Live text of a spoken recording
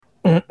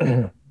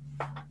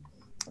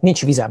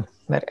Nincs vizem,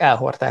 mert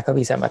elhordták a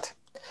vizemet.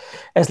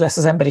 Ez lesz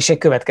az emberiség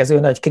következő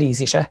nagy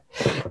krízise.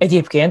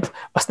 Egyébként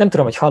azt nem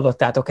tudom, hogy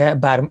hallottátok-e,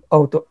 bár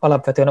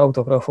alapvetően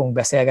autókról fogunk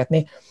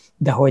beszélgetni,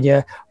 de hogy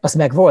az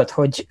meg volt,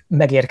 hogy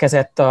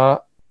megérkezett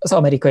az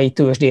amerikai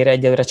tőzsdére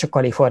egyelőre csak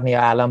Kalifornia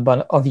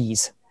államban a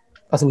víz,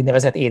 az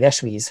úgynevezett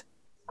édesvíz.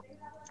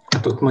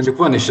 Hát ott mondjuk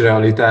van is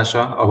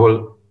realitása,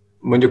 ahol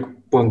mondjuk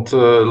pont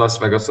Las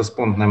Vegas, az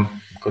pont nem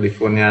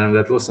Kaliforniában,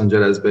 de Los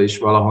Angelesben is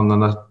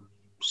valahonnan a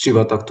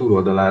sivatag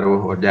túloldaláról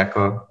hordják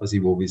az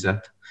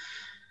ivóvizet.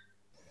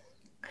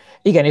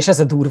 Igen, és ez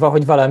a durva,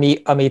 hogy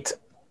valami, amit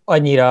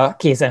annyira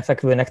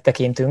kézenfekvőnek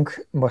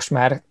tekintünk most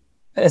már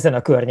ezen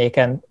a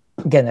környéken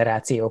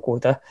generációk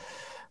óta,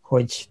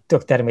 hogy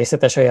tök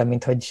természetes, olyan,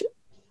 mint hogy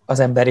az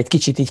ember egy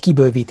kicsit így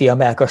kibővíti a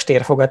mellkas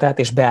térfogatát,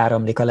 és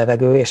beáramlik a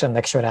levegő, és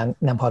ennek során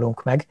nem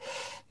halunk meg.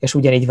 És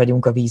ugyanígy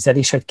vagyunk a vízzel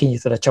is, hogy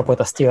kinyitod a csapot,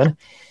 azt jön.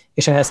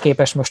 És ehhez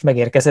képest most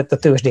megérkezett a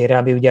tőzsdére,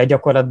 ami ugye a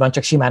gyakorlatban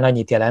csak simán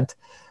annyit jelent,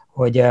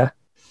 hogy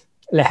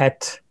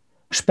lehet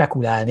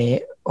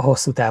spekulálni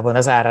hosszú távon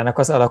az árának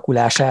az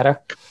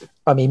alakulására,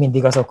 ami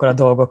mindig azokkal a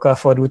dolgokkal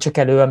fordul csak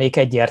elő, amik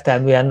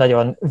egyértelműen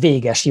nagyon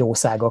véges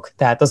jószágok.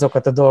 Tehát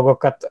azokat a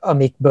dolgokat,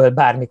 amikből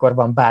bármikor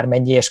van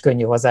bármennyi, és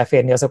könnyű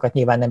hozzáférni, azokat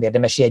nyilván nem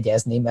érdemes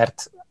jegyezni,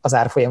 mert az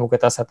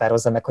árfolyamukat azt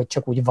határozza meg, hogy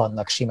csak úgy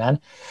vannak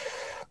simán.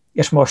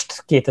 És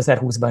most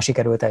 2020-ban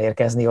sikerült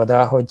elérkezni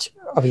oda, hogy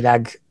a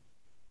világ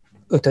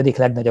 5.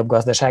 legnagyobb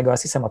gazdasága,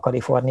 azt hiszem a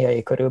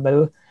kaliforniai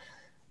körülbelül,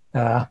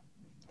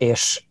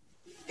 és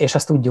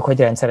azt tudjuk, hogy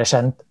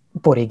rendszeresen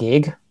porig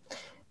ég,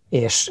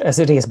 és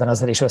ez részben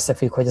azzal is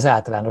összefügg, hogy az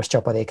általános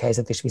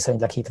csapadékhelyzet is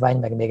viszonylag hitvány,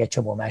 meg még egy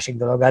csomó másik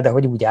dologgal, de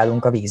hogy úgy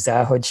állunk a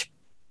vízzel, hogy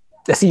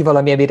ez így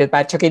valamilyen méret,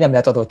 bár csak így nem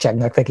lehet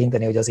adottságnak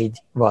tekinteni, hogy az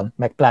így van,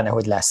 meg pláne,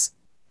 hogy lesz.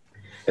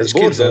 Ez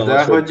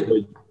borzalmas,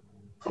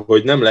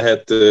 hogy nem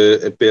lehet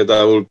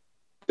például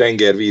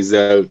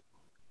tengervízzel,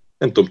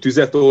 nem tudom,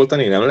 tüzet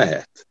oltani, nem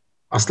lehet?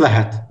 Azt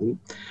lehet.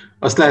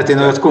 Azt lehet, én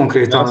olyat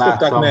konkrétan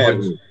láttam,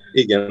 hogy...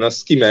 Igen,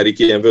 azt kimerik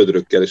ilyen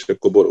vödrökkel, és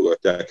akkor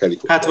borogatják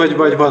helikopterrel. Hát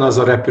vagy van az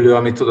a repülő,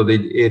 ami tudod,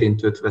 így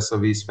érintőt vesz a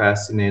víz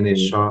felszínén,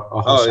 és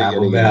a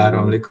hasából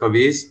beáramlik a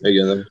víz.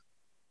 Igen.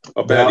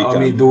 De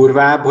ami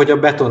durvább, hogy a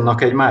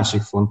betonnak egy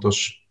másik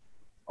fontos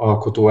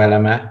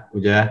alkotóeleme,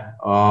 ugye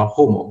a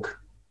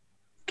homok.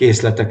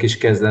 Készletek is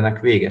kezdenek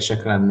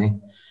végesek lenni.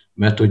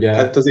 Mert ugye...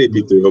 Hát az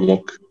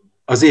építőhomok.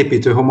 Az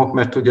építőhomok,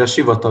 mert ugye a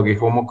sivatagi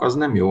homok az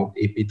nem jó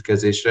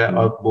építkezésre,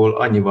 abból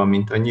annyi van,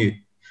 mint a nyű.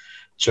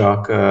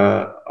 Csak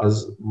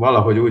az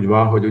valahogy úgy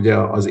van, hogy ugye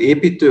az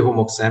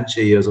építőhomok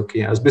szemcséi azok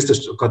ilyen, az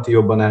biztos Kati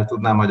jobban el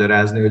tudná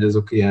magyarázni, hogy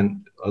azok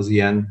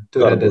ilyen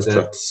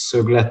töredezett,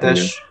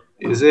 szögletes,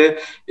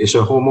 és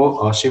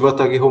a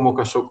sivatagi homok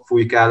a sok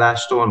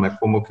fújkálástól, meg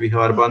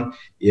homokviharban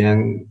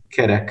ilyen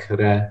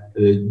kerekre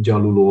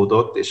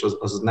gyalulódott, és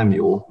az nem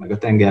jó, meg a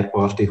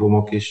tengerparti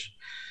homok is.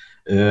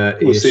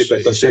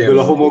 És ebből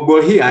a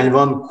homokból hiány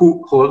van,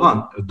 hol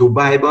van?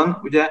 Dubájban,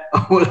 ugye,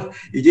 ahol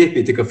így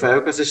építik a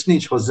felhőket, és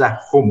nincs hozzá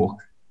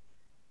homok.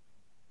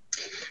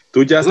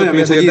 Tudjátok, az olyan,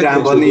 mint hogy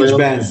Iránban nincs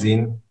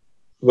benzin.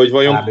 Hogy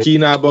vajon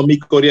Kínában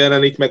mikor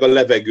jelenik meg a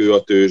levegő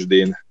a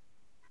tőzsdén?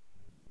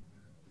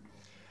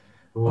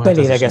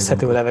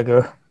 Belélegezhető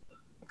levegő.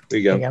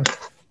 Igen.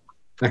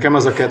 Nekem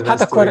az a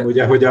kedvenc akkor...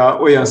 ugye, hogy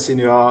olyan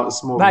színű a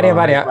smog a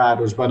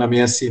városban,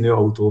 amilyen színű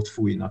autót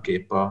fújnak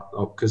épp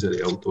a közeli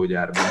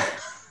autógyárban.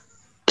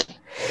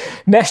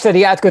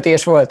 Mesteri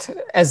átkötés volt,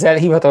 ezzel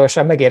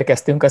hivatalosan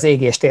megérkeztünk az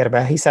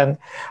égéstérbe, hiszen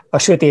a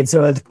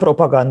sötétzöld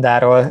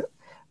propagandáról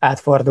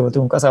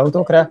átfordultunk az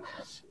autókra.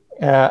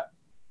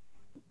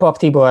 Pap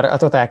Tibor, a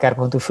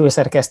Totalcar.hu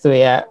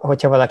főszerkesztője,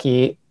 hogyha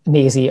valaki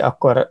nézi,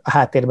 akkor a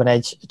háttérben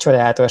egy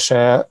csodálatos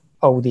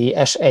Audi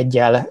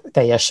S1-jel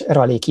teljes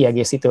rally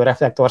kiegészítő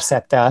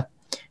reflektorszettel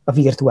a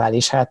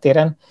virtuális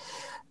háttéren.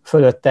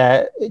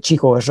 Fölötte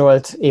Csikós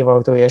Zsolt,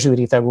 évautója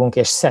zsűritagunk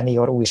és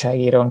szenior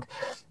újságírónk,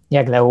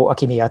 Nyegleó,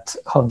 aki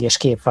miatt hang és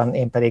kép van,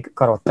 én pedig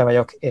Karotta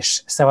vagyok,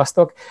 és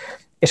szevasztok.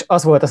 És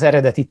az volt az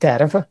eredeti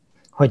terv,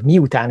 hogy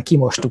miután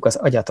kimostuk az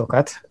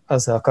agyatokat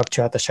azzal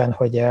kapcsolatosan,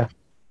 hogy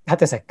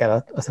hát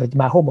ezekkel, hogy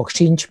már homok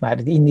sincs, már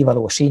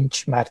innivaló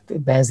sincs, már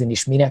benzin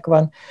is minek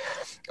van,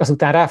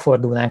 azután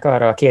ráfordulnánk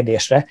arra a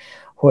kérdésre,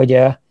 hogy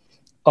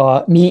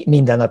a mi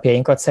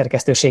mindennapjainkat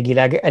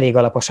szerkesztőségileg elég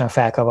alaposan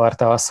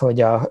felkavarta az,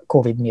 hogy a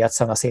Covid miatt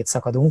szanaszét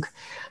szakadunk,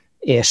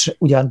 és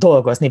ugyan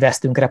dolgozni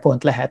vesztünkre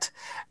pont lehet,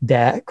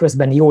 de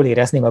közben jól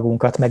érezni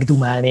magunkat, meg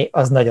dumálni,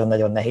 az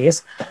nagyon-nagyon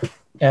nehéz.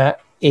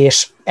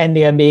 És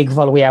ennél még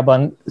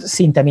valójában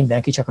szinte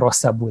mindenki csak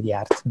rosszabbul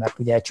járt, mert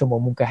ugye egy csomó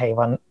munkahely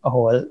van,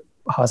 ahol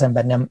ha az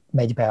ember nem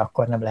megy be,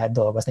 akkor nem lehet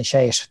dolgozni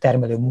se, és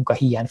termelő munka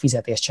hiány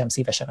fizetést sem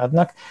szívesen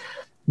adnak.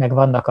 Meg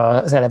vannak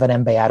az eleve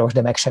nem bejárós,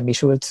 de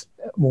megsemmisült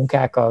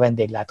munkák a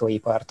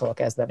vendéglátóipartól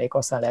kezdve, még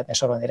hosszan lehetne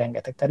sorolni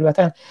rengeteg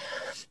területen.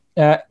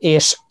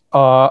 És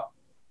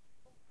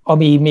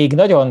ami még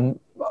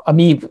nagyon, a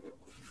mi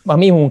a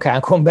mi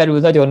munkánkon belül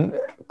nagyon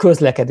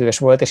közlekedős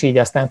volt, és így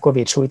aztán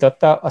Covid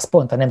sújtotta, az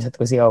pont a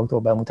nemzetközi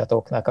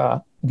autóbemutatóknak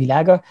a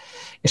világa,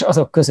 és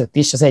azok között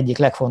is az egyik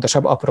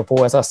legfontosabb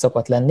apropó az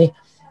szokott lenni,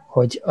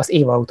 hogy az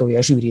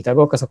évautója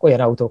zsűritagok, azok olyan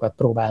autókat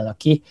próbálnak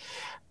ki,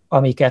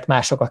 amiket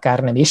mások akár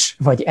nem is,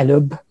 vagy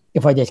előbb,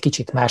 vagy egy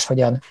kicsit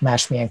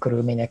másmilyen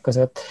körülmények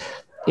között.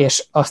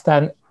 És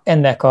aztán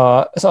ennek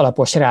az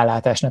alapos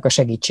rálátásnak a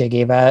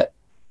segítségével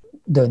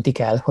döntik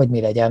el, hogy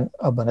mi legyen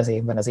abban az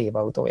évben az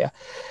évautója.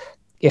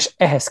 És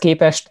ehhez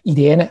képest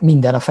idén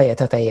minden a feje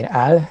tetején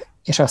áll,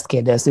 és azt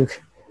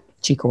kérdezzük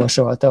Csikó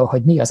Zsolttól,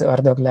 hogy mi az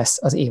ördög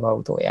lesz az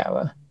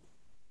évautójával.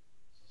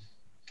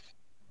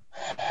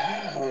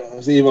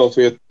 Az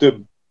évautója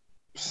több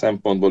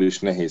szempontból is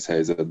nehéz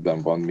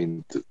helyzetben van,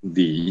 mint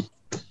díj.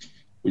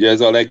 Ugye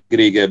ez a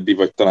legrégebbi,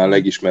 vagy talán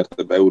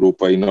legismertebb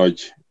európai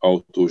nagy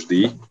autós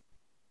díj,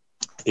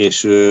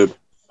 és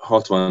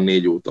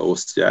 64 óta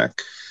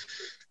osztják.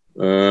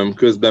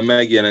 Közben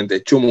megjelent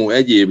egy csomó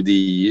egyéb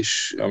díj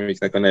is,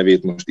 amiknek a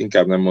nevét most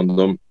inkább nem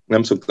mondom.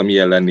 Nem szoktam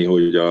ilyen lenni,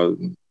 hogy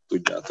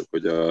tudjátok,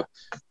 hogy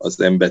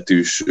az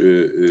embetűs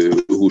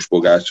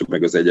húspogácsok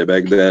meg az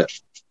egyebek, de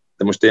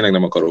most tényleg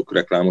nem akarok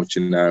reklámot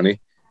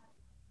csinálni.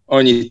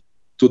 Annyit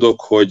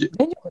tudok, hogy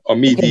a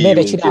mi díjunk... Miért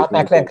ne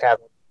csinálhatnánk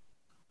Lenkrádot?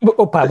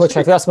 Hoppá,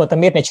 bocsánat, azt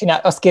mondtam,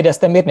 azt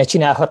kérdeztem, miért ne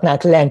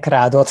csinálhatnánk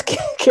Lenkrádot?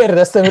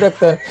 Kérdeztem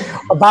rögtön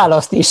a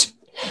választ is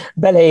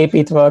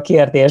beleépítve a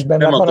kérdésben.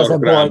 Nem mert van az a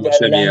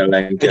Golden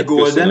Egy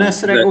Golden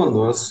S-re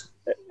gondolsz?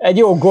 Egy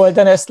jó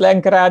Golden S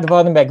Lenkrád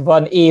van, meg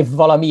van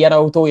valamilyen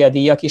autója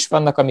díjak is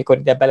vannak, amikor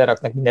ide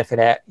beleraknak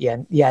mindenféle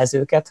ilyen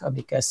jelzőket,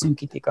 amikkel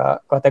szűkítik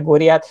a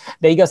kategóriát,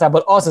 de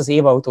igazából az az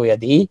évautója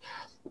díj,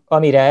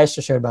 amire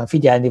elsősorban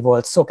figyelni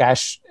volt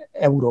szokás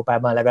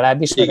Európában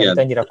legalábbis, mert amit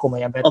annyira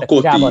komolyan vettek,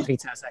 hogy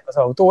rámatricázzák az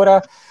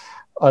autóra,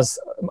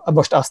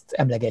 most azt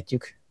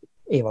emlegetjük.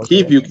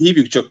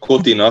 Hívjuk csak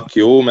Kotinak,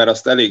 jó, mert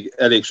azt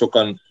elég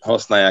sokan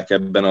használják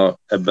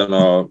ebben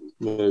a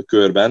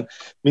körben.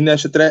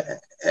 Mindenesetre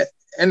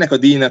ennek a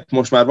díjnak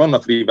most már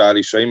vannak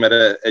riválisai,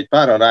 mert egy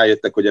páran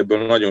rájöttek, hogy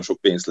ebből nagyon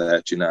sok pénzt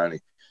lehet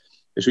csinálni.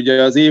 És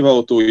ugye az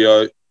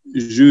évautója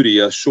zsűri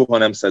az soha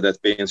nem szedett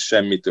pénzt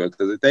semmitől.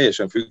 Ez egy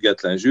teljesen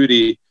független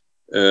zsűri,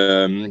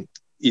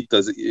 itt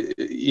az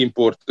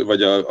import,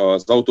 vagy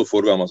az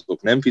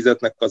autóforgalmazók nem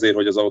fizetnek azért,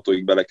 hogy az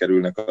autóik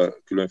belekerülnek a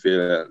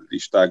különféle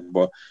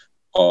listákba.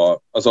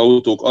 Az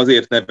autók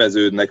azért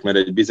neveződnek, mert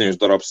egy bizonyos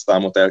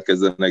darabszámot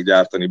elkezdenek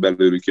gyártani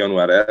belőlük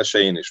január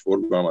 1-én és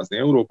forgalmazni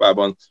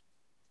Európában.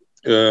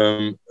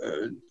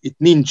 Itt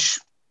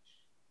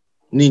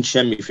nincs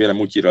semmiféle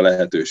mutyira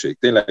lehetőség.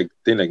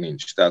 Tényleg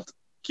nincs. Tehát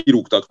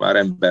kirúgtak már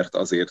embert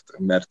azért,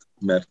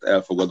 mert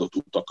elfogadott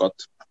utakat,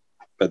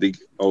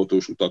 pedig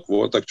autós utak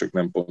voltak, csak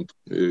nem pont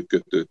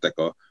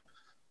kötődtek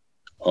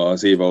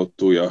az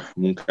évautója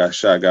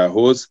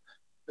munkásságához.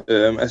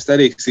 Ezt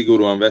elég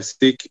szigorúan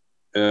veszik,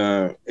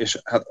 és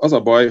hát az a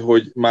baj,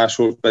 hogy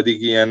máshol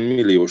pedig ilyen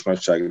milliós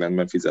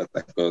nagyságrendben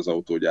fizetnek az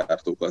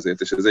autógyártók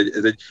azért, és ez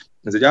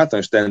egy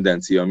általános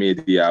tendencia a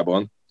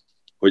médiában,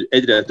 hogy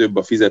egyre több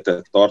a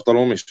fizetett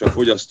tartalom, és a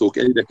fogyasztók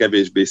egyre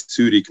kevésbé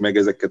szűrik meg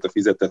ezeket a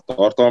fizetett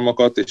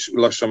tartalmakat, és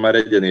lassan már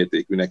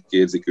egyenértékűnek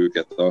érzik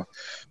őket a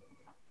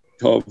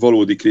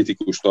valódi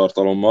kritikus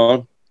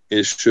tartalommal,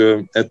 és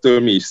ettől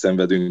mi is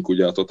szenvedünk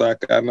ugye a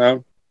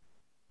Totalkárnál.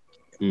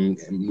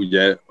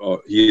 Ugye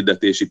a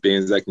hirdetési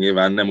pénzek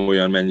nyilván nem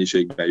olyan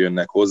mennyiségben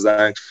jönnek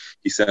hozzánk,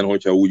 hiszen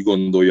hogyha úgy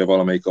gondolja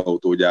valamelyik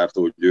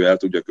autógyártó, hogy ő el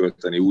tudja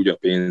költeni úgy a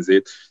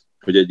pénzét,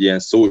 hogy egy ilyen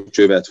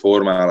szócsövet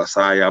formál a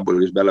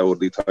szájából, és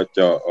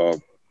beleordíthatja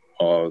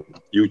a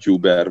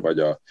YouTuber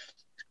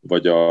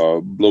vagy a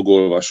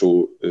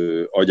blogolvasó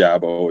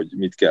agyába, hogy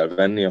mit kell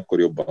venni, akkor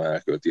jobban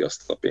elkölti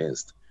azt a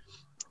pénzt.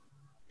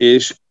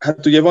 És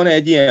hát ugye van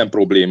egy ilyen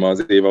probléma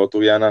az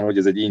évautójánál, hogy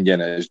ez egy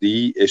ingyenes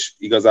díj, és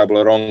igazából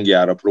a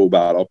rangjára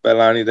próbál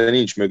appellálni, de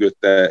nincs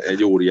mögötte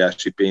egy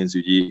óriási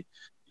pénzügyi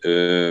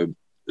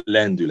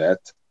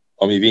lendület,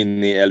 ami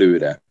vinné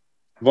előre.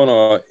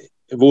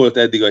 Volt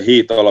eddig a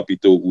 7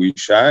 alapító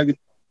újság,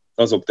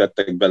 azok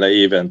tettek bele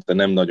évente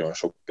nem nagyon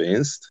sok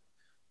pénzt.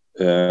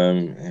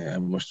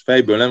 Most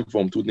fejből nem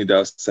fogom tudni, de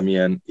azt hiszem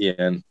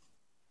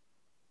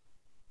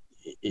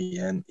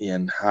ilyen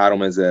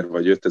 3000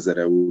 vagy 5000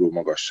 euró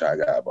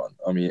magasságában,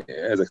 ami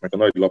ezeknek a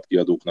nagy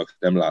lapkiadóknak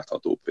nem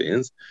látható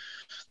pénz.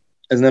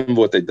 Ez nem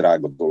volt egy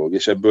drága dolog,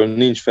 és ebből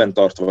nincs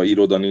fenntartva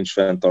iroda, nincs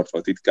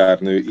fenntartva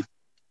titkárnő. Itt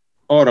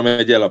arra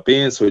megy el a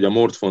pénz, hogy a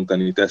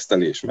mordfonteni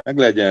tesztelés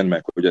meglegyen,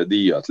 meg hogy a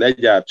díjat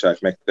legyártsák,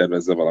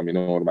 megtervezze valami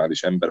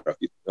normális ember,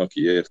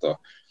 aki ért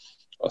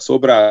a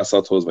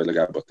szobrászathoz, vagy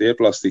legalább a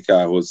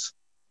térplasztikához.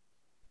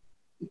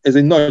 Ez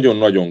egy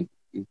nagyon-nagyon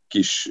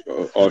kis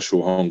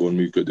alsó hangon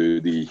működő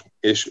díj.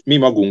 És mi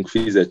magunk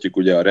fizetjük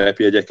ugye a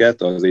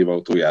repjegyeket, az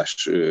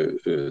évautójás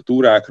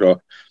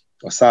túrákra,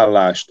 a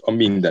szállást, a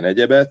minden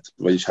egyebet,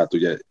 vagyis hát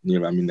ugye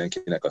nyilván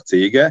mindenkinek a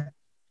cége.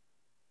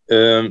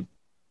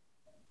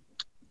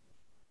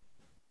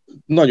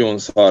 Nagyon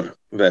szar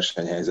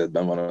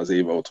versenyhelyzetben van az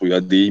évautója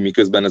díj,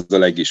 miközben ez a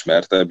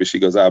legismertebb, és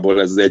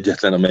igazából ez az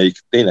egyetlen, amelyik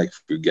tényleg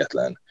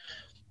független.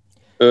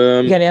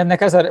 Igen,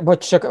 ennek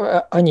csak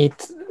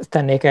annyit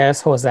tennék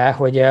ehhez hozzá,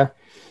 hogy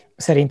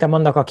szerintem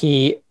annak,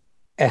 aki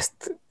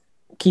ezt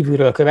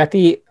kívülről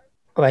követi,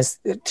 ez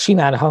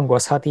simán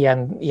hangozhat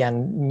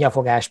ilyen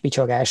nyafogás,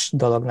 picsogás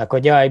dolognak,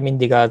 hogy jaj,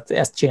 mindig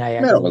ezt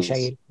csinálják az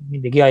újságírók,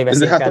 mindig jaj,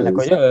 veszélykelnek,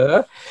 hogy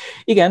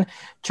igen,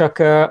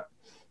 csak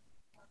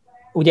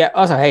ugye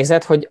az a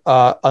helyzet, hogy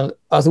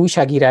az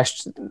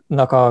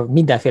újságírásnak a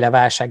mindenféle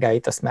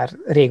válságait azt már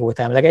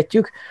régóta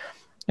emlegetjük,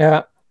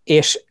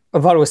 és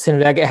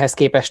valószínűleg ehhez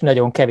képest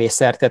nagyon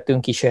kevésszer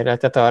tettünk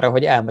kísérletet arra,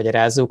 hogy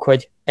elmagyarázzuk,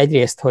 hogy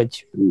egyrészt,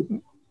 hogy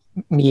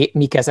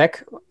mik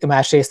ezek,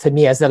 másrészt, hogy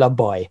mi ezzel a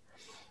baj.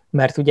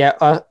 Mert ugye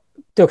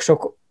tök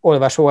sok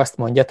olvasó azt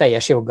mondja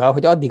teljes joggal,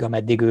 hogy addig,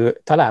 ameddig ő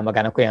talál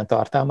magának olyan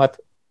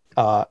tartalmat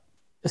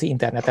az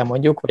interneten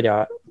mondjuk, vagy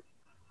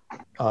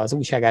az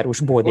újságárus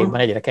bódékban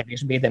egyre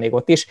kevésbé, de még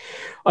ott is,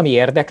 ami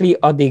érdekli,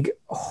 addig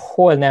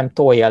hol nem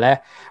tolja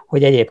le,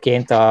 hogy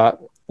egyébként a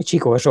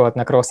Csikós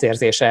Zsoltnak rossz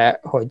érzése,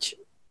 hogy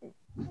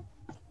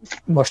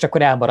most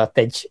akkor elmaradt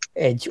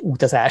egy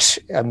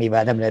utazás,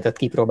 amivel nem lehetett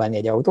kipróbálni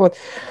egy autót,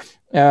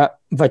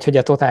 vagy hogy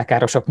a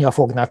totálkárosok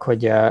nyafognak,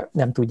 hogy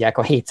nem tudják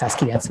a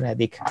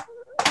 790.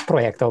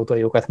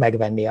 projektautójukat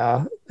megvenni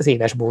az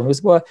éves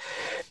bónuszból.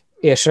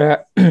 És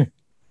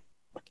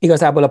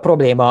igazából a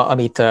probléma,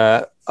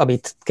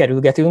 amit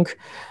kerülgetünk,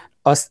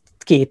 az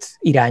két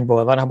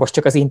irányból van. Ha most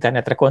csak az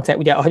internetre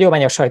ugye a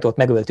hagyományos sajtót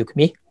megöltük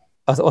mi,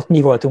 ott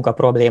mi voltunk a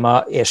probléma,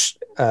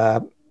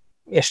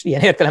 és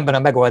ilyen értelemben a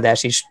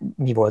megoldás is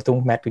mi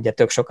voltunk, mert ugye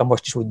tök sokan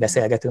most is úgy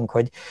beszélgetünk,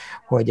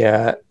 hogy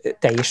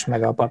te is,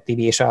 meg a Pap TV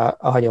és a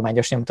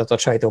hagyományos nyomtatott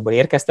sajtóból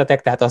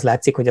érkeztetek, tehát az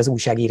látszik, hogy az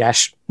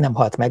újságírás nem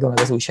halt meg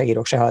az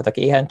újságírók se haltak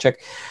éhen, csak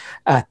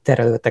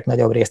átterelődtek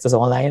nagyobb részt az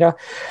online-ra.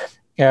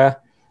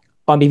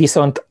 Ami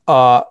viszont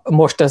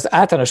most az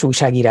általános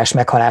újságírás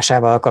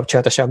meghalásával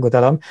kapcsolatos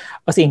aggodalom,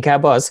 az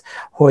inkább az,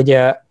 hogy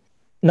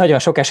nagyon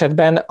sok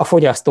esetben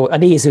a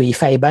nézői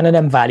fejben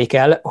nem válik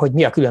el, hogy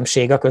mi a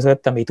különbség a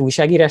között, amit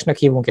újságírásnak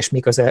hívunk, és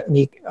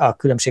mi a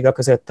különbség a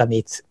között,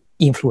 amit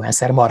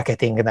influencer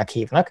marketingnek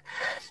hívnak,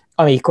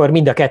 amikor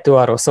mind a kettő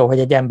arról szól, hogy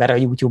egy ember a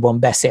YouTube-on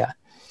beszél.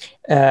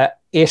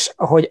 És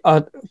hogy a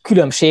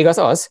különbség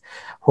az,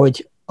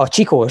 hogy a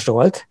Csikós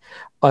Zsolt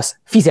az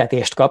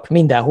fizetést kap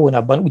minden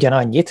hónapban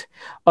ugyanannyit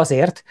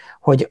azért,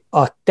 hogy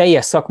a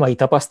teljes szakmai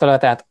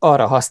tapasztalatát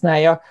arra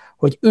használja,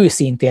 hogy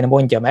őszintén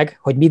mondja meg,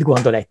 hogy mit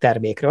gondol egy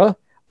termékről,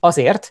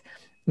 azért,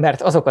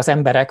 mert azok az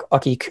emberek,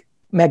 akik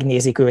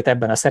megnézik őt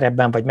ebben a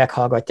szerepben, vagy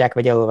meghallgatják,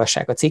 vagy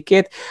elolvassák a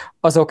cikkét,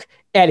 azok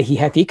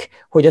elhihetik,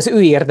 hogy az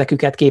ő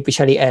érdeküket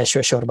képviseli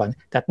elsősorban.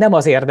 Tehát nem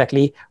az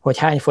érdekli, hogy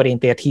hány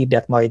forintért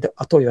hirdet majd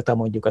a Toyota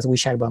mondjuk az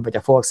újságban, vagy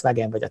a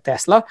Volkswagen, vagy a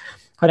Tesla,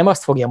 hanem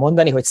azt fogja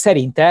mondani, hogy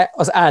szerinte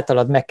az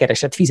általad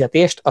megkeresett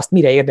fizetést azt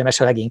mire érdemes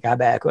a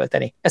leginkább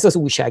elkölteni. Ez az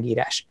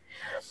újságírás.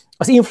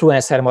 Az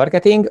influencer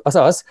marketing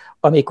az,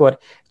 amikor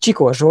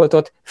Csikós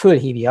Zsoltot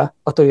fölhívja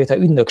a Toyota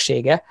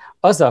ügynöksége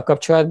azzal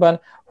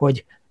kapcsolatban,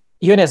 hogy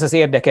jön ez az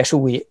érdekes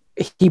új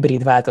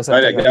hibrid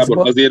változat.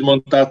 Gábor, azért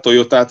mondtál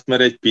Toyotát,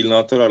 mert egy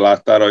pillanatra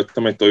láttál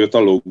rajtam egy Toyota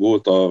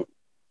logót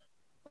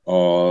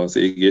az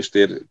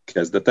égéstér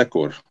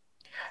kezdetekor?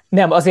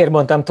 Nem, azért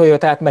mondtam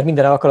Toyotát, mert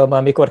minden alkalommal,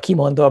 amikor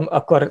kimondom,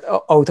 akkor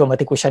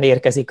automatikusan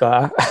érkezik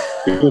a...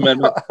 Jó,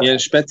 mert ilyen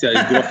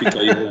speciális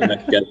grafikai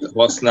elemeket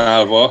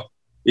használva,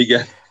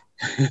 igen,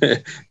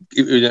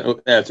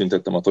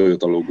 eltűntettem a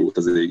Toyota logót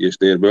az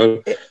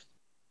égéstérből.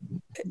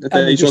 De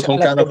te is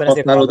otthonkának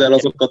használod el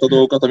azokat a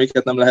dolgokat,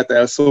 amiket nem lehet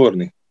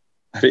elszórni?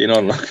 Én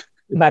annak.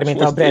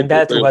 Mármint a brand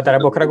eltúva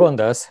darabokra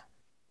gondolsz?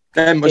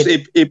 Nem,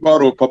 most épp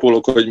arról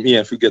papolok, hogy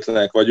milyen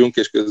függetlenek vagyunk,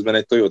 és közben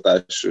egy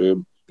Toyotás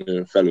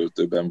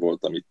felöltőben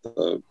voltam itt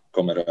a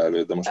kamera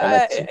előtt, de most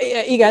már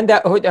igen,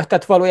 de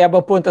tehát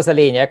valójában pont az a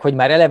lényeg, hogy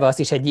már eleve az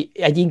is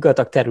egy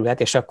ingatag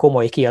terület, és a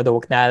komoly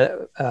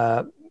kiadóknál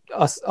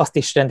azt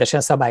is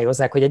rendesen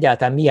szabályozzák, hogy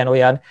egyáltalán milyen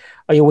olyan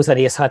a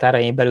józanész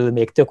határain belül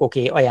még tök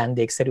oké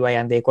ajándékszerű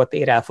ajándékot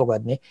ér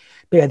elfogadni.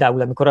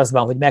 Például, amikor az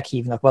van, hogy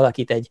meghívnak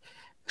valakit egy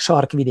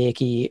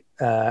sarkvidéki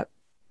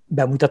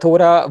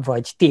bemutatóra,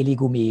 vagy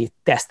téligumi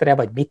tesztre,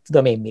 vagy mit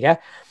tudom én mire,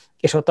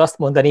 és ott azt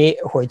mondani,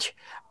 hogy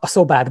a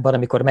szobádban,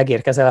 amikor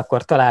megérkezel,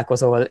 akkor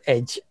találkozol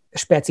egy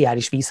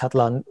speciális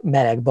vízhatlan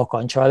meleg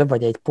bakancsal,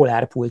 vagy egy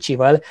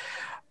polárpulcsival,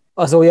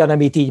 az olyan,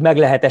 amit így meg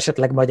lehet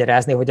esetleg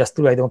magyarázni, hogy az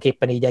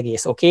tulajdonképpen így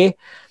egész oké.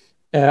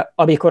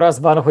 Amikor az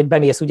van, hogy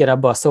bemész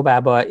ugyanabba a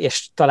szobába,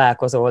 és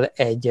találkozol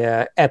egy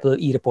Apple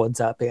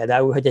EarPods-zal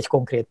például, hogy egy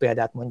konkrét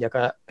példát mondjak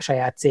a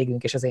saját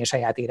cégünk és az én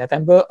saját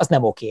életemből, az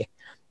nem oké.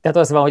 Tehát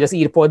az van, hogy az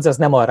EarPods az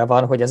nem arra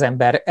van, hogy az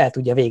ember el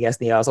tudja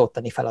végezni az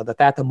ottani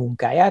feladatát, a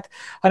munkáját,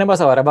 hanem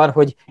az arra van,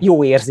 hogy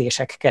jó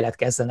érzések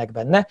keletkezzenek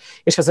benne,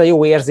 és az a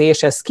jó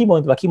érzés, ez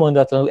kimondva,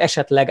 kimondatlanul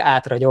esetleg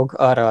átragyog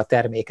arra a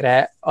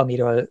termékre,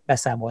 amiről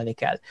beszámolni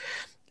kell.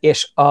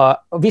 És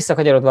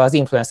visszakanyarodva az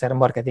influencer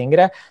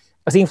marketingre,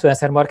 az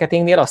influencer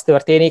marketingnél az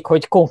történik,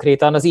 hogy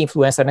konkrétan az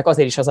influencernek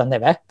azért is az a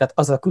neve, tehát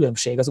az a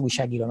különbség az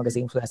újságíró meg az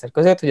influencer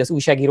között, hogy az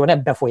újságíró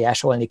nem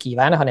befolyásolni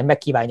kíván, hanem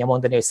megkívánja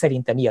mondani, hogy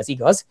szerintem mi az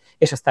igaz,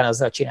 és aztán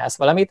azzal csinálsz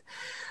valamit.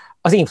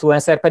 Az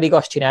influencer pedig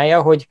azt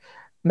csinálja, hogy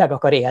meg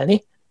akar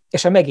élni,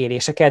 és a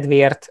megélése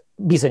kedvéért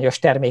bizonyos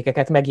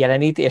termékeket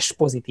megjelenít, és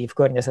pozitív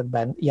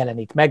környezetben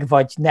jelenik meg,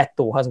 vagy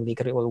nettó hazudik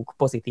róluk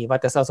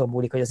pozitívat, ez azon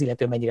múlik, hogy az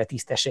illető mennyire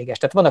tisztességes.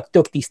 Tehát vannak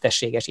tök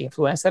tisztességes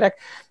influencerek,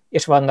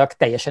 és vannak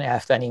teljesen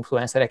elvtelen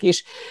influencerek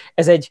is.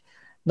 Ez egy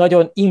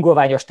nagyon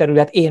ingoványos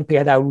terület, én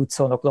például úgy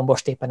szónoklom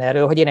most éppen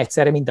erről, hogy én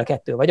egyszerre mind a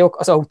kettő vagyok,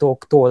 az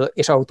autóktól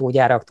és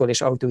autógyáraktól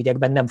és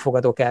autóügyekben nem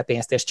fogadok el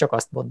pénzt, és csak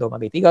azt mondom,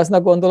 amit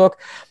igaznak gondolok,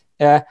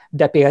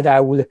 de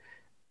például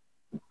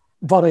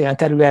van olyan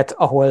terület,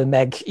 ahol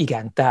meg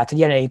igen, tehát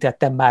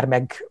jelenítettem már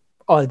meg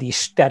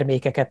Aldis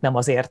termékeket nem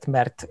azért,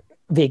 mert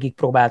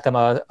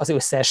végigpróbáltam az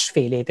összes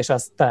félét, és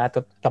azt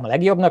találtam a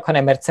legjobbnak,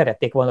 hanem mert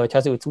szerették volna, hogyha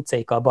az ő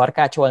cuccaikkal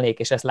barkácsolnék,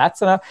 és ez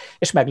látszana,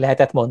 és meg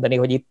lehetett mondani,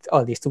 hogy itt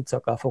Aldis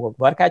cuccokkal fogok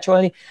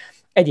barkácsolni.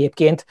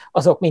 Egyébként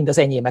azok mind az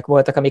enyémek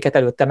voltak, amiket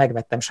előtte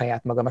megvettem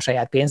saját magam a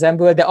saját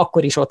pénzemből, de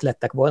akkor is ott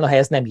lettek volna, ha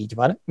ez nem így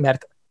van,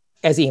 mert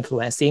ez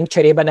influencing,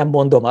 cserében nem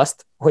mondom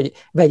azt, hogy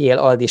vegyél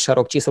Aldis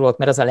sarokcsiszolót,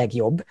 mert az a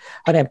legjobb,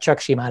 hanem csak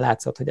simán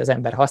látszott, hogy az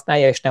ember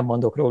használja, és nem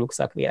mondok róluk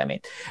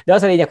szakvéleményt. De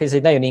az a lényeg, hogy ez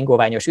egy nagyon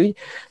ingoványos ügy,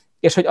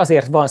 és hogy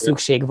azért van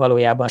szükség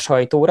valójában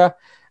sajtóra,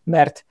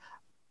 mert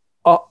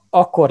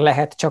akkor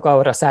lehet csak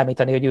arra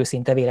számítani, hogy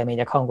őszinte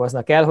vélemények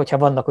hangoznak el, hogyha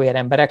vannak olyan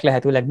emberek,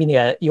 lehetőleg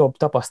minél jobb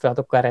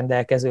tapasztalatokkal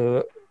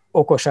rendelkező,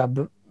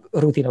 okosabb,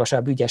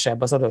 rutinosabb,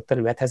 ügyesebb, az adott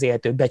területhez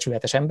éltő,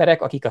 becsületes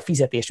emberek, akik a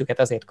fizetésüket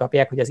azért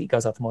kapják, hogy az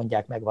igazat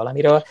mondják meg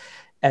valamiről.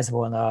 Ez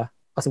volna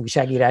az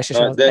újságírás, és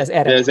ez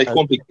erre... De ez egy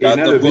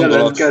komplikáltabb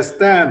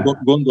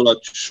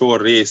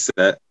gondolatsor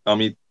része,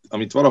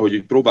 amit valahogy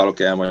úgy próbálok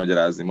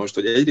elmagyarázni most,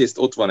 hogy egyrészt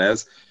ott van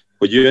ez,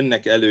 hogy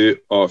jönnek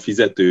elő a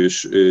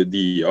fizetős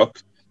díjak,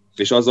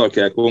 és azzal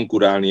kell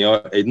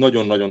konkurálnia egy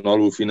nagyon-nagyon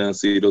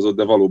alulfinanszírozott,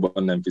 de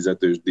valóban nem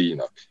fizetős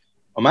díjnak.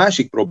 A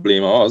másik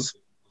probléma az,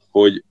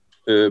 hogy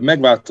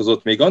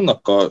megváltozott még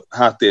annak a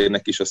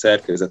háttérnek is a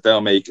szerkezete,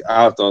 amelyik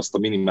állta azt a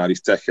minimális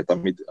cechet,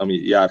 ami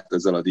járt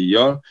ezzel a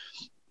díjjal,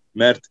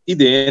 mert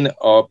idén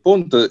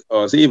pont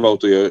az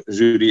évautója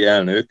zsűri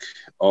elnök,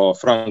 a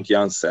Frank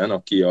Janssen,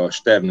 aki a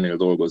Sternnél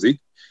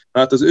dolgozik,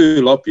 hát az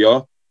ő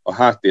lapja a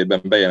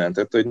háttérben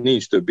bejelentette, hogy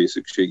nincs többé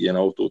szükség ilyen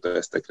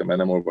autótesztekre, mert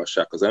nem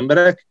olvassák az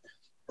emberek,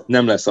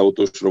 nem lesz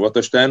autós rovat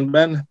a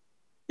Sternben,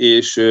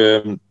 és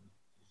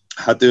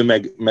hát ő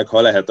meg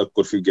ha lehet,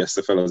 akkor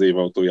függesse fel az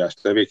évautójás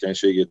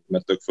tevékenységét,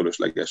 mert tök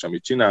fölösleges,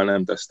 amit csinál,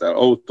 nem tesztel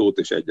autót,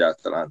 és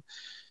egyáltalán.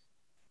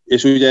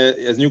 És ugye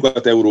ez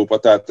Nyugat-Európa,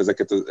 tehát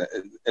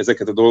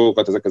ezeket a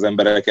dolgokat ezek az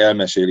emberek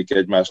elmesélik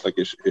egymásnak,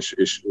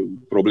 és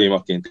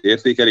problémaként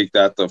értékelik,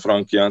 tehát a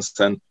Frank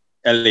Janssen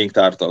elénk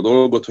tárta a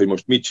dolgot, hogy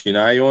most mit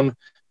csináljon,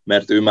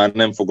 mert ő már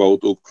nem fog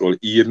autókról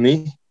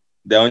írni,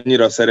 de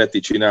annyira szereti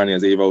csinálni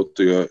az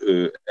évautója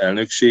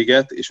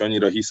elnökséget, és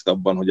annyira hisz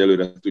abban, hogy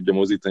előre tudja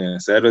mozdítani a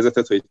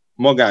szervezetet, hogy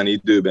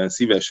magánidőben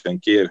szívesen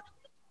kér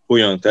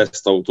olyan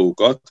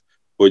tesztautókat,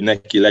 hogy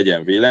neki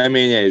legyen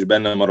véleménye, és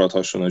benne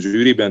maradhasson a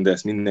zsűriben, de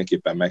ezt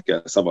mindenképpen meg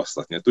kell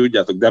szavaztatnia.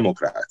 Tudjátok,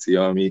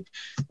 demokrácia,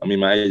 ami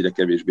már egyre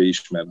kevésbé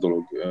ismert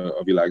dolog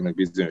a világnak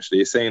bizonyos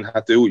részein,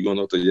 hát ő úgy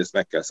gondolta, hogy ezt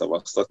meg kell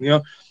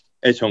szavaztatnia.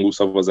 Egyhangú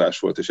szavazás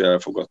volt, és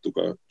elfogadtuk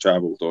a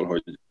csávótól,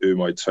 hogy ő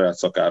majd saját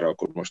szakára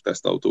akkor most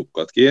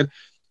tesztautókat kér.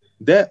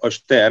 De a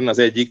Stern az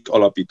egyik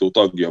alapító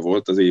tagja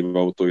volt az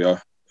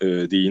évautója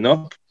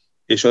díjnak,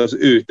 és az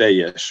ő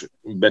teljes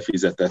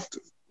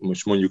befizetett,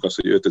 most mondjuk azt,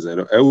 hogy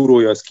 5000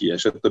 eurója, az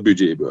kiesett a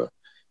büdzséből.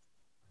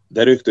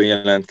 De rögtön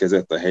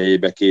jelentkezett a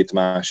helyébe két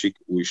másik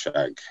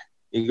újság.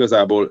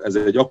 Igazából ez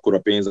egy akkora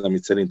pénz,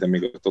 amit szerintem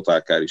még a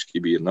Totalkár is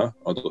kibírna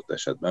adott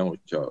esetben,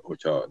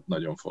 hogyha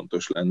nagyon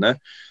fontos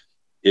lenne.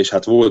 És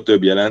hát volt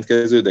több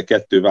jelentkező, de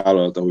kettő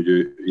vállalta, hogy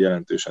ő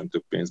jelentősen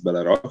több pénzt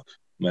belerak,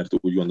 mert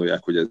úgy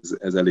gondolják, hogy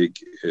ez elég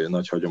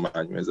nagy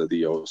hagyományú ez a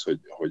díj ahhoz,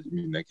 hogy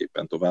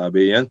mindenképpen tovább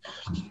éljen.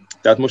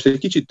 Tehát most egy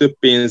kicsit több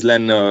pénz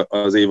lenne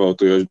az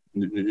évautója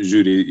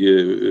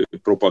zsűri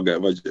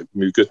vagy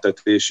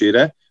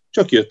működtetésére,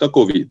 csak jött a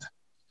Covid.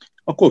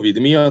 A Covid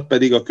miatt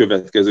pedig a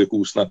következők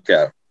úsznak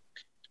el.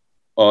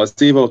 Az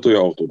évautója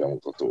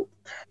autóbemutató.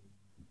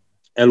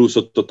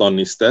 Elúszott a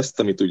Tannis teszt,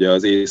 amit ugye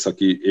az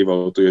északi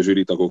évautója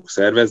zsűritagok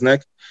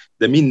szerveznek,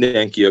 de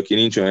mindenki, aki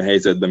nincs olyan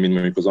helyzetben, mint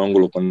mondjuk az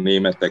angolok, a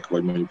németek,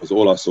 vagy mondjuk az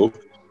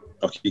olaszok,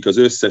 akik az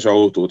összes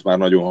autót már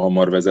nagyon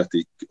hamar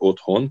vezetik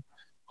otthon,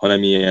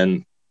 hanem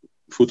ilyen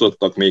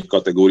futottak még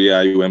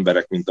kategóriájú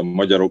emberek, mint a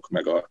magyarok,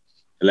 meg a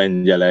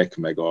lengyelek,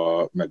 meg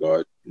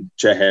a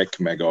csehek,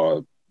 meg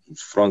a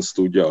franc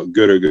tudja, a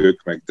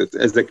görögök, tehát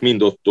ezek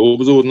mind ott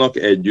tóbzódnak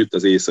együtt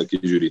az északi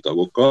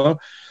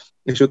zsűritagokkal,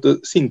 és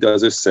ott szinte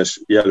az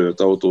összes jelölt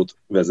autót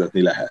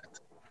vezetni lehet.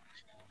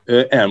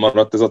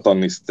 Elmaradt ez a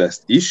Tannis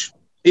teszt is,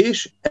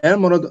 és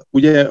elmarad,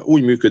 ugye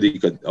úgy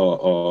működik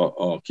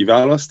a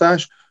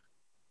kiválasztás,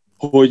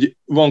 hogy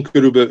van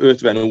körülbelül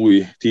 50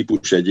 új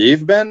típus egy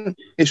évben,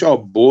 és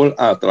abból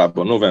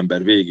általában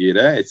november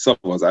végére egy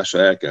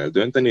szavazással el kell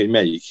dönteni, hogy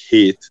melyik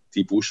 7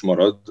 típus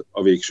marad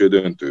a végső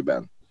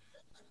döntőben.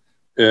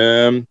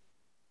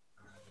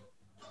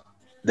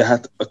 de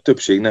hát a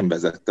többség nem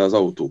vezette az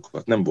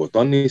autókat. Nem volt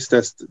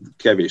anniszteszt,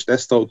 kevés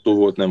tesztautó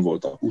volt, nem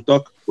voltak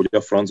utak, hogy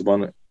a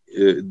francban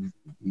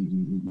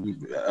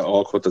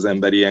alkot az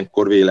ember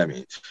ilyenkor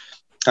véleményt.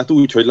 Hát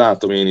úgy, hogy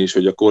látom én is,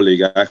 hogy a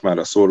kollégák már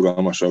a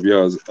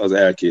szorgalmasabbja, az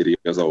elkéri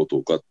az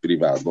autókat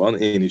privátban.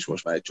 Én is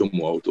most már egy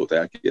csomó autót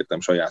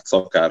elkértem saját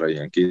szakára,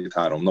 ilyen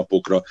 2-3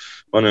 napokra.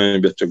 Van olyan,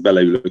 hogy csak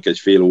beleülök egy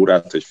fél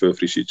órát, hogy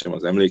fölfrissítsem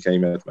az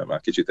emlékeimet, mert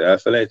már kicsit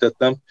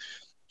elfelejtettem.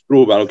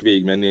 Próbálok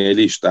végigmenni egy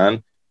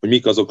listán, hogy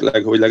mik azok,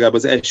 hogy legalább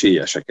az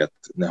esélyeseket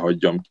ne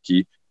hagyjam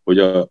ki, hogy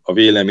a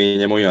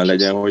véleményem olyan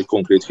legyen, hogy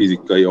konkrét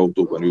fizikai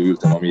autóban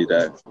ültem,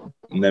 amire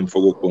nem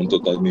fogok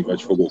pontot adni,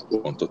 vagy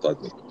fogok pontot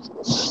adni.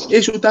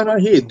 És utána a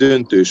 7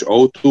 döntős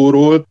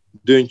autóról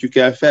döntjük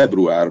el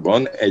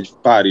februárban egy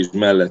Párizs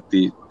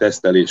melletti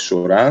tesztelés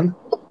során,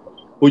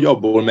 hogy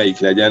abból melyik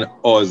legyen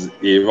az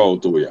év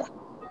autója.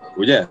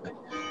 Ugye?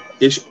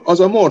 És az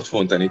a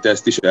Mortfonteni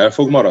teszt is el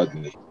fog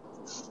maradni.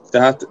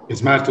 Tehát ez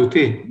már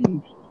tuti?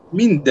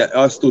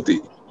 Azt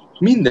tuti.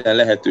 Minden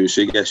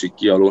lehetőség esik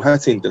ki alól,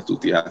 hát szinte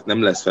tuti, hát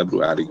nem lesz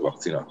februárig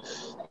vakcina.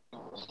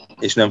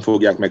 És nem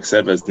fogják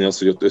megszervezni azt,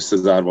 hogy ott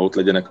összezárva ott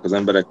legyenek az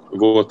emberek.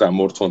 Voltál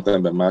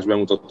Mortfontenben más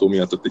bemutató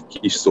miatt, ott egy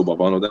kis szoba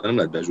van, oda nem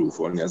lehet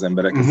bezsúfolni az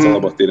embereket,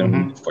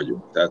 szabadtéren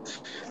vagyunk.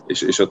 Tehát,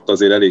 és ott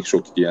azért elég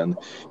sok ilyen...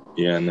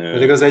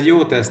 Pedig az egy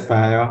jó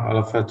tesztpálya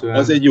alapvetően.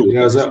 Az egy jó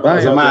tesztpálya.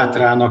 Az a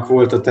Mátrának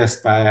volt a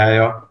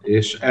tesztpályája,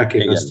 és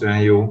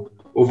elképesztően jó.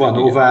 Van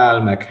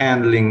ovál, meg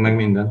handling, meg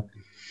minden.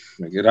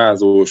 Meg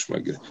rázós,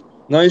 meg...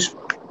 Na és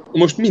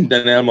most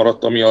minden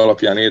elmaradt, ami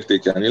alapján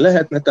értékelni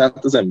lehetne,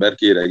 tehát az ember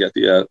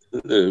kéregeti el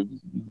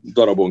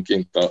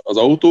darabonként az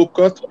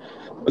autókat.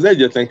 Az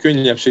egyetlen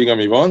könnyebbség,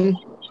 ami van,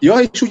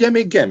 és ugye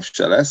még Genf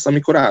se lesz,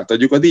 amikor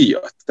átadjuk a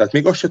díjat. Tehát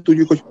még azt se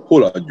tudjuk, hogy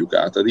hol adjuk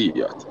át a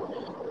díjat.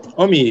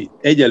 Ami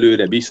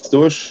egyelőre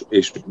biztos,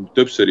 és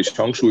többször is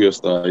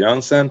hangsúlyozta a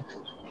Janssen,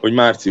 hogy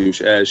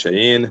március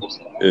 1-én,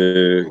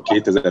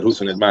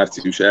 2021.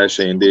 március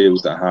 1-én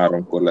délután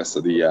 3-kor lesz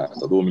a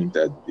díjátadó, mint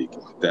eddig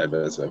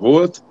tervezve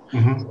volt.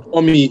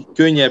 Ami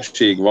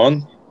könnyebbség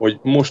van, hogy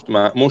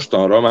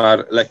mostanra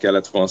már le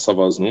kellett volna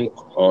szavaznunk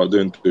a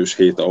döntős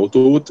 7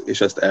 autót,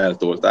 és ezt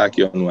eltolták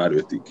január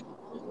 5-ig.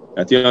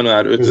 Hát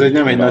január 5-ig... Ez egy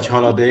nem egy nagy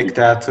haladék,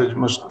 tehát hogy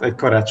most egy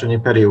karácsonyi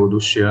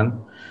periódus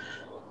jön.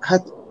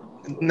 Hát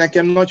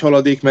nekem nagy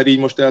haladék, mert így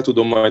most el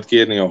tudom majd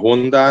kérni a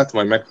Hondát,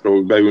 majd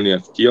megpróbálok beülni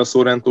a Kia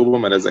Sorrentóba,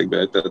 mert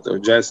ezekben, tehát a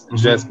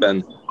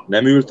Jazzben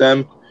nem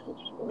ültem,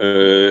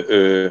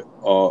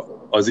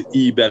 az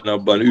i-ben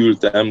abban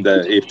ültem,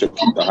 de épp csak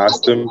itt a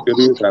háztöm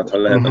körül, tehát ha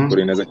lehet, akkor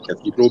én ezeket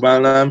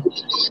kipróbálnám.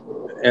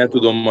 El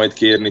tudom majd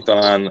kérni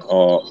talán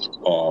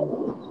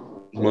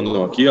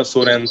a Kia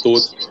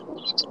Sorrentót.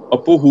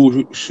 A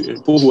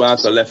Pohu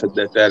által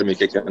lefedett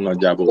termékeken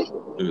nagyjából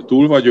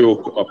túl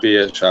vagyok, a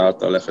PS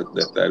által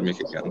lefedett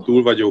termékeken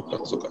túl vagyok,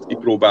 azokat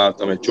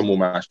kipróbáltam, egy csomó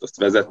mást azt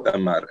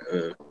vezettem már,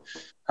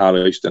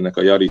 hála Istennek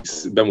a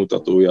Yaris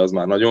bemutatója az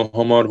már nagyon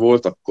hamar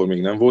volt, akkor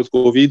még nem volt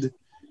Covid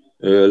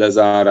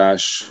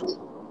lezárás,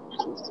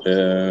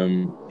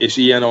 és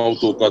ilyen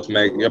autókat,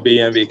 meg a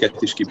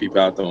BMW-ket is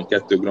kipipáltam, a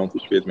 2 Grand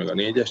Coupét, meg a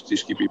 4-est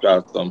is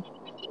kipipáltam.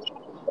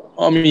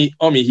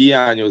 Ami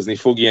hiányozni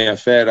fog, ilyen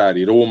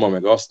Ferrari, Róma,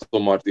 meg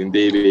Aston Martin,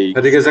 DVX.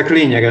 Pedig ezek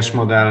lényeges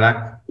modellek.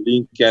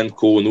 Lincoln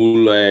Co.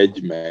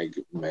 01,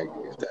 meg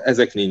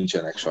ezek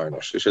nincsenek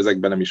sajnos, és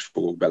ezekben nem is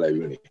fogok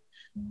beleülni.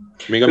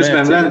 Még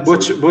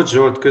bocs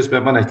Zsolt,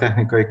 közben van egy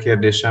technikai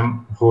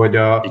kérdésem, hogy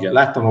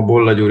láttam a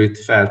Bolla Gyurit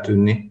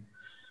feltűnni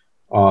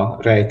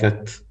a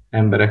rejtett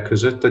emberek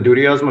között. A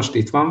Gyuri az most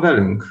itt van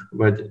velünk?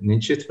 Vagy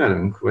nincs itt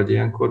velünk? Vagy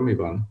ilyenkor mi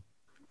van?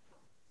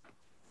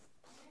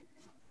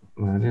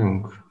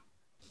 Várjunk.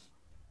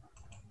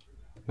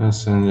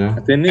 Azt mondja.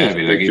 Hát én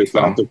elvileg itt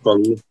van.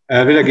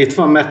 Elvileg itt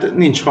van, mert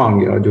nincs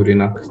hangja a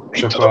Gyurinak.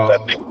 Csak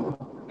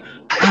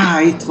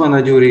itt van a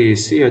Gyuri.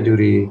 Szia,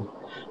 Gyuri.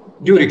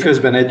 Gyuri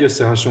közben egy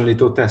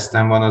összehasonlító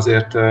teszten van,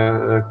 azért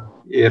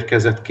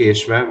érkezett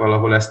késve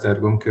valahol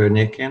Esztergom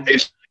környékén.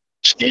 És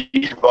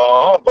így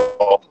van.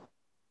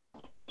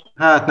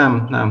 Hát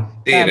nem.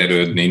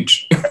 Térerőd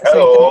nincs.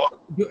 Hello.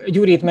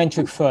 Gyurit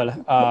mentsük föl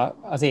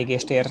az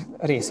égéstér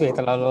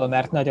részvétel alól,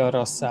 mert nagyon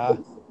rossz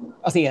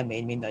az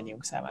élmény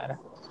mindannyiunk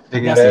számára.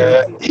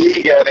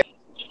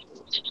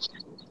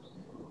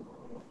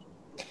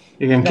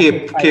 Igen,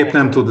 kép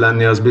nem tud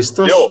lenni, az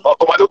biztos. Jó,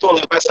 akkor majd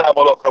utólag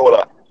beszámolok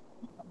róla.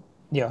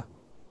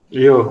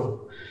 Jó.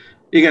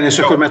 Igen, és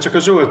akkor már csak a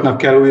Zsoltnak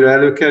kell újra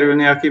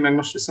előkerülni, aki meg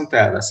most viszont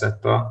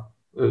elveszett a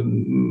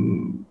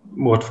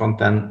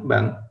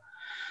Mortfontenben,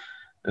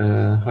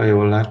 ha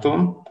jól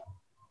látom.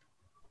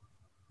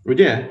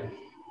 Ugye?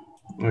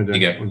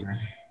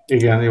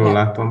 Igen, jól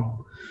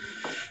látom.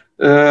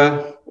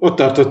 Ott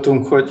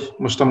tartottunk, hogy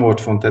most a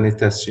Mortfonteni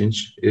teszt sincs,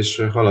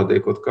 és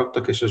haladékot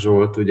kaptak, és a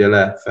Zsolt ugye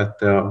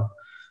lefette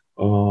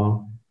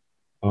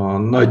a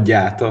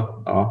nagyját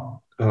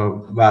a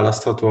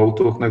választható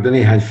autóknak, de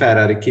néhány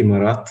Ferrari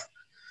kimaradt.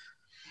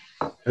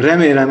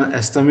 Remélem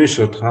ezt a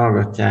műsort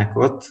hallgatják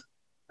ott,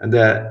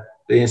 de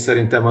én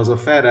szerintem az a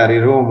Ferrari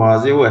Róma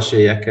az jó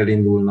esélyekkel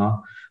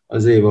indulna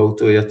az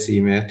évautója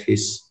címért,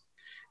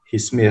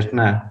 hisz miért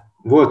ne?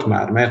 Volt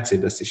már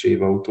Mercedes is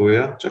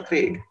évautója, csak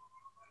rég.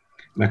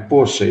 Meg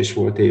Porsche is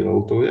volt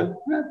évautója,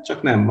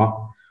 csak nem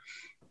ma.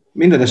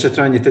 Minden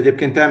esetre annyit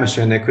egyébként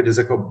elmesélnék, hogy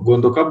ezek a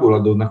gondok abból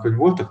adódnak, hogy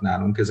voltak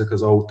nálunk ezek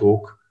az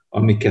autók,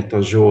 amiket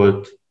a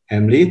Zsolt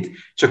említ,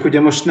 csak ugye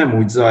most nem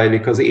úgy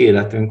zajlik az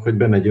életünk, hogy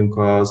bemegyünk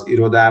az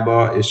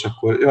irodába, és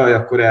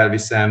akkor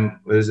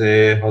elviszem,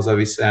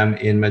 hazaviszem,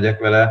 én megyek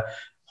vele,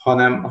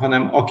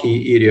 hanem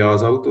aki írja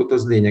az autót,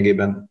 az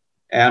lényegében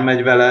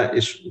elmegy vele,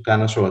 és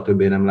utána soha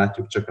többé nem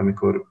látjuk, csak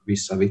amikor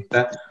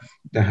visszavitte.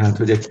 Tehát,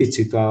 hogy egy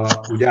picit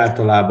úgy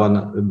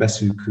általában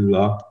beszűkül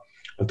a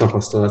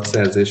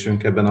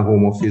tapasztalatszerzésünk ebben a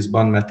home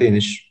office-ban, mert én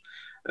is,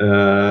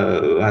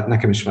 hát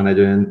nekem is van egy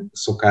olyan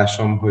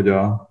szokásom,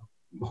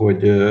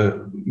 hogy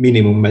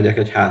minimum megyek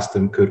egy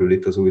háztömb körül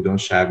itt az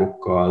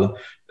újdonságokkal,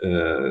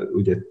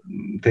 ugye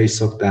te is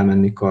szoktál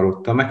menni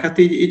Karotta, meg hát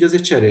így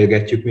azért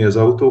cserélgetjük mi az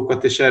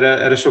autókat, és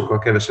erre sokkal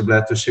kevesebb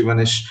lehetőség van,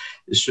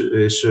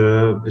 és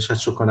hát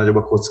sokkal nagyobb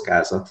a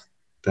kockázat.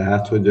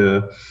 Tehát, hogy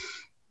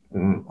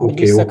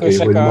oké,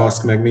 hogy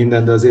maszk meg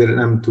minden, de azért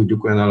nem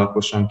tudjuk olyan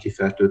alaposan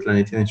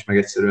kifertőtleníteni, és meg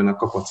egyszerűen a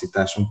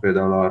kapacitásunk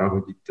például arra,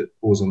 hogy itt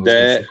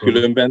ózonozgassuk. De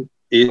különben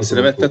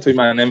észrevetted, hogy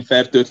már nem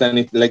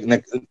fertőtlenít,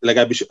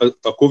 legalábbis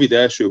a Covid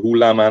első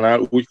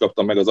hullámánál úgy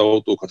kaptam meg az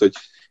autókat, hogy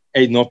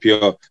egy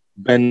napja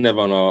benne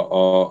van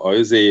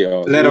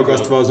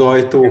leragasztva az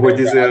ajtó, hogy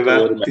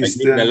izélve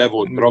tisztán. Minden le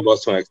volt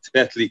ragasztva, meg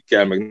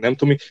cetlikkel, meg nem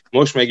tudom mi.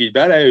 Most meg így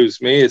beleülsz,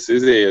 mész,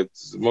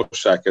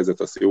 mossák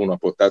kezet, azt jó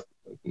napot. Tehát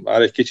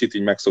már egy kicsit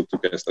így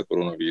megszoktuk ezt a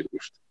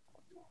koronavírust.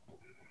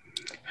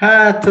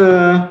 Hát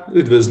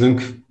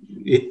üdvözlünk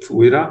itt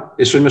újra,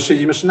 és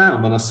hogy most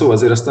nálam van a szó,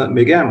 azért azt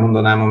még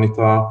elmondanám, amit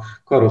a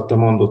Karotta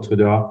mondott,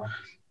 hogy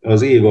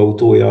az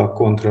évautója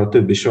kontra a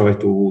többi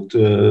sajtóút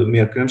mi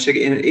a különbség.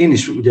 Én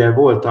is ugye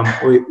voltam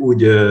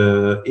úgy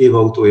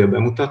évautója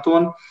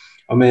bemutatón,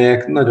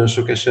 amelyek nagyon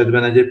sok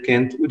esetben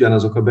egyébként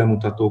ugyanazok a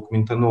bemutatók,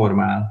 mint a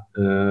normál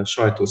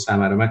sajtó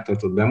számára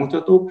megtartott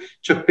bemutatók,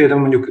 csak például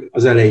mondjuk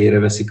az elejére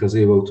veszik az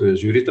évautója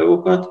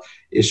zsűritagokat,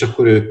 és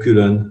akkor ők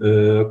külön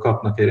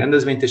kapnak egy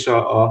rendezvényt, és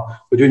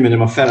hogy úgy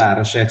mondjam, a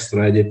feláras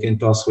extra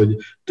egyébként az, hogy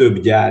több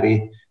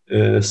gyári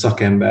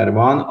szakember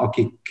van,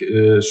 akik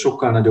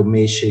sokkal nagyobb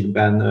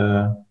mélységben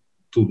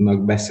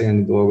tudnak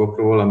beszélni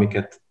dolgokról,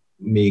 amiket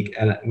még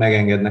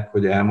megengednek,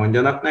 hogy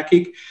elmondjanak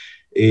nekik,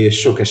 és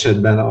sok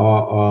esetben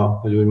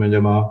hogy úgy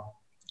mondjam, a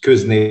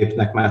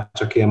köznépnek már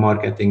csak ilyen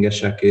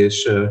marketingesek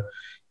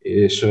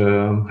és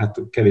hát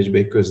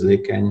kevésbé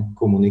közlékeny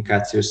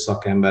kommunikációs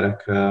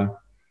szakemberek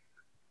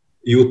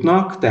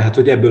jutnak, tehát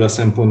hogy ebből a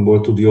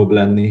szempontból tud jobb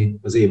lenni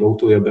az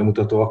évautója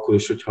bemutató akkor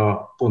is,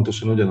 hogyha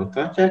pontosan ugyanott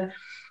tartják.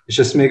 És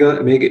ezt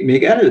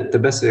még előtte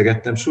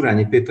beszélgettem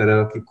Surányi Péterrel,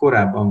 aki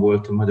korábban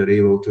volt a Magyar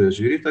Évautója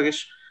zsűritag,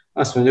 és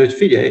azt mondja, hogy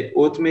figyelj,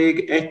 ott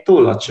még egy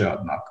tollat se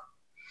adnak.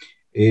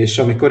 És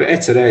amikor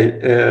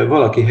egyszer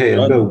valaki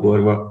helyett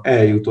beugorva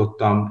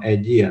eljutottam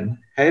egy ilyen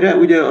helyre,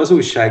 ugye az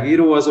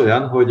újságíró az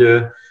olyan,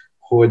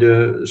 hogy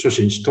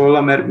sosincs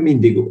tolla, mert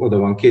mindig oda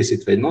van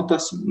készítve egy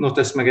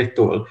notesz meg egy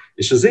toll.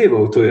 És az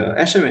évautója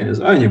esemény az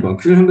annyiban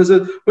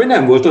különbözött, hogy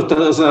nem volt ott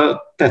az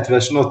a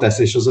tetves notesz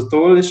és az a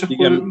toll, és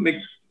akkor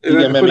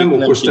akkor nem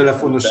okos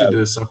telefonos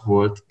időszak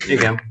volt.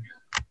 Igen.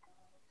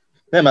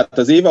 Nem, hát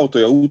az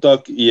évautója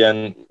útak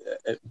ilyen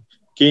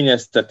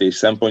kényeztetés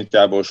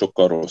szempontjából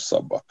sokkal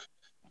rosszabbak.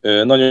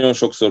 Nagyon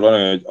sokszor van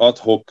olyan, hogy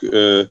ad-hoc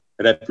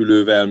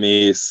repülővel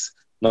mész,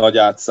 nagy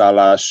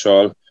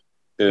átszállással.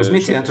 Az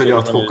mit jelent, hogy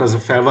ad-hoc?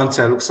 Az fel van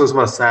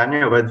celluxozva a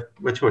szárnya,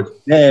 vagy hogy?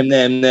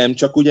 Nem.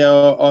 Csak ugye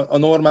a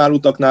normál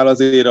utaknál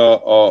azért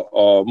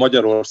a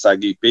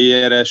magyarországi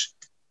PRS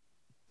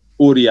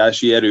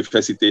óriási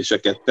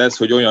erőfeszítéseket tesz,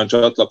 hogy olyan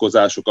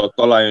csatlakozásokat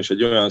találjon, és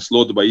egy olyan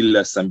slotba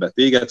illesszen be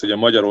téged, hogy a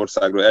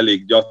Magyarországról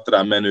elég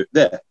gyatrán menő,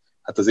 de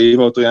hát az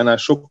évautójánál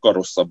sokkal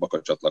rosszabbak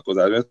a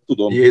csatlakozások.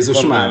 Tudom,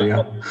 Jézus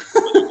Mária!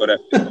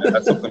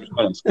 Hát szoktam is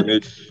panaszkodni,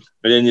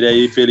 hogy ennyire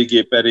éjfélig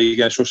éppen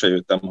régen sose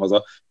jöttem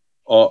haza.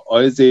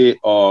 Azért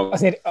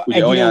egy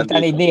idő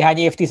után, így néhány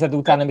évtized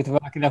után, amit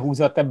valaki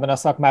lehúzott ebben a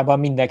szakmában,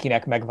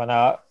 mindenkinek megvan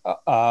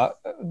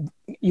a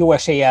jó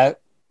eséllyel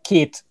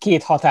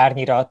két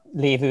határnyira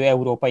lévő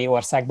európai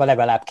országban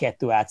legalább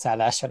 2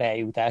 átszállással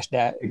eljutás,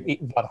 de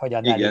van, hogy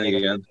annál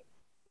igen.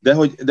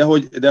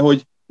 De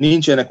hogy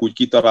nincsenek úgy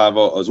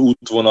kitalálva az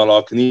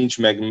útvonalak,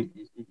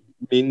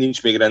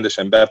 nincs még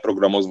rendesen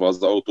beprogramozva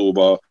az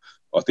autóba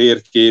a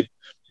térkép,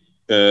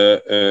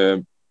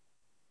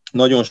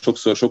 nagyon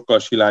sokszor sokkal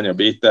silányabb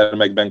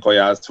éttermekben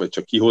kajázt, vagy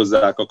csak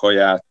kihozzák a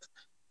kaját.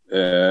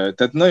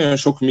 Tehát nagyon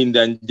sok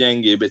minden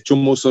gyengébb. Egy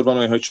csomószor van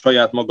olyan, hogy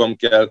saját magam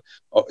kell,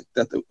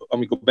 tehát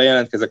amikor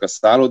bejelentkezek a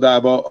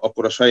szállodába,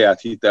 akkor a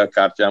saját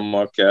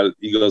hitelkártyámmal kell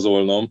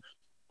igazolnom,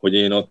 hogy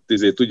én ott,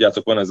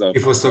 tudjátok, van ez a...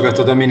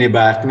 Kifosztogatod a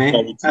minibárt, mi?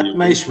 Hát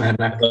már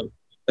ismernek.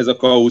 Ez a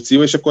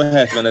kaució, és akkor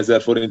 70 000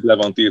 forint le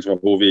van tiltva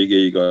hó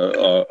végéig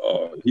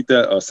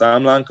a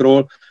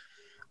számlánkról.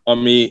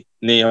 ami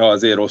néha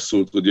azért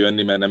rosszul tud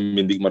jönni, mert nem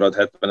mindig marad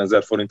 70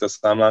 000 forint a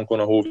számlánkon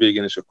a hó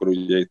végén, és akkor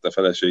ugye itt a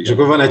feleségem. És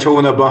akkor van egy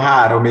hónapban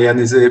 3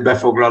 ilyen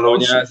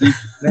befoglalós.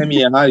 Nem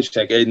ilyen, hál'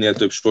 Istennek egynél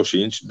több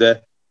sosincs,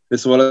 de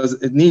szóval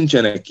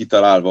nincsenek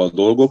kitalálva a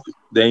dolgok,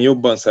 de én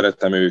jobban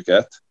szeretem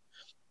őket,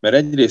 mert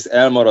egyrészt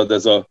elmarad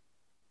ez a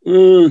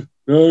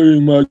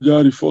jöjjünk már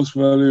gyári fasz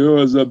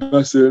mellé, ezzel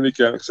beszélni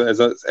kell. Szóval ez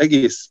az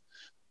egész,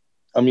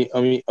 ami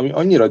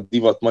annyira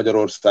divat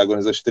Magyarországon,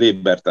 ez a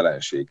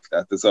strébertelenség.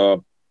 Tehát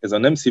ez a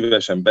nem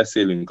szívesen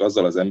beszélünk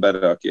azzal az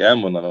emberrel, aki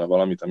elmondana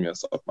valamit, ami a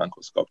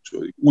szakmánkhoz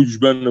kapcsolódik. Úgyis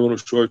benne van a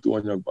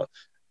sajtóanyagban.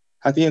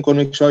 Hát ilyenkor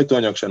még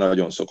sajtóanyag sem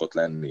nagyon szokott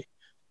lenni.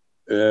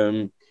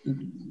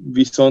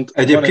 Viszont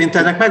egyébként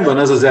ennek megvan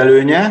az az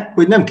előnye,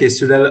 hogy nem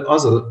készül el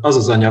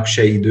az anyag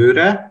se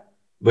időre,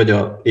 vagy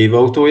a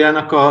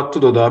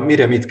évautójának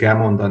mire mit kell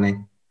mondani.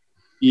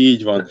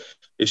 Így van.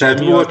 És tehát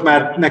volt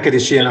már, neked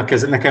is ilyen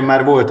nekem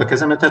már volt a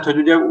kezemet, tehát hogy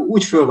ugye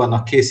úgy föl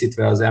vannak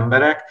készítve az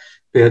emberek,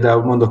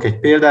 például mondok egy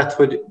példát,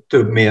 hogy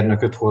több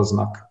mérnököt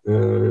hoznak,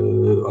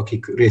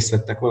 akik részt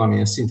vettek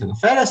valamilyen szinten a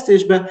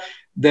fejlesztésbe,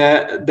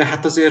 de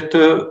hát azért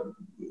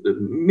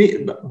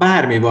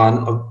bármi van,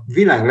 a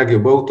világ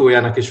legjobb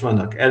autójának is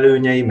vannak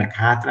előnyei, meg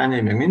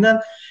hátrányai, meg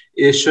minden,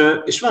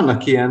 és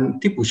vannak ilyen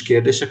típus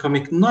kérdések,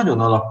 amik nagyon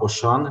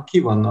alaposan ki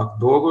vannak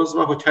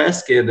dolgozva, hogyha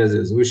ezt kérdezi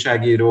az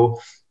újságíró,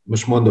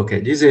 most mondok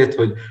egy izét,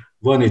 hogy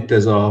van itt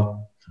ez a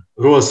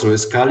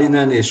Rolls-Royce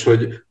Cullinan, és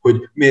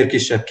hogy miért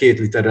kisebb 2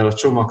 literrel a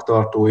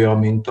csomagtartója,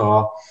 mint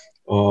a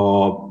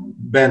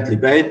Bentley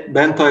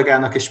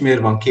Bentaygának, és miért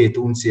van 2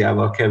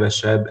 unciával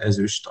kevesebb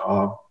ezüst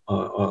a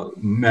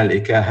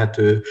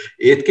mellékelhető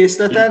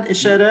étkészleten,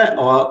 és erre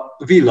a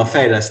villa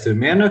fejlesztő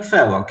mérnök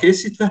fel van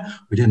készítve,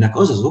 hogy ennek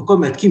az az oka,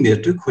 mert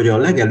kimértük, hogy a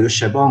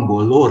legelősebb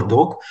angol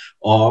lordok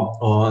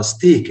a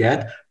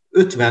steaket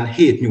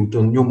 57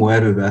 Newton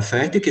nyomóerővel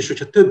fejtik, és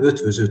hogyha több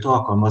ötvözőt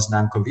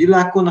alkalmaznánk a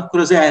villákon, akkor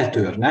az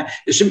eltörne,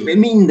 és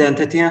mindent,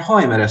 tehát ilyen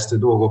hajmeresztő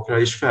dolgokra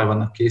is fel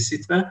vannak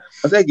készítve.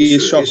 Az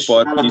egész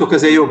sakkparti... Nálatok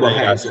azért jobb a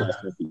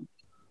helyzet.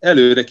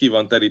 Előre ki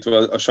van terítve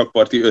a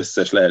sakkparti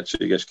összes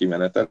lehetséges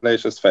kimenetele,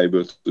 és ezt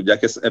fejből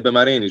tudják. Ebben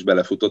már én is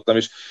belefutottam,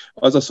 és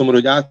az a szomorú,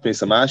 hogy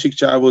átmész a másik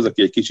csávóhoz,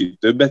 aki egy kicsit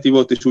többet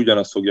ivott, és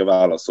ugyanazt fogja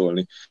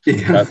válaszolni.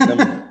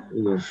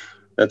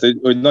 Tehát,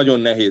 hogy nagyon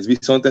nehéz.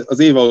 Viszont az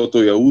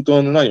évautója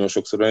úton nagyon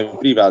sokszor olyan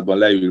privátban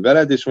leül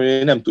veled, és mondja,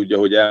 hogy nem tudja,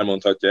 hogy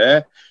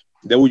elmondhatja-e,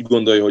 de úgy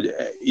gondolja, hogy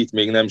itt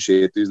még nem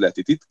sért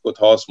üzleti titkot,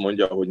 ha azt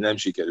mondja, hogy nem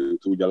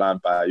sikerült úgy a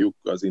lámpájuk,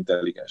 az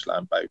intelligens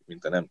lámpájuk,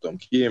 mint a nem tudom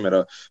ki,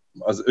 mert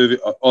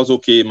az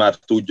oké, már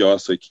tudja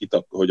azt,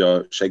 hogy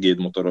a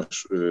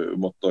segédmotoros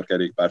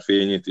motorkerékpár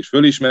fényét is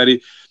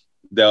fölismeri,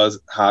 de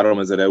az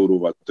 3000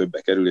 euróval többe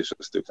kerül, és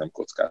ezt ők nem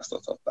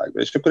kockáztathatták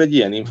be. És akkor egy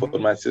ilyen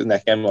információ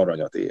nekem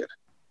aranyat ér.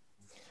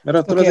 Mert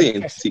akkor az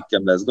én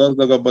cikkem lesz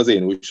gazdagabb, az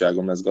én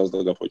újságom lesz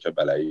gazdagabb, hogyha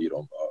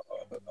beleírom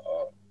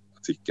a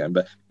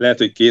cikkembe. Lehet,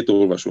 hogy 2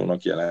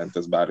 olvasónak jelent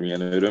ez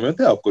bármilyen örömöt,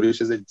 de akkor is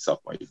ez egy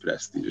szakmai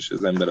presztízs, és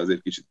az ember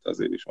azért kicsit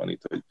azért is van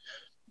itt, hogy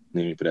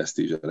némi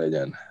presztízse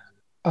legyen.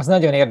 Az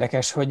nagyon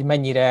érdekes, hogy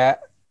mennyire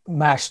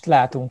mást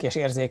látunk és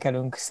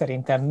érzékelünk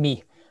szerintem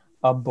mi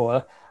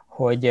abból,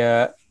 hogy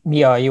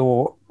mi a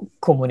jó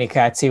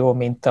kommunikáció,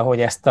 mint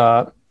ahogy ezt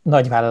a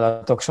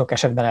nagyvállalatok sok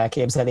esetben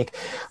elképzelik,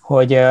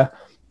 hogy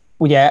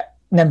ugye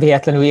nem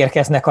véletlenül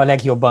érkeznek a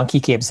legjobban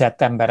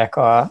kiképzett emberek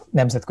a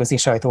nemzetközi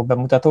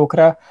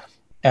sajtóbemutatókra,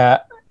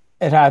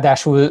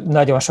 ráadásul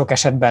nagyon sok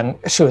esetben,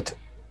 sőt,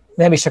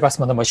 nem is csak azt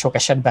mondom, hogy sok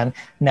esetben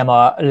nem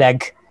a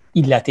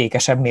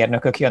legilletékesebb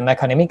mérnökök jönnek,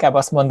 hanem inkább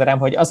azt mondanám,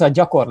 hogy az a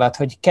gyakorlat,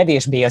 hogy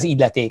kevésbé az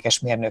illetékes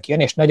mérnök jön,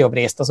 és nagyobb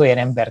részt az olyan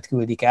embert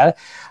küldik el,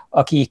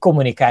 aki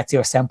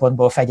kommunikációs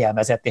szempontból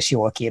fegyelmezett és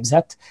jól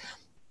képzett.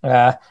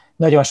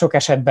 Nagyon sok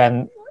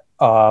esetben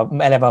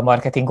eleve a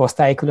marketing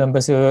osztály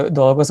különböző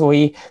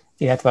dolgozói,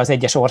 illetve az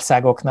egyes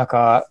országoknak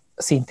a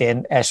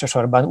szintén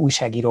elsősorban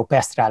újságíró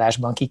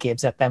pesztrálásban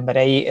kiképzett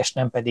emberei, és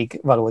nem pedig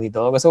valódi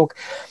dolgozók.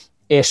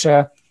 És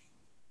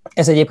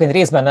ez egyébként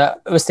részben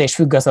össze is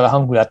függ azzal a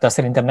hangulattal,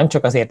 szerintem nem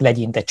csak azért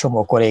legyint egy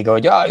csomó kolléga,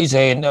 hogy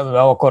én nem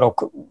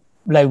akarok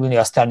leülni,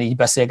 aztán így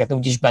beszélgetni,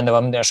 úgyis benne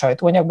van minden a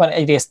sajtóanyagban.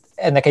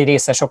 Ennek egy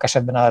része sok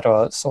esetben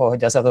arról szól,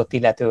 hogy az adott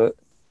illető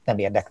nem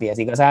érdekli ez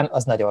igazán,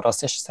 az nagyon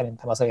rossz, és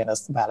szerintem az olyan,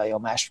 az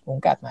vállaljon más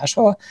munkát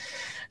máshol.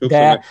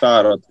 De meg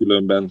fárad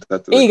különben.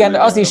 Tehát igen,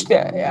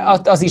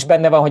 az is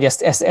benne van, hogy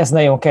ez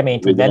nagyon kemény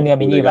tud lenni,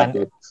 ami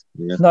nyilván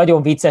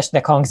nagyon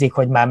viccesnek hangzik,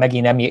 hogy már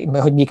megint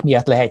hogy mik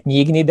miatt lehet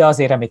nyígni, de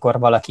azért, amikor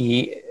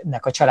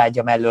valakinek a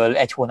családja mellől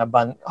egy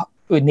hónapban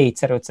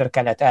 4-5-ször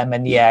kellett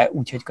elmennie,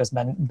 úgyhogy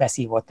közben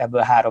beszívott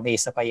ebből 3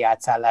 éjszakai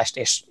átszállást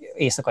és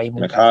éjszakai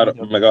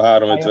munkát. Meg a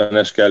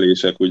 350-es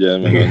kelések, ugye?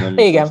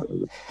 Igen,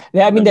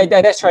 de mindegy,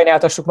 de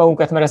sajnáltassuk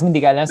magunkat, mert ez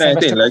mindig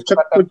ellenszenves.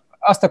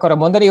 Azt akarom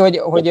mondani,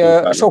 hogy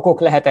sok ok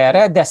lehet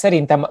erre, de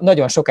szerintem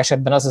nagyon sok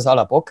esetben az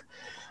alapok,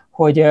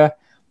 hogy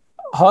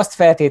ha azt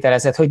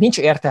feltételezed, hogy nincs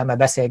értelme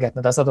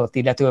beszélgetned az adott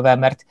illetővel,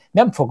 mert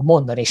nem fog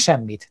mondani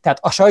semmit. Tehát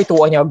a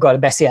sajtóanyaggal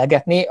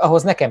beszélgetni,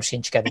 ahhoz nekem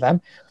sincs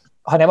kedvem.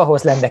 hanem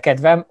ahhoz lenne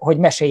kedvem, hogy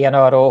meséljen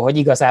arról, hogy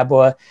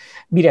igazából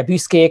mire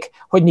büszkék,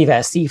 hogy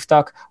mivel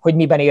szívtak, hogy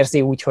miben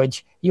érzi úgy,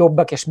 hogy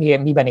jobbak, és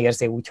miben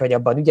érzi úgy, hogy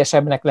abban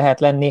ügyesebbnek lehet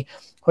lenni,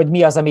 hogy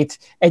mi az, amit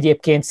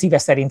egyébként szíve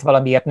szerint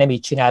valamiért nem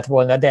így csinált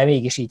volna, de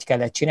mégis így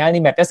kellett csinálni,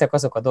 mert ezek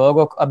azok a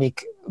dolgok,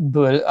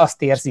 amikből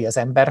azt érzi az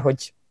ember,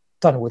 hogy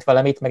tanult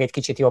valamit, meg egy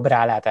kicsit jobb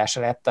rálátása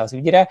lett az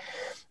ügyre.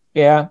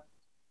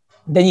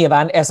 De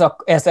nyilván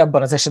ez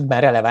abban az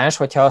esetben releváns,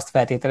 hogyha azt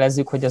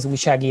feltételezzük, hogy az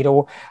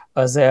újságíró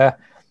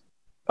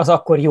az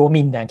akkor jó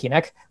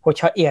mindenkinek,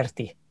 hogyha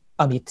érti,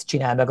 amit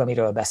csinál meg,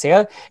 amiről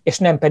beszél, és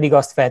nem pedig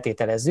azt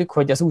feltételezzük,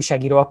 hogy az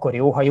újságíró akkor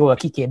jó, ha jól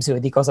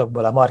kiképződik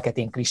azokból a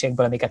marketing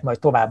klisékből, amiket majd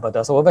továbbad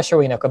az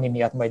olvasóinak, ami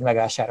miatt majd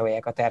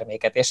megvásárolják a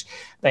terméket, és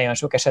nagyon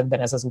sok esetben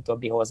ez az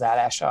utóbbi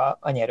hozzáállás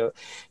a nyerő.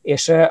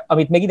 És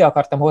amit még ide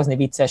akartam hozni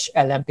vicces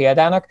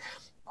ellenpéldának,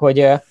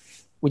 hogy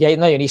ugye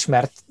nagyon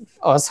ismert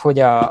az, hogy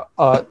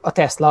a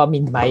Tesla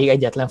mindmáig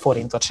egyetlen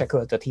forintot se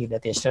költött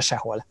hirdetésre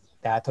sehol.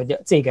 Tehát, hogy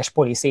céges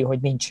policy, hogy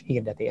nincs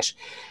hirdetés.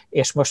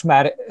 És most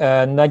már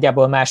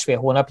nagyjából 1,5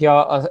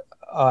 hónapja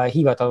a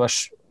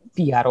hivatalos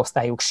PR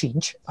osztályuk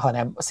sincs,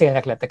 hanem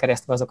szélnek lettek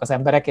eresztve azok az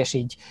emberek, és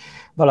így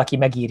valaki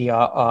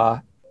megírja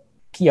a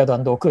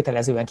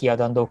kötelezően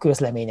kiadandó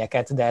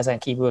közleményeket, de ezen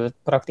kívül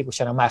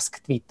praktikusan a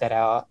Musk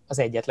Twittere az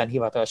egyetlen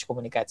hivatalos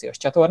kommunikációs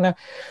csatorna.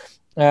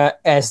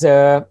 Ez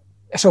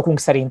sokunk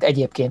szerint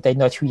egyébként egy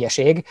nagy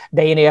hülyeség,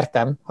 de én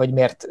értem, hogy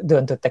miért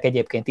döntöttek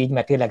egyébként így,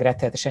 mert tényleg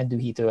rettenetesen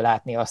dühítő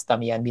látni azt,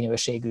 amilyen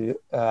minőségű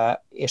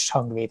és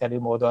hangvételű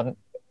módon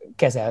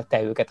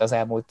kezelte őket az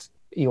elmúlt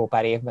jó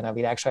pár évben a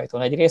világ sajtó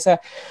nagy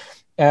része.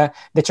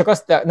 De csak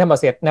azt,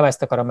 nem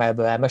ezt akarom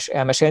ebből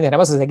elmesélni, hanem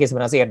az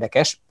egészben az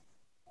érdekes,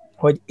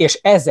 hogy, és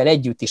ezzel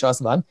együtt is az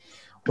van,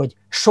 hogy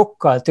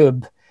sokkal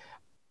több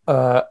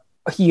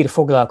hír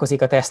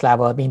foglalkozik a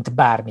Teslával, mint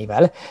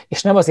bármivel,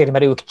 és nem azért,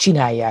 mert ők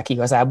csinálják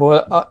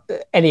igazából,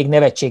 elég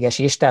nevetséges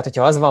is, tehát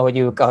hogyha az van, hogy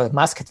ők a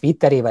Musk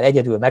Twitterével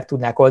egyedül meg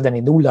tudnák oldani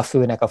 0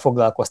 főnek a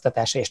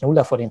foglalkoztatása és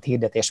 0 forint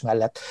hirdetés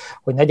mellett,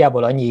 hogy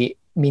nagyjából annyi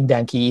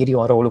mindenki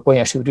írjon róluk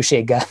olyan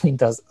sűrűséggel,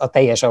 mint a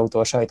teljes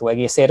autósajtó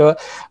egészéről,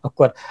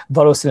 akkor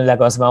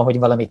valószínűleg az van, hogy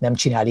valamit nem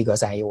csinál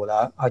igazán jól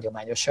a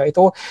hagyományos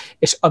sajtó,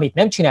 és amit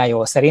nem csinál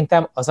jól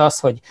szerintem, az az,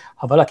 hogy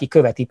ha valaki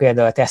követi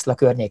például a Tesla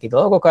környéki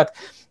dolgokat,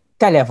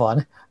 tele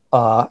van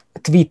a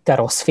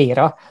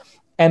Twitteroszféra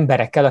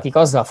emberekkel, akik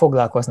azzal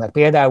foglalkoznak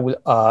például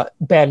a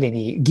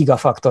berlini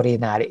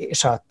Gigafactorinál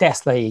és a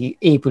teslai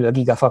épülő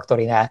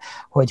Gigafactorinál,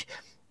 hogy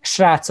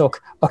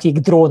srácok, akik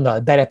drónnal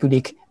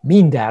berepülik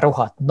minden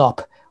rohadt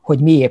nap, hogy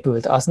mi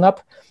épült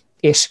aznap,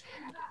 és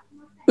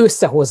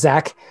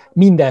összehozzák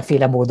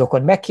mindenféle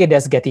módokon,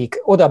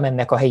 megkérdezgetik, oda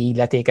mennek a helyi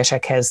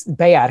illetékesekhez,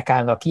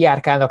 bejárkálnak,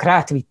 kijárkálnak,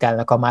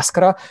 rátvittelnek a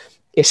Muskra,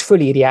 és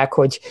fölírják,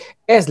 hogy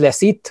ez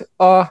lesz itt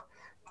a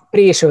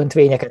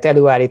présöntvényeket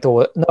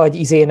előállító nagy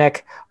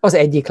izének az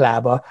egyik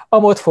lába.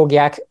 Amott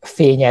fogják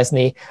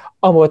fényezni,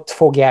 amott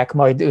fogják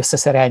majd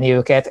összeszerelni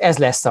őket, ez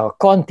lesz a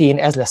kantin,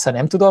 ez lesz a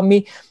nem tudom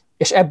mi,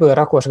 és ebből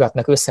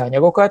rakosgatnak össze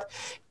anyagokat,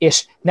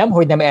 és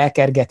nemhogy nem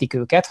elkergetik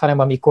őket, hanem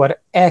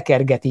amikor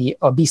elkergeti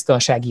a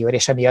biztonsági őr,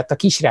 és emiatt a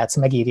kisrác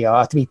megírja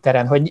a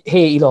Twitteren, hogy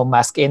hey Elon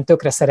Musk, én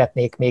tökre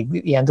szeretnék még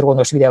ilyen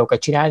drónos videókat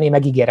csinálni,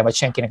 megígérem, hogy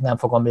senkinek nem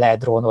fogom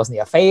ledrónozni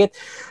a fejét,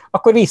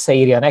 akkor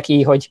visszaírja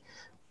neki, hogy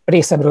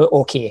részemről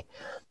oké.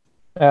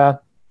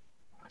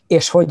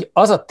 És hogy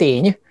az a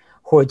tény,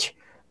 hogy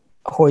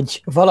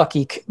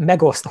valakik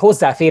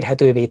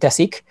hozzáférhetővé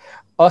teszik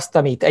azt,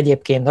 amit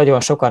egyébként nagyon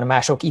sokan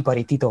mások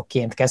ipari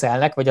titokként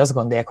kezelnek, vagy azt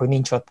gondolják, hogy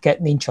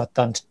nincs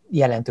ottan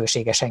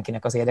jelentősége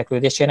senkinek az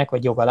érdeklődésének,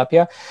 vagy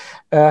jogalapja,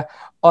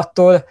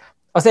 attól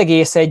az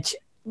egész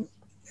egy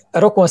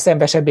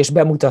rokonszenvesebb és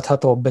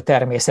bemutathatóbb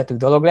természetű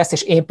dolog lesz,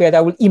 és én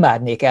például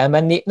imádnék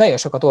elmenni, nagyon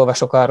sokat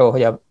olvasok arról,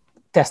 hogy a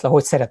Tesla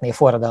hogy szeretné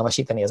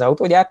forradalmasítani az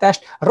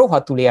autógyártást,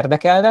 rohadtul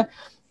érdekelne,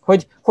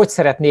 hogy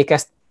szeretnék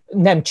ezt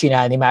nem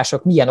csinálni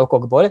mások, milyen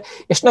okokból,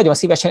 és nagyon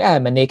szívesen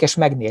elmennék és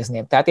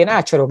megnézném. Tehát én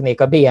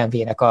átsorognék a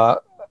BMW-nek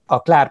a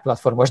Clark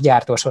platformos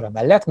gyártósora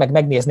mellett, meg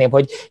megnézném,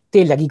 hogy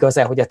tényleg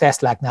igaz-e, hogy a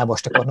Tesláknál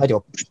most akkor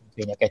nagyobb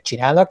vényeket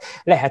csinálnak.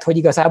 Lehet, hogy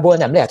igazából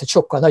nem, lehet, hogy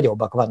sokkal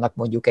nagyobbak vannak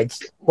mondjuk egy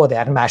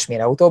modern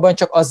másmilyen autóban,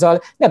 csak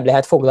azzal nem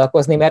lehet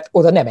foglalkozni, mert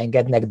oda nem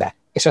engednek be,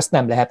 és azt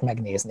nem lehet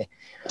megnézni.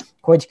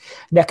 Hogy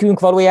nekünk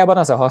valójában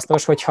az a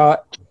hasznos,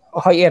 hogyha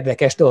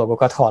érdekes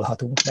dolgokat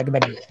hallhatunk,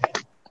 meg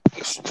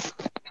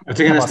Hát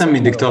igen, ezt nem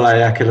mindig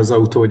találják el az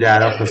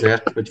autógyárak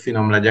azért, hogy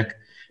finom legyek.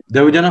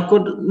 De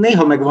ugyanakkor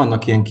néha meg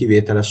vannak ilyen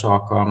kivételes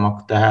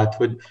alkalmak, tehát,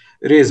 hogy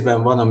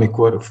részben van,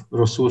 amikor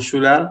rosszul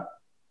sül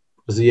el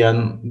az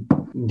ilyen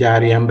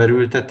gyári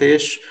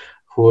emberültetés,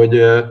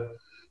 hogy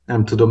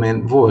nem tudom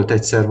én, volt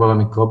egyszer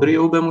valami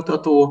kabrió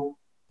bemutató,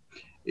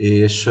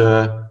 és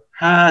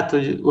hát,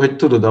 hogy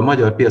tudod, a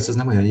magyar piac az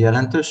nem olyan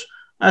jelentős,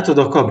 hát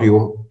tudod, a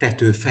kabrió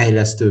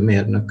tetőfejlesztő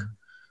mérnök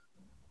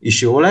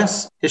is jó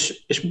lesz,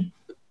 és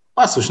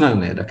basszus,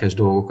 nagyon érdekes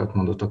dolgokat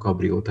mondott a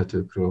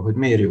kabriótetőkről, hogy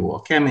miért jó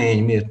a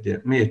kemény,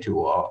 miért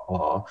jó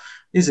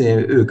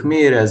ők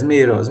miért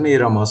az,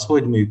 miért amaz,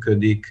 hogy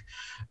működik,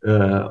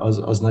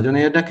 az nagyon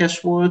érdekes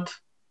volt.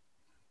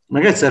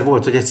 Meg egyszer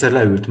volt, hogy egyszer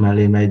leült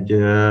mellém egy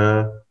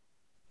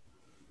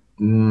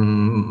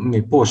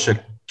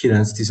Porsche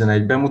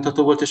 911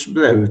 bemutató volt, és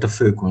leült a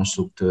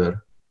főkonstruktőr.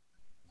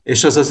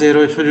 És az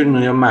azért, hogy úgy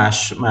mondjam,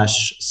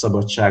 más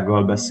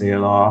szabadsággal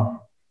beszél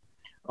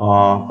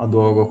a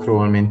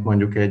dolgokról, mint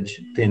mondjuk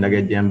tényleg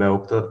egy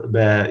ilyen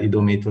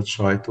beidomított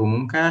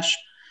sajtómunkás,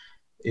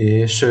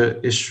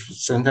 és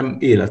szerintem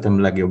életem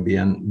legjobb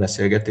ilyen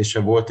beszélgetése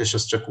volt, és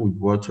az csak úgy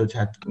volt, hogy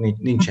hát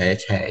nincs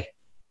egy hely.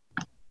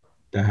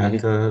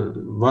 Tehát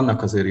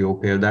vannak azért jó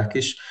példák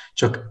is,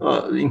 csak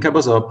inkább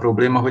az a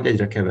probléma, hogy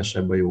egyre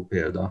kevesebb a jó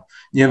példa.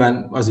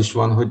 Nyilván az is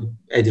van, hogy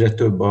egyre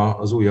több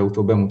az új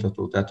autó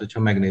bemutató, tehát hogyha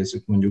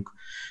megnézzük mondjuk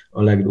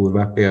a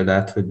legdurvább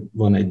példát, hogy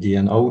van egy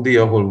ilyen Audi,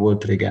 ahol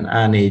volt régen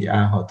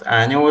A4, A6,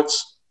 A8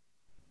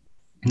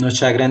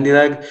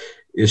 nagyságrendileg,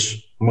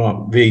 és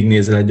ma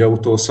végignézel egy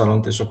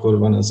autószalont, és akkor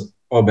van az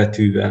A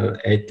betűvel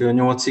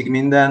 1-től 8-ig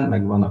minden,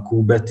 meg van a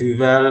Q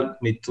betűvel,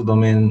 mit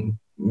tudom én,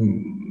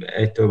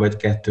 1-től vagy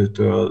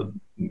 2-től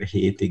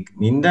 7-ig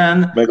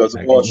minden, meg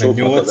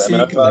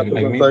 8-ig,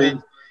 meg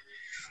minden.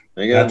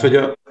 Igen. Hát,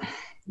 hogy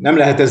nem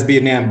lehet ezt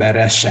bírni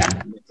emberrel sem.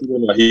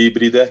 A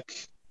hibridek.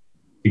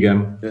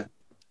 Igen.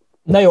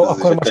 Na jó,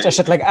 akkor most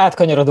esetleg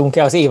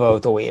átkanyarodunk-e az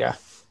évautóira?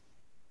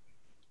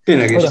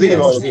 Tényleg, és az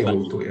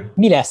évautója.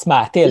 Mi lesz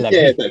már, tényleg?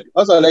 Figyeljetek,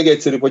 az a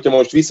legegyszerűbb, hogyha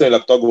most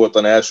viszonylag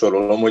tagoltan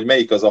elsorolom, hogy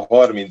melyik az a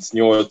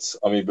 38,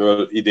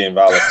 amiből idén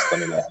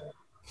választani lehet.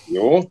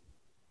 Jó?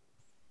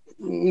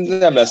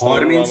 Nem lesz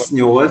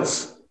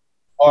 38?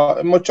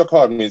 Most csak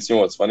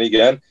 38 van,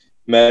 igen,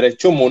 mert egy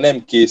csomó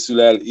nem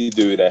készül el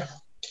időre.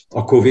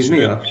 A Covid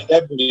miatt?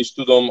 Ebből is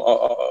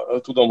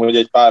tudom, hogy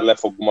egy pár le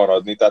fog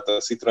maradni, tehát a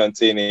Citroen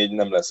C4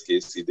 nem lesz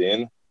kész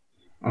idén.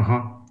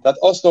 Aha. Tehát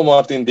Aston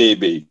Martin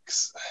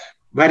DBX.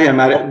 Várjál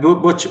már,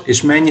 bocs,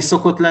 és mennyi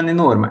szokott lenni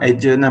norma?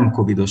 Egy nem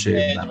covidos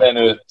évben.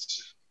 45.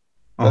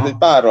 Tehát egy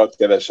párral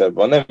kevesebb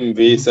van. Nem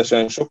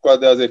vészesen sokkal,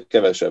 de azért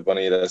kevesebb van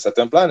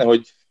érezhetően. Pláne,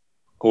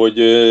 hogy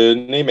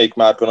némelyik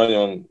márka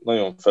nagyon,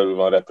 nagyon felül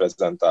van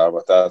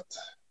reprezentálva. Tehát,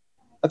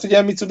 hát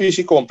ugye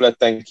Mitsubishi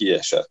kompletten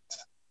kiesett.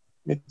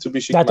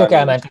 Mitsubishi hát ők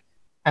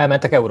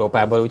elmentek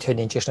Európából, úgyhogy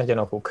nincs is nagyon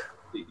okuk.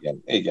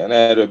 Igen,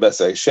 erről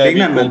beszélek. Még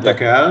nem mentek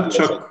el,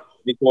 csak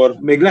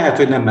még lehet,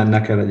 hogy nem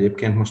mennek el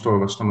egyébként, most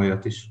olvastam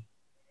olyat is.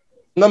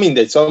 Na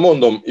mindegy, szóval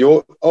mondom, jó,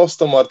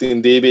 Aston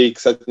Martin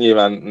DBX-et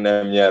nyilván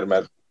nem nyer,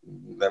 mert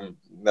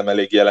nem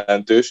elég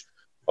jelentős.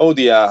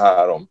 Audi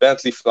A3,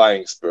 Bentley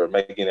Flying Spur,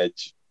 megint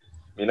egy,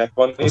 minek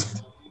van itt?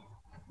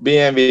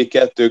 BMW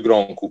 2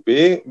 Grand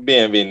Coupé,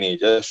 BMW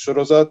 4-es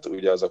sorozat,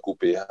 ugye az a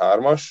Coupé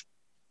 3-as,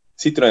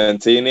 Citroen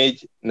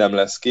C4 nem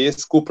lesz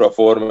kész, Cupra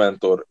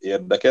Formentor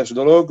érdekes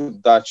dolog,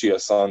 Dacia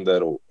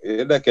Sandero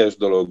érdekes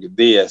dolog,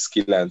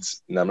 DS9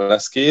 nem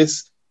lesz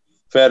kész,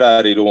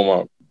 Ferrari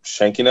Roma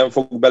senki nem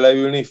fog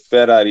beleülni,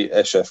 Ferrari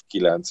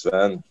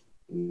SF90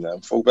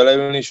 nem fog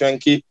beleülni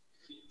senki,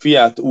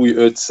 Fiat új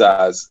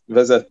 500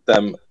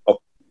 vezettem, a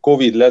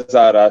Covid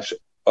lezárás,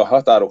 a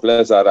határok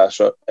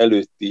lezárása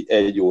előtti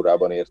 1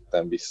 órában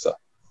értem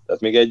vissza.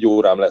 Tehát még 1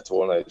 órám lett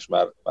volna, és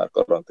már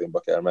karanténba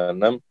kell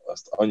mennem.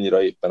 Azt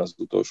annyira éppen az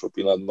utolsó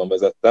pillanatban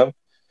vezettem.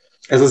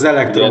 Ez az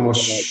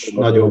elektromos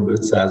nagyobb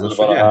 500-as,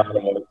 van a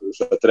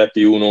 3-autós, a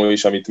Trepi Uno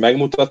is, amit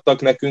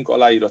megmutattak nekünk,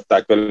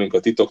 aláíratták velünk a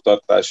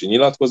titoktartási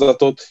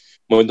nyilatkozatot,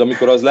 majd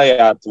amikor az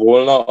lejárt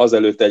volna,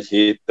 azelőtt 1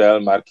 héttel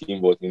már kín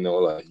volt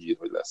mindenhol a hír,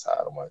 hogy lesz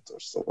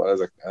 3-ajtós. Szóval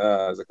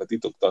ezek a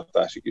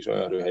titoktartásik is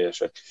olyan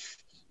röhelyesek.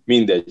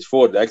 Mindegy,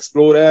 Ford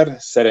Explorer,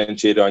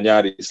 szerencsére a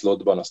nyári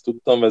szlotban azt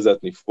tudtam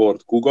vezetni,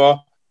 Ford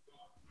Kuga,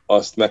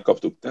 azt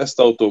megkaptuk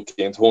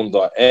tesztautóként,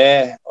 Honda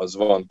E, az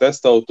van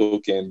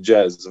tesztautóként,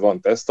 Jazz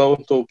van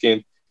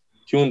tesztautóként,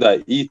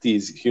 Hyundai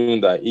i10,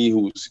 Hyundai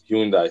i20,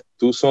 Hyundai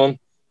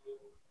Tucson.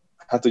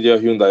 Hát ugye a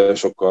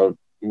Hyundai-sokkal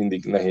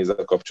mindig nehéz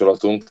a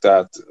kapcsolatunk,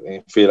 tehát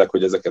én félek,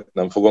 hogy ezeket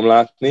nem fogom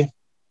látni.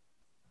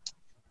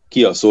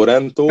 Kia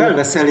Sorento.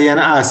 Felveszel ilyen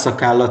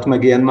álszakállat,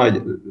 meg ilyen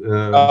nagy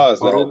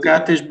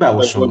parókát, és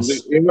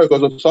beosonsz. Én meg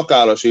az a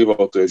szakállas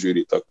évautó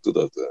zsűritak,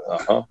 tudod.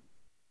 Aha.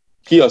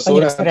 Kia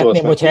Sorento.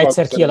 Szeretném, hogyha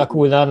egyszer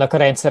kialakulna annak a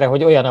rendszere,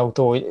 hogy olyan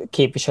autó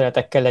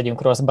képviseletekkel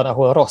legyünk rosszban,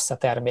 ahol rossz a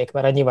termék,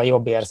 mert annyival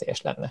jobb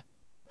érzés lenne.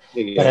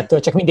 Igen. Mert ettől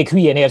csak mindig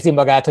hülyén érzi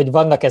magát, hogy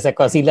vannak ezek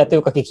az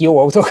illetők, akik jó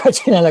autókat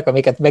csinálnak,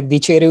 amiket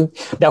megdicsérünk,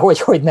 de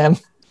hogy nem.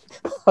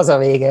 Az a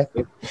vége.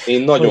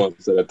 Én nagyon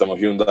szeretem a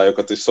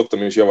Hyundai-okat, és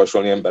szoktam is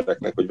javasolni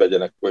embereknek, hogy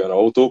vegyenek olyan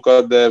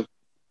autókat, de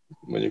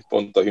mondjuk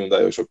pont a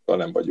Hyundai-osokkal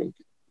nem vagyunk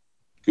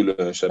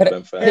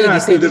különösebben fel. Én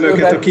átküldöm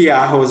őket a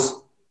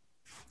Kiához.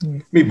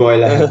 Mi baj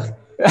lehet?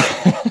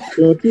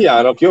 A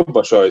Kiának jobb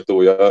a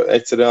sajtója.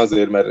 Egyszerűen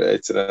azért, mert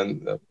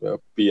egyszerűen a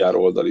PR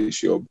oldal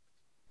is jobb.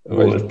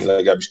 Vagy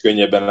legalábbis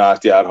könnyebben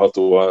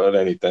átjárható a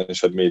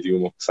renitensebb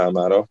médiumok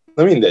számára.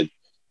 Na mindegy.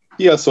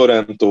 Kia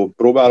Sorento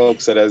próbálok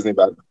szerezni,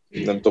 bár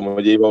nem tudom,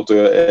 hogy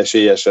évautója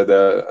esélyese,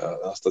 de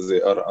azt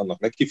azért annak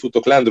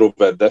nekifutok. Land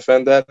Rover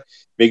Defender,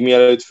 még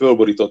mielőtt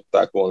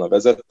fölborították volna,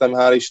 vezettem,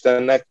 hál'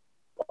 Istennek,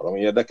 valami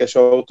érdekes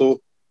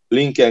autó.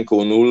 Lincoln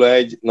Co.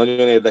 01,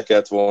 nagyon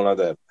érdekelt volna,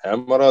 de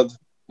elmarad.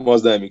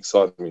 Mazda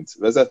MX-30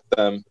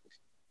 vezettem,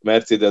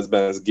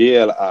 Mercedes-Benz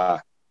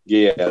GLA,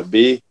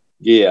 GLB,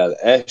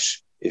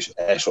 GLS és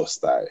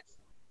S-osztály.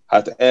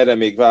 Hát erre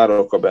még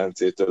várok a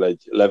Bencétől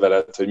egy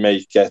levelet, hogy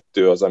melyik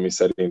kettő az, ami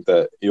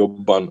szerinte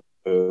jobban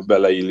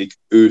beleillik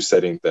ő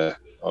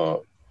szerinte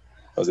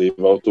az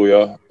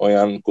évautója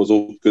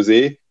ajánlkozók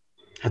közé.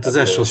 Hát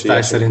az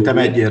S-osztály szerintem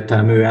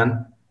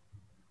egyértelműen.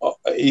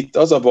 Itt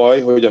az a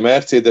baj, hogy a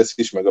Mercedes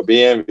is, meg a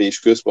BMW is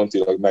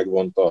központilag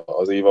megvonta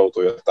az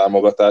évautója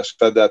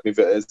támogatását, de hát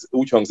mivel ez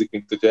úgy hangzik,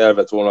 mint hogyha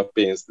elvett volna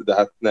pénzt, de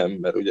hát nem,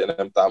 mert ugye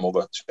nem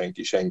támogat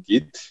senki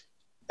senkit.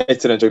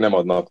 Egyszerűen csak nem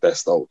adnak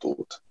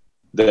tesztautót.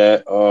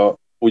 De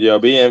ugye a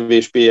BMW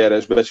és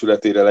PRS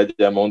becsületére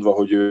legyen mondva,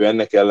 hogy ő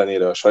ennek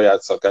ellenére a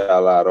saját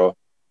szakállára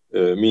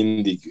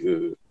mindig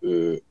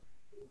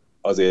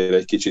azért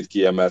egy kicsit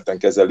kiemelten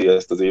kezeli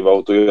ezt az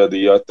évautója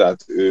díjat,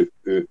 tehát ő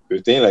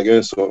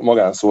tényleg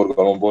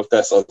magánszorgalomból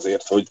tesz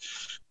azért, hogy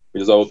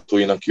az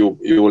autóinak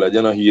jó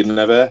legyen a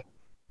hírneve.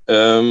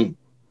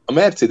 A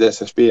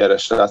Mercedes-es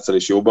PRS sráccal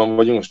is jobban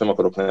vagyunk, most nem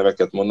akarok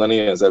neveket mondani,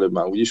 ez előbb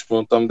már úgy is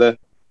mondtam,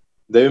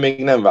 de ő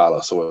még nem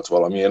válaszolt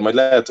valamiért. Majd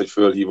lehet, hogy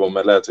fölhívom,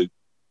 mert lehet, hogy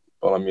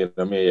valamiért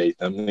a mélyeit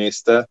nem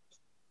nézte.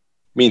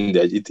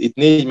 Mindegy. Itt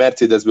 4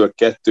 Mercedesből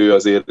 2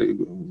 azért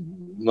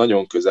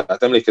nagyon közel.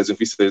 Hát emlékezzünk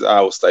vissza, hogy az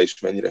A-osztály is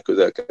mennyire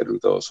közel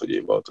került ahhoz, hogy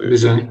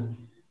évautója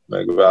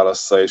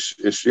megválassza,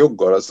 és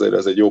joggal azért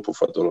ez egy jó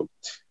pofa dolog.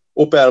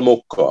 Opel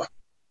Mokka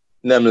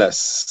nem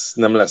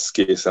lesz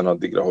készen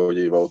addigra, hogy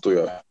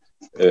évautója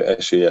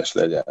esélyes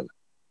legyen.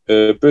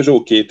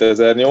 Peugeot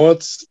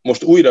 2008,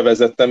 most újra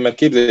vezettem, mert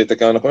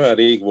képzeljétek el, annak olyan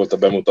rég volt a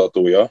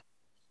bemutatója,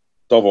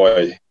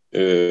 tavaly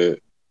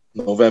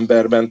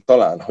novemberben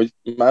talán, hogy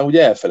már úgy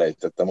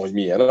elfelejtettem, hogy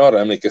milyen. Arra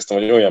emlékeztem,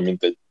 hogy olyan,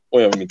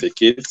 mint egy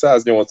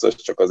 208-as,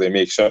 csak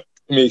azért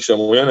mégsem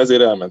olyan,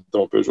 ezért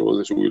elmentem a Peugeothoz,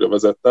 és újra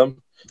vezettem.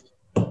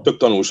 Tök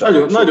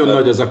tanulságos. Nagyon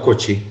nagy az a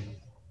kocsi.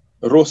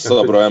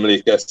 Rosszabbra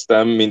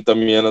emlékeztem, mint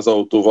amilyen az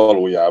autó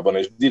valójában,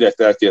 és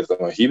direkt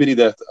elkértem a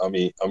hibridet,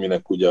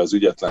 aminek ugye az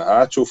ügyetlen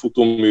hátsó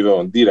futóműve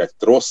van,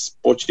 direkt rossz,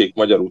 pocsék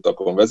magyar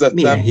utakon vezettem.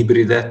 Milyen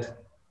hibridet?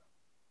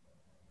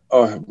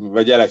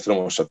 Vagy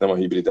elektromosat, nem a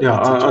hibridet. Ja,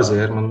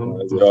 azért mondom.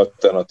 Ez egy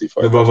alternatív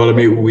fajta. Van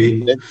valami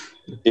új.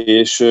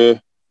 És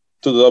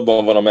tudod,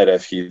 abban van a merev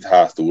híd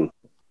hátul.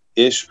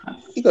 És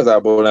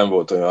igazából nem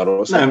volt olyan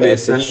rossz. Nem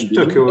vészes,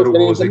 tök jól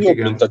rugózik,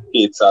 igen. Mint a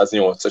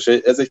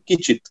 208-as. Ez egy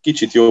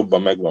kicsit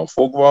jobban meg van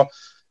fogva.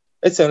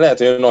 Egyszerűen lehet,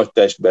 hogy a nagy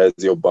testbe ez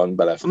jobban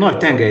belefér. Nagy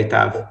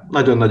tengelytáv.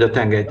 Nagyon nagy a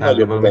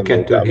tengelytávja, valami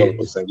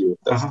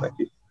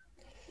 2.7.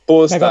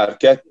 Polestar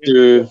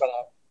 2,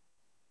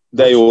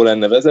 de jó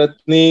lenne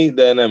vezetni,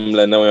 de nem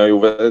lenne olyan jó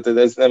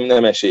vezetni, ez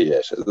nem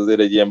esélyes. Ez azért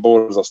egy ilyen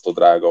borzasztó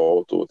drága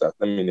autó, tehát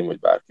nem mindig, hogy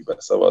bárki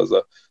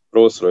beszavazza.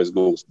 Rolls-Royce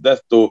Ghost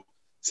Detto,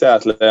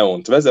 Seat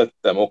Leont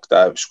vezettem,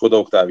 Skoda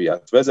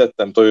Octaviát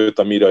vezettem,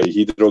 Toyota Mirai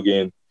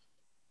hidrogén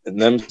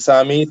nem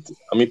számít.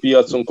 A mi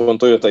piacunkon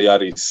Toyota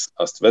Yaris,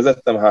 azt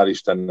vezettem, hál'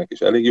 Istennek, és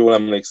elég jól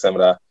emlékszem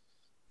rá.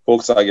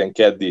 Volkswagen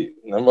Caddy,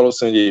 nem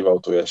valószínű, hogy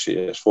évautó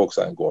esélyes,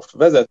 Volkswagen Golf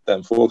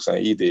vezettem,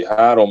 Volkswagen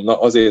ID3, na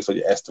azért, hogy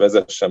ezt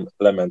vezessem,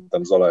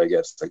 lementem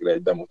Zalaegerszegre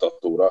egy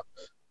bemutatóra,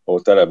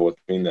 ahol tele volt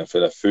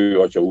mindenféle fő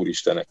atya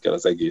úristenekkel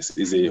az egész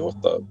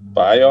ott a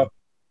pálya,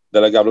 de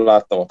legalább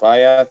láttam a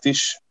pályát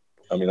is,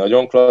 ami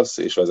nagyon klassz,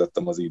 és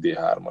vezettem az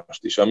ID3-ast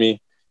is,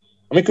 ami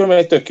különben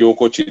egy tök jó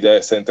kocsi,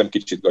 de szerintem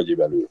kicsit gagyi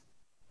belül.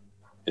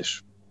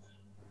 És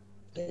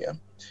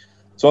igen.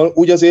 Szóval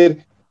úgy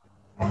azért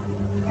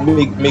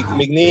még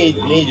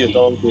 4-5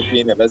 autót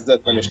kéne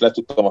vezetnem, és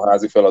letudtam a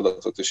házi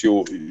feladatot, és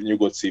jó,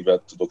 nyugodt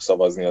szívvel tudok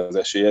szavazni az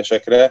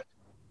esélyesekre,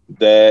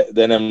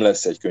 de nem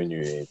lesz egy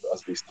könnyű év,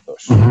 az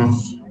biztos. Uh-huh.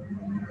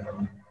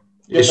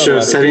 És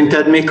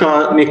szerinted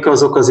mik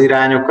azok az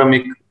irányok,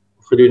 amik,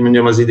 hogy úgy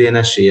mondjam, az idén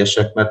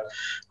esélyesek? Mert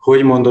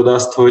hogy mondod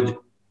azt, hogy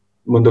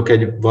mondok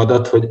egy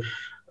vadat, hogy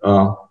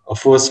a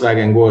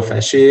Volkswagen Golf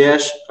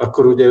esélyes,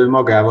 akkor ugye ő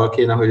magával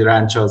kéne, hogy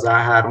ráncsa az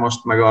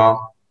A3-ast, meg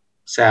a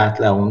Seat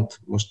Leont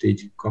most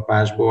így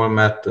kapásból,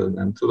 mert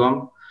nem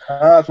tudom.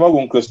 Hát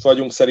magunk közt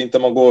vagyunk,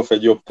 szerintem a Golf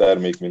egy jobb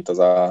termék, mint az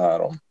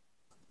A3.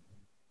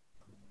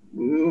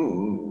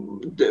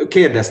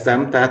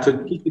 Kérdeztem, tehát,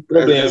 hogy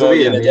ez a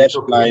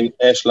vélemény.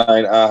 Egy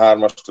S-Line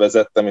A3-ast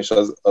vezettem, és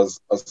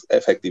az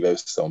effektíve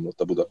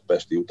összeomlott a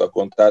budapesti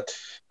utakon. Tehát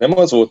nem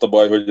az volt a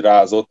baj, hogy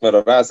rázott, mert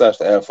a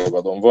rázást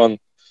elfogadom.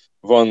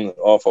 Van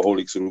Alfa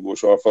Holix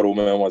rúgós Alfa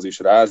Romeo, az is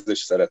ráz, és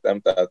szeretem,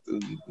 tehát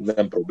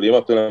nem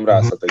probléma tőlem,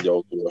 rázhat egy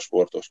autó a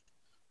sportos.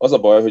 Az a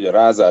baj, hogy a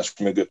rázás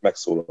mögött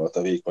megszólalt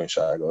a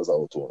vékonysága az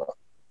autónak.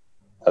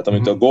 Hát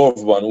amit a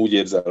Golfban úgy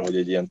érzel, hogy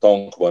egy ilyen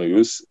tankban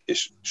ülsz,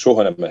 és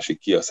soha nem esik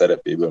ki a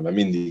szerepéből, mert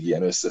mindig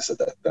ilyen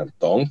összeszedetten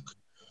tank,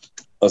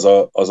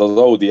 az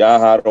Audi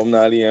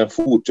A3-nál ilyen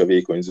furcsa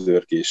vékony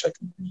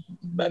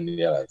zörkésekben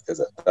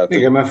jelentkezett. Tehát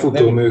igen, mert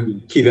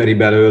futómű kiveri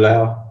belőle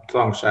a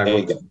tankságot.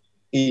 Igen.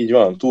 Így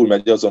van,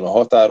 túlmegy azon a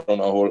határon,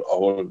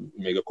 ahol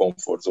még a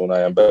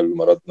komfortzónáján belül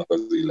maradnak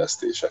az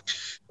illesztések.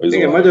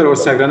 Igen,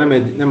 Magyarországra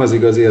nem az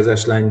igazi az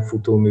S-Line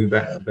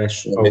futóműbe.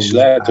 És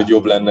lehet, hogy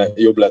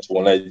jobb lett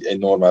volna egy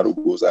normál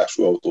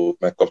rugózású autót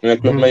megkapni,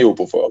 mert jó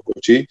pofa a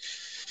kocsi.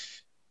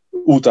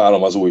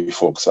 utálom az új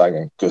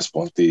Volkswagen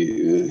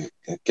központi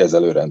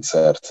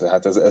kezelőrendszert.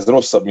 Hát ez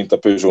rosszabb, mint a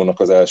Peugeot-nak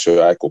az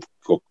első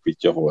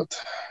iCockpitja volt.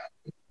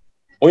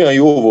 Olyan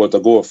jó volt a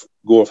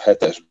Golf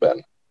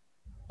 7-esben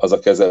az a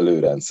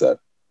kezelőrendszer.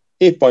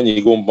 Épp annyi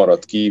gomb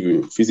maradt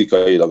kívül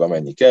fizikailag,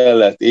 amennyi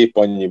kellett, épp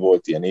annyi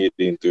volt ilyen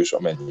érintős,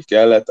 amennyi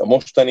kellett. A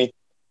mostani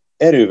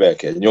erővel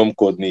kell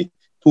nyomkodni,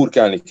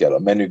 turkálni kell a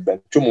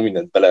menükben, csomó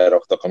mindent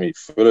beleraktak, ami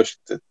fölös.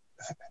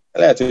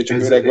 Lehet, hogy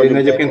csak öreg vagyok. Én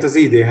egyébként az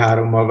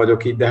ID3-mal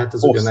vagyok így, de hát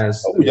az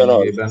ugyanez.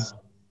 Ugyanaz.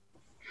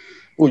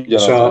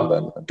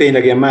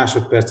 Tényleg ilyen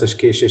másodperces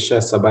késéssel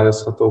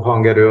szabályozható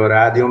hangerő a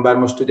rádión, bár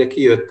most ugye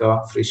kijött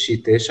a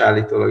frissítés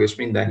állítólag, és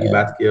minden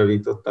hibát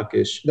kijavítottak.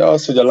 De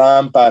az, hogy a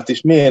lámpát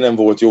is, miért nem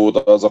volt jó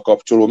az a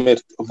kapcsoló,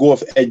 miért a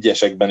Golf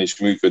 1-esekben is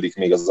működik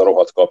még az a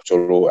rohadt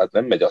kapcsoló, hát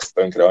nem megy azt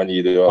tönkre annyi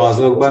idő.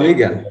 Azokban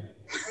igen?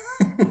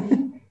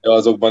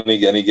 Azokban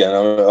igen.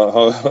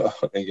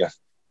 Igen.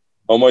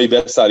 A mai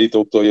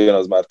beszállítóktól jön,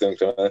 az már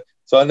tönkre.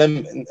 Szóval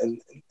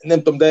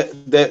nem tudom,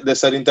 de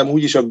szerintem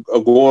úgyis a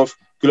Golf,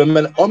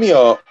 különben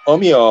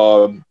ami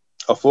a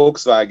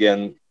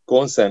Volkswagen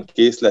koncern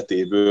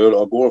készletéből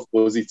a Golf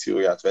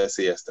pozícióját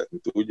veszélyeztetni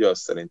tudja, az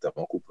szerintem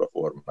a Cupra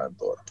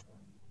Formentor.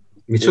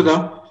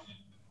 Micsoda?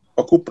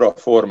 A Cupra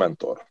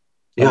Formentor.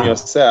 Ja. Ami a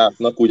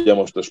Seatnak ugye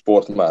most a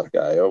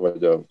sportmárkája,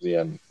 vagy az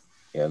ilyen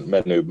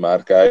menőbb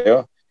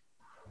márkája,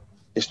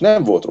 és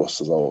nem volt rossz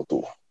az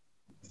autó.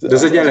 De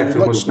ez egy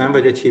elektromos, nem?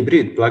 Vagy egy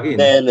hibrid plug-in?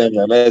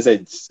 Nem. Ez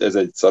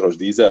egy szaros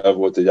dízel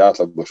volt, egy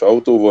átlagos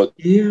autó volt.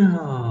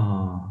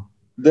 Ja.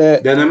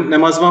 De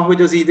nem az van,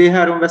 hogy az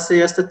ID3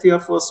 veszélyezteti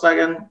a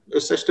Volkswagen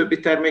összes többi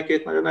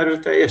termékét nagyon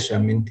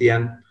erőteljesen, mint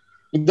ilyen?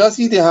 De az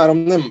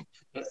ID3 nem,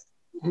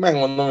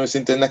 megmondom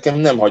őszintén, nekem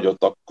nem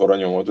hagyott akkora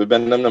nyomot, vagy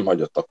bennem nem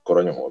hagyott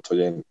akkora nyomot, hogy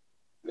én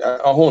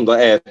a Honda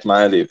E-t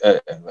már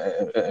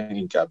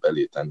inkább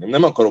elé tenném.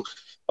 Nem akarok.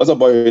 Az a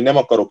baj, hogy nem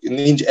akarok,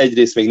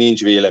 egyrészt még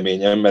nincs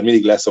véleményem, mert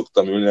mindig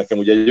leszoktam ülni. Nekem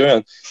ugye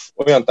egy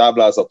olyan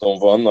táblázatom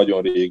van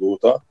nagyon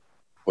régóta,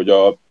 hogy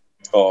a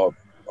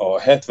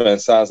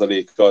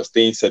 70%-a az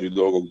tényszerű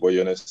dolgokból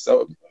jön össze.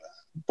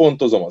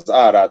 Pontozom az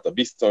árát, a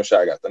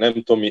biztonságát, a nem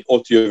tudom mi,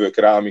 ott jövök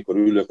rá, amikor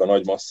ülök a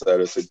nagy massza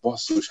előtt, hogy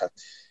basszus, hát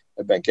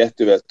ebben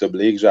 2-vel több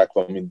légzsák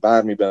van, mint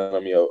bármiben,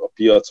 ami a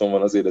piacon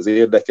van, azért az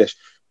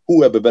érdekes.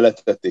 Ebbe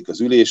beletették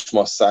az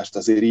ülésmasszást,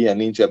 azért ilyen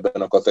nincs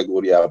ebben a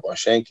kategóriában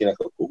senkinek,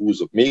 akkor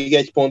húzok még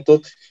egy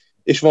pontot,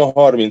 és van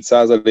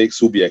 30%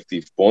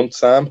 szubjektív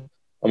pontszám,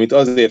 amit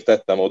azért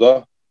tettem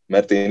oda,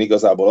 mert én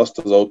igazából azt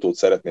az autót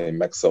szeretném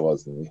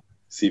megszavazni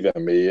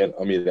szívem mélyén,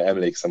 amire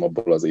emlékszem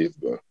abból az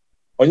évből.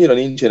 Annyira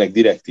nincsenek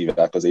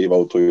direktívák az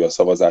évautója a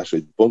szavazás,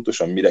 hogy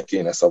pontosan mire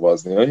kéne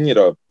szavazni,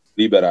 annyira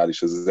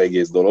liberális ez az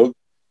egész dolog,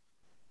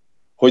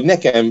 hogy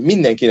nekem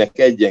mindenkinek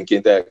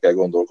egyenként el kell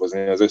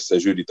gondolkozni az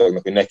összes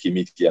zsűritagnak, hogy neki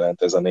mit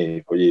jelent ez a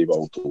név, hogy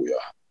évautója.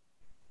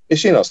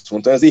 És én azt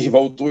mondtam, az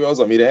évautója az,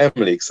 amire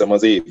emlékszem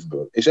az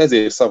évből. És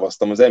ezért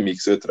szavaztam az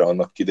MX-5-re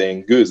annak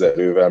idején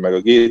gőzerővel, meg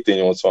a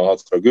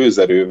GT86-ra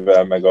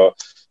gőzerővel, meg a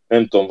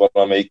nem tudom,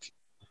 valamelyik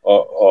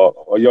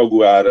a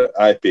Jaguar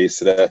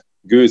I-Pace-re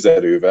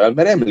gőzerővel,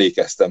 mert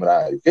emlékeztem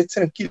rájuk.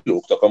 Egyszerűen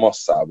kilógtak a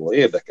masszából,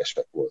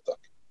 érdekesek voltak.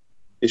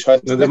 És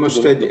de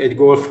most egy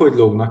Golf hogy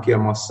lógnak ki a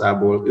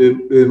masszából?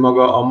 Ő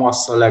maga a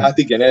massza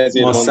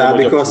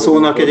legmasszábbik a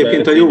szónak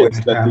egyébként a jó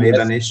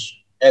értelmében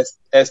is.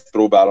 Ezt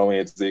próbálom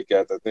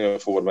érzékeltetni, a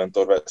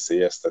Formentor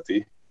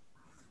veszélyezteti.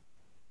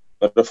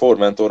 Mert a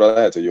Formentorra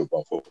lehet, hogy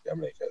jobban fogok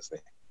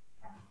emlékezni.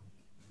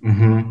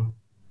 Uh-huh.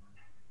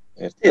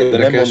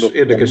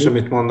 Érdekes,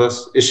 amit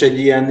mondasz. És egy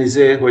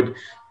ilyen hogy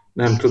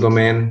nem tudom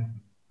én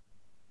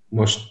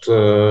most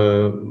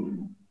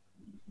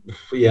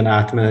ilyen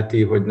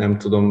átmeneti, hogy nem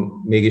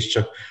tudom,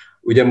 mégiscsak.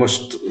 Ugye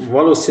most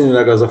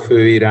valószínűleg az a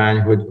fő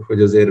irány,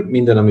 hogy azért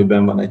minden,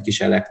 amiben van egy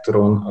kis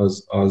elektron,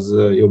 az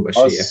jobb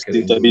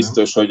esélyekkel. Az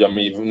biztos, hogy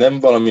ami nem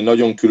valami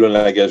nagyon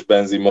különleges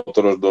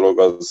benzinmotoros dolog,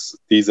 az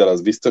dízel,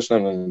 az biztos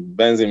nem.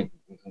 Benzin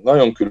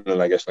nagyon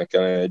különlegesnek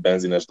kellene egy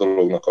benzines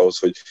dolognak ahhoz,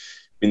 hogy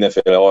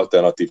mindenféle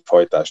alternatív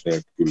hajtás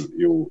nélkül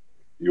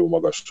jó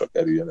magasra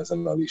kerüljön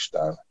ezen a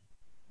listán.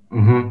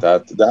 Uh-huh.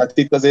 De hát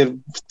itt azért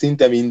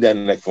szinte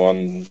mindennek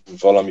van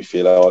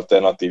valamiféle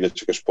alternatívja,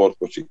 csak a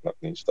sportkocsiknak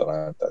nincs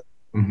talán. Tehát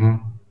uh-huh.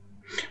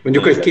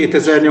 Mondjuk, hogy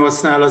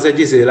 2008-nál az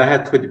egy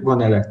lehet, hogy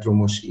van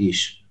elektromos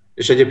is.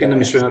 És egyébként nem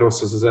is olyan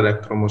rossz az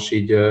elektromos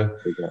így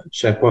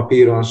se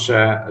papíron,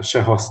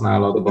 se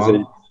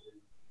használatban.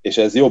 És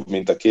ez jobb,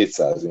 mint a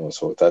 208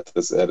 volt, tehát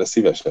erre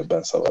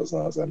szívesebben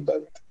szavazna az ember.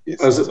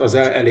 Az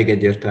elég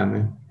egyértelmű.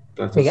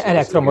 Igen,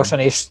 elektromosan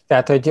is,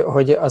 tehát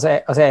hogy az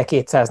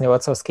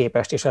E208-hoz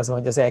képest is az van,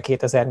 hogy az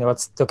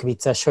E2008 tök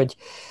vicces, hogy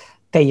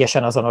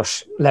teljesen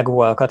azonos Lego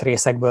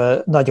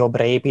alkatrészekből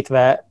nagyobbra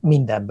építve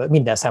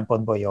minden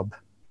szempontból jobb.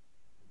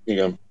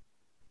 Igen.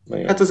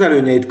 Hát az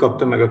előnyeit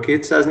kapta meg a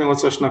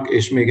 208-asnak,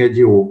 és még egy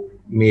jó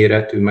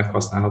méretű,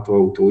 meghasználható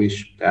autó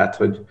is. Tehát,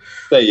 hogy...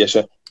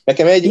 Teljesen.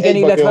 Nekem egy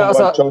illetve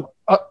van csak.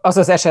 az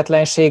az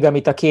esetlenség,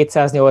 amit a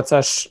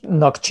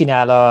 208-asnak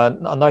csinál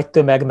a nagy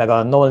tömeg, meg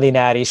a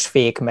non-lineáris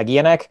fék, meg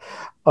ilyenek,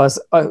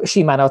 az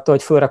simán attól,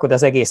 hogy fölrakod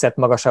az egészet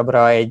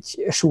magasabbra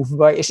egy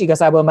SUV-ba, és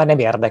igazából már nem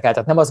érdekel.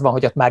 Tehát nem az van,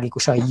 hogy ott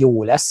mágikusan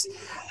jó lesz,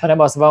 hanem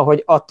az van,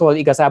 hogy attól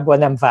igazából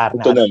nem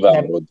várnád. Nem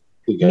várod.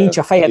 Igen, nincs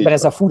a fejedben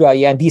ez a fura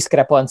ilyen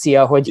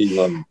diszkrepancia,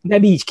 hogy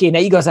nem így kéne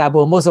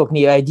igazából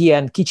mozognia egy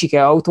ilyen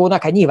kicsike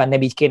autónak, hát nyilván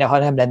nem így kéne, ha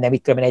nem lenne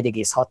mit tudom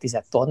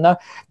 1,6 tonna,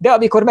 de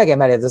amikor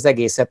megemeled az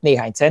egészet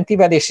néhány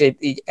centivel, és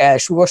így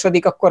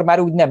elsúvosodik, akkor már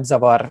úgy nem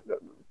zavar,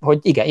 hogy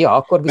igen, ja,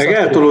 akkor viszont... Meg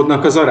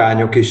eltolódnak az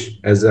arányok is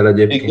ezzel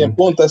egyébként. Igen,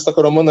 pont ezt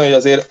akarom mondani,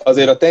 hogy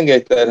azért a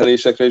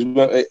tengelyterhelésekre is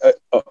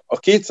a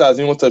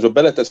 208-asba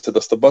beleteszed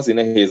azt a bazi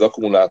nehéz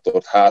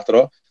akkumulátort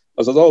hátra,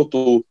 az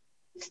autó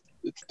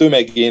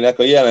tömegének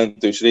a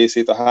jelentős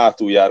részét a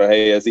hátuljára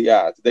helyezi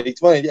át. De itt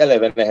van egy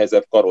eleve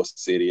nehezebb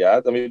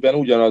karosszériád, amiben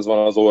ugyanaz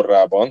van az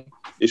orrában,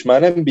 és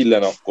már nem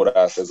billen akkor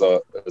át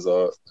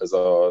ez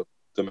a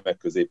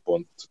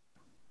tömegközéppont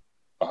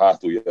a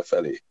hátulja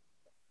felé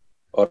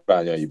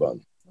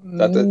arányaiban.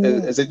 Tehát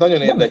ez egy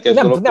nagyon érdekes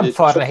dolog. Nem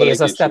far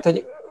nehéz az, tehát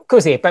hogy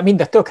középen,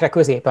 tökre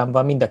középen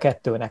van mind a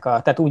kettőnek.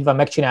 Tehát úgy van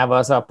megcsinálva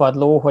az a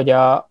padló, hogy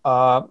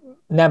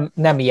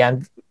nem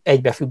ilyen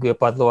egybefüggő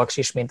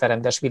padlóaksis, mint a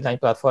rendes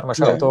villanyplatformos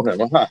autók.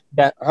 Nem,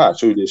 a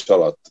hátsó ülés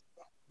alatt.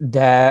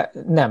 De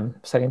nem,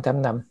 szerintem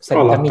nem.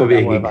 Szerintem alatta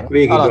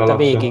végig. Alatta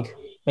végig.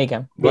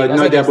 Igen. Vagy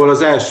nagyjából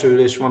az első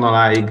ülés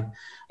vonaláig.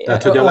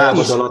 Tehát, hogy a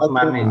lábad alatt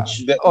már nincs.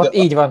 Ott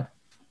így van.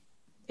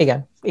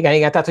 Igen.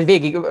 Tehát, hogy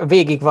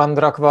végig van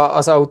rakva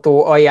az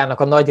autó aljának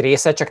a nagy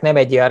része, csak nem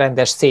egy ilyen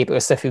rendes, szép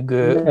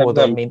összefüggő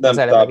módon, mint az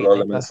eleve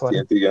villanyplatform.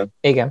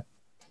 Igen.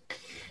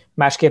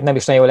 Másképp nem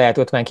is nagyon lehet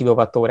 50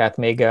 kWh-t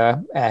még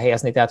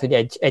elhelyezni, tehát hogy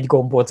egy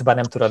gombócban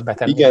nem tudod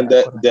betenni. Igen,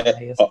 de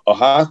a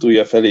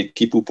hátulja felé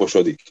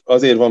kipuposodik.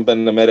 Azért van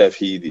benne merev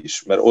híd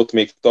is, mert ott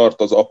még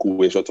tart az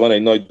akku, és ott van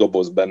egy nagy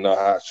doboz benne a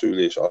hátsó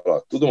ülés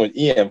alatt. Tudom, hogy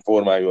ilyen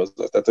formájú az.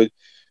 Tehát, hogy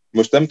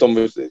most nem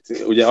tudom,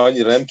 ugye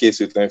annyira nem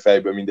készültem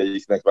fejből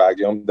mindegyiknek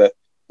vágjam, de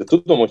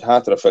tudom, hogy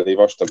hátrafelé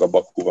vastagabb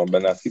akku van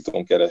benne, hát ki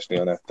tudom keresni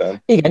a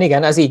netten.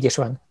 Igen, az így is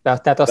van.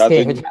 Tehát azt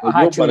hogy a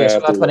hátsó ülés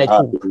alatt van egy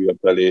hátulja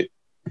felé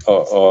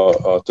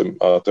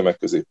a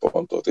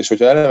tömegközéppontot. És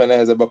hogyha eleve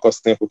nehezebb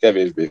akasztani, akkor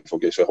kevésbé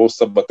fog, és ha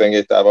hosszabb a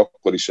tengelytáv,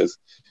 akkor is ez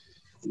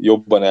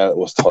jobban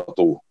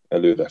elosztható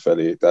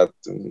előrefelé. Tehát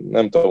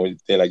nem tudom, hogy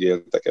tényleg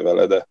éltek-e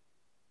vele, de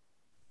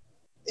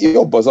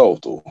jobb az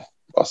autó.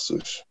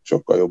 Basszus,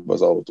 sokkal jobb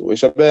az autó.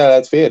 És be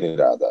lehet férni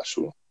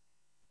ráadásul.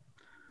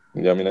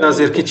 Ugye, de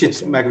azért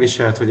kicsit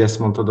megviselt, hogy ezt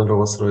mondtad a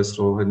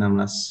Rolls-Royce-ról, hogy nem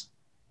lesz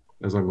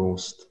ez a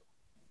Ghost.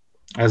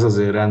 Ez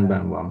azért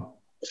rendben van.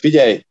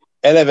 Figyelj,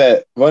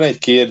 eleve van egy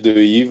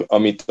kérdőív,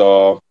 amit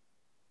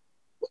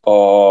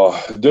a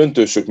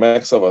döntősök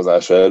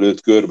megszavazása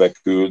előtt körbe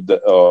küld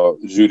a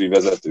zsűri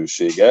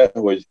vezetősége,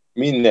 hogy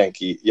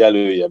mindenki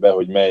jelölje be,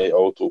 hogy mely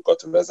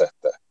autókat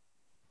vezette.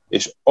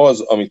 És az,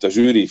 amit a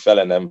zsűri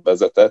fele nem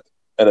vezetett,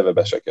 eleve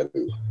be se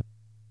kerül.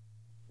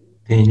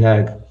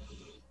 Tényleg?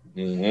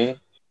 Uh-huh.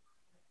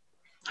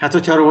 Hát,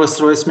 hogyha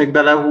Rolls-Royce még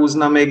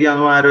belehúzna még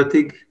január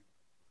 5-ig?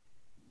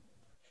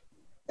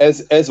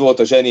 Ez volt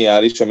a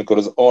zseniális, amikor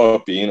az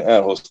Alpine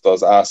elhozta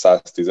az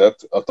A110-et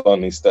a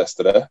Tannis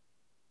tesztre.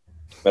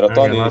 Mert a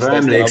Tannis tesztre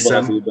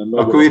emlékszem,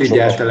 akkor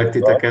irigyeltelek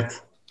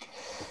titeket.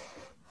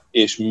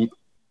 És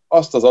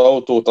azt az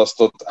autót,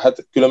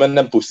 hát különben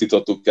nem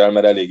pusztítottuk el,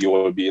 mert elég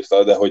jól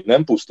bírta, de hogy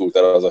nem pusztult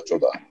el, az a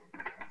csoda.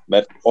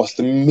 Mert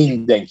azt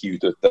mindenki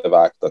ütötte,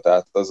 vágta.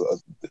 Tehát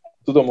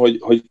tudom,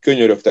 hogy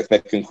könyörögtek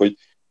nekünk, hogy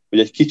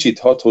egy kicsit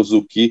hadd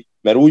hozzuk ki,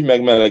 mert úgy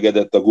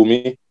megmelegedett a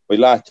gumi, hogy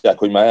látják,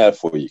 hogy már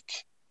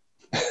elfolyik.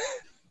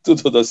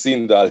 Tudod, a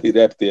Színdáli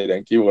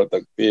reptéren ki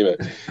voltak téve,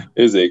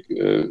 ezek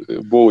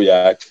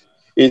bóják,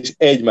 és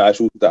egymás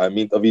után,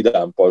 mint a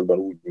Vidám Parkban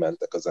úgy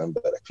mentek az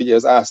emberek. Figyelj,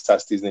 az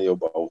A110-nél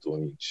jobb autó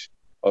nincs.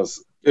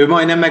 Ő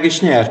majdnem meg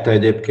is nyerte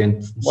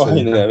egyébként.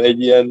 Majdnem,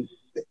 egy ilyen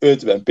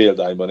 50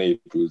 példányban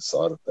épült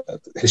szar.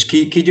 Tehát. És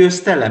ki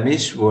győzte le? Mi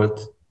is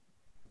volt?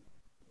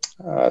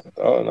 Hát,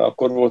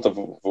 akkor volt a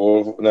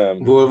Volvo, nem.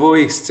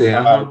 Volvo XC?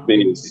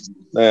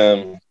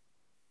 Nem.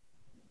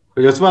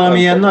 Hogy ott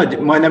valamilyen nagy,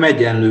 majdnem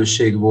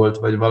egyenlőség volt,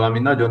 vagy valami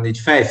nagyon így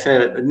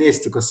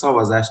néztük a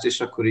szavazást,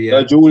 és akkor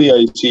ilyen... A Giulia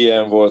is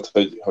ilyen volt,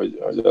 hogy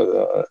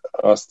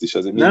azt is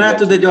azért... De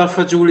látod, egy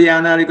Alfa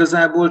Giuliánál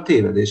igazából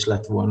tévedés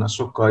lett volna,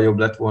 sokkal jobb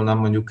lett volna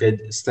mondjuk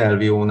egy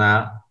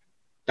Stelvio-nál.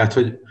 Tehát,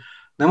 hogy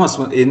nem azt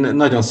mondom, én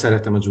nagyon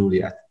szeretem a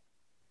Giuliát.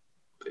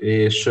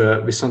 És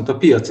viszont a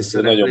piaci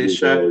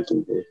szereplése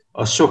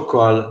az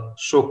sokkal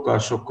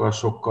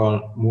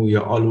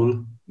múlja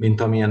alul,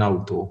 mint amilyen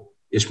autó.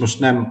 És most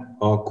nem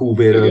a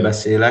QV-ről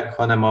beszélek,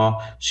 hanem a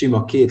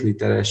sima 2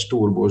 literes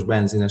turbós,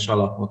 benzines,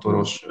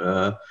 alapmotoros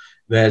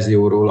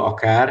verzióról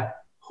akár,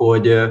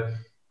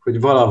 hogy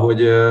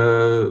valahogy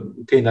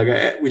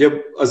tényleg, ugye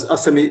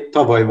azt hiszem,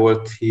 tavaly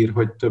volt hír,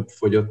 hogy több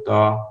fogyott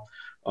a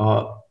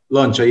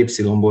Lancia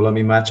Y-ból,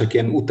 ami már csak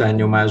ilyen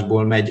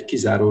utánnyomásból megy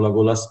kizárólag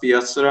olasz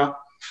piacra,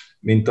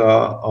 mint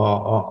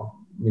a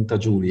mint a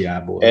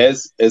Giuliából.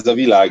 Ez a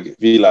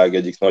világ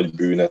egyik nagy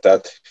bűne.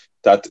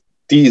 Tehát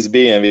 10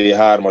 BMW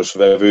 3-as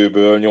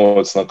vevőből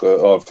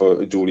 8-nak Alfa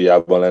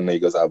Giuliában lenne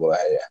igazából a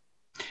helye.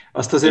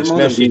 Azt azért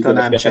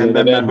módosítanám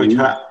csendben, mert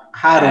hogyha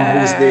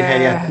 320D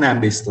helyett nem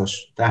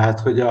biztos. Tehát,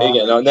 hogy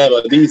Igen,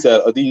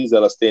 a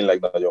dízel az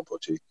tényleg nagyon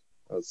pocsik.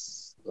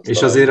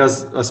 És azért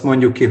azt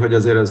mondjuk ki, hogy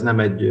azért az nem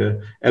egy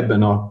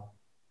ebben a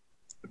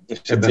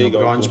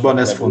branchban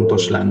ez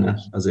fontos lenne,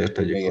 azért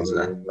tegyük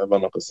hozzá.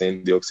 Vannak a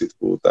széndioxid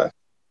kvóták.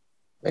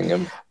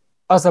 Engem.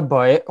 Az a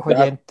baj, hogy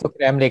én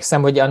tökre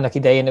emlékszem, hogy annak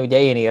idején ugye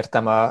én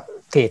írtam a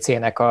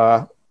TC-nek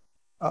a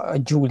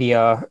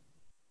Giulia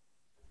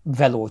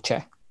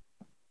Veloce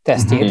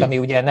tesztjét, ami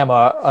ugye nem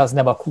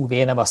a QV,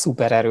 nem a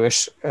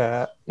szupererős,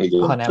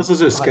 hanem... Az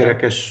az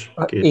összkerekes.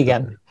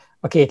 Igen,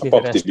 a 2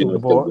 literes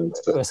turbo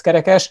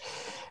összkerekes.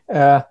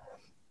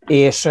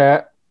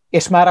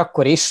 És már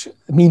akkor is,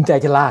 mint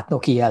egy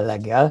látnoki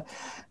jelleggel,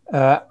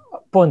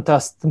 pont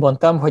azt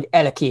mondtam, hogy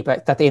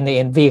tehát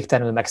én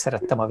végtelenül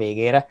megszerettem a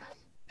végére,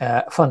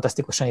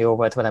 fantasztikusan jó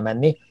volt vele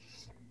menni,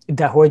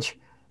 de hogy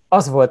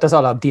az volt az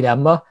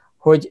alapdilemma,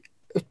 hogy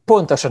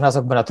pontosan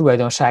azokban a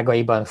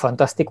tulajdonságaiban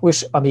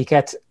fantasztikus,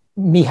 amiket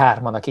mi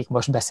hárman, akik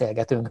most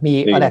beszélgetünk,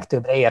 mi a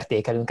legtöbbre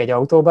értékelünk egy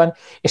autóban,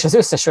 és az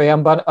összes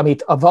olyanban,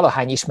 amit a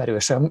valahány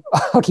ismerősöm,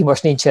 aki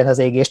most nincsen az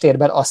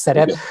égéstérben, azt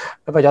szeret,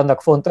 vagy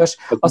annak fontos,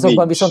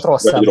 azokban viszont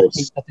rosszabb,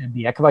 mint a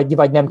többiek,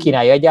 vagy nem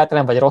kínálja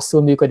egyáltalán, vagy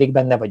rosszul működik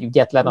benne, vagy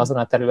ügyetlen azon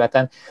a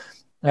területen.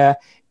 De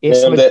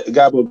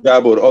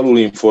Gábor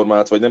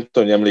alulinformált, vagy nem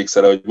tudom, hogy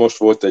emlékszel, hogy most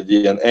volt egy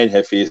ilyen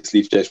enyhe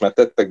faceliftje, és már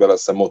tettek bele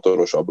azt hiszem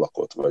motoros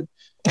ablakot, vagy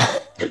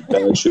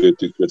belső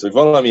tükröt, vagy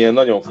valamilyen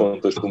nagyon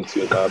fontos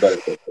funkciót már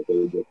beletettek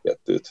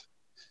egy-kettőt.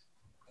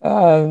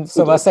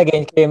 Szóval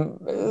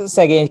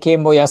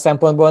szegénykém olyan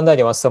szempontból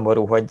nagyon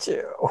szomorú,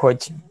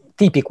 hogy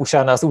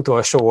tipikusan az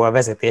utolsó a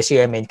vezetési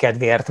élmény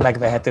kedvéért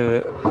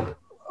megvehető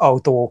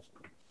autó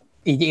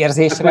így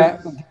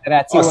érzésre,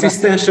 generációra.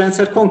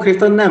 Asszisztensrendszer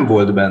konkrétan nem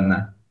volt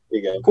benne.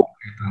 Igen.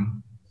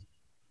 Konkrétan.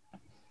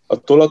 A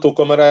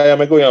tolatókamerája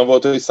meg olyan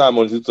volt, hogy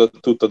számolni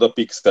tudtad a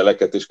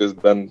pixeleket, és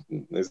közben...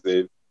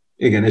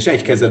 Igen, és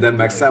egy kezeden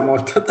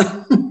megszámoltad.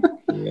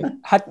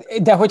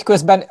 Hát, de hogy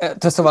közben,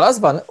 szóval az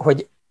van,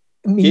 hogy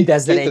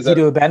mindezzel egy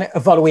időben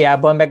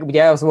valójában, meg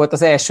ugye az volt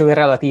az első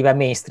relatíve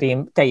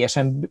mainstream,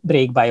 teljesen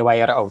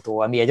brake-by-wire autó,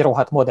 ami egy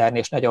rohadt modern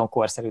és nagyon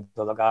korszerű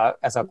dolog,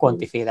 ez a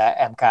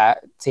Conti-féle MK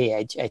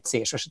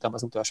C1C, sosem tudom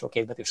az utolsó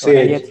 2 betű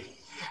sorrendjét,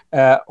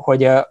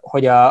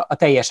 hogy a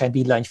teljesen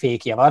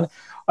villanyfékje van,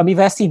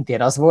 amivel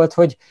szintén az volt,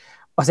 hogy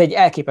az egy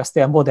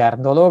elképesztően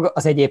modern dolog,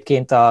 az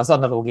egyébként az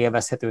analóg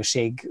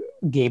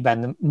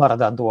élvezhetőségében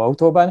maradandó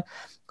autóban,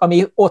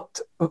 ami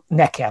ott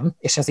nekem,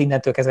 és ez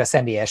innentől kezdve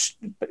személyes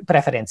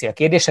preferencia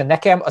kérdése,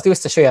 nekem az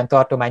összes olyan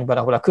tartományban,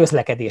 ahol a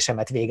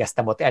közlekedésemet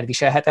végeztem, ott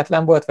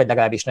elviselhetetlen volt, vagy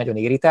legalábbis nagyon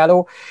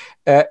irritáló,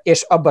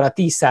 és abban a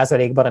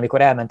 10%-ban,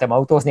 amikor elmentem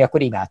autózni,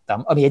 akkor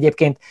imádtam. Ami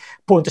egyébként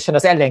pontosan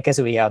az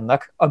ellenkezője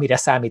annak, amire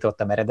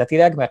számítottam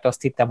eredetileg, mert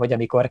azt hittem, hogy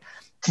amikor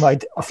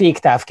majd a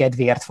féktáv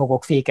kedvéért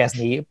fogok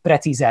fékezni,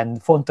 precízen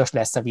fontos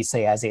lesz a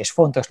visszajelzés,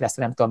 fontos lesz,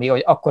 nem tudom mi,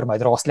 hogy akkor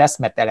majd rossz lesz,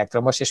 mert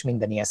elektromos, és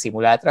minden ilyen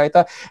szimulált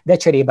rajta, de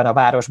cserében a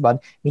városban,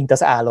 mint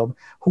az álom,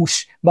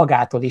 hús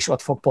magától is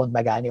ott fog pont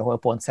megállni, ahol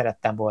pont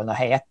szerettem volna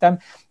helyettem,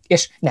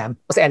 és nem,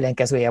 az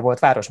ellenkezője volt,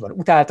 városban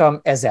utáltam,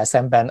 ezzel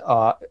szemben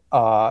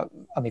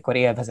amikor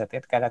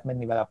élvezetét kellett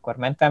menni vele, akkor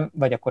mentem,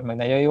 vagy akkor meg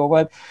nagyon jó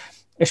volt,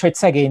 és hogy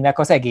szegénynek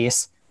az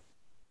egész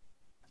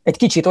egy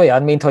kicsit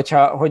olyan, mint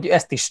hogy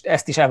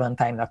ezt is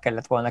Avantime-nak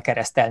kellett volna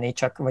keresztelni,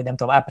 csak, vagy nem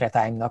tudom,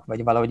 Apretime-nak,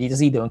 vagy valahogy így az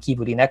időn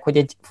kívülinek, hogy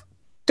egy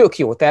tök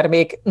jó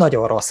termék,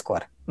 nagyon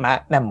rosszkor.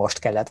 Már nem most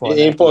kellett volna.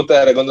 Én pont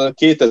erre gondolom,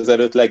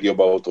 2005 legjobb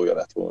autója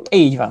lett volna.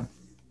 Így van.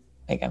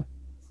 Igen.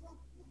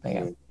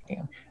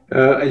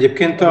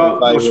 Egyébként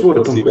most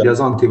voltunk ugye az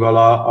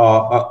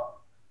Antival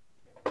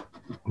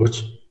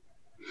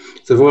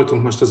Szóval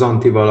voltunk most az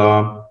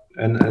Antival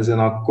ezen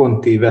a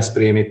Conti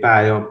Veszprémi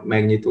pálya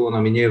megnyitón,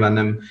 ami nyilván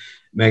nem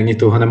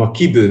megnyitó, hanem a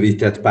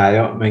kibővített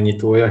pálya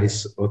megnyitója,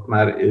 hisz ott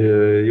már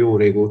jó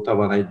régóta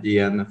van egy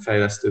ilyen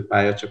fejlesztő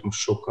pálya, csak most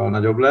sokkal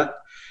nagyobb lett,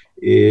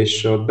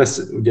 és ott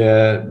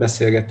ugye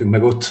beszélgettünk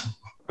meg ott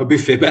a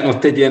büfében,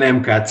 ott egy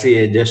ilyen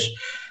MKC1-es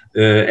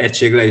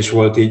egység le is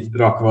volt így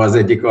rakva az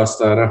egyik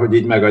asztalra, hogy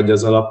így megadja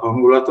az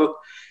alaphangulatot,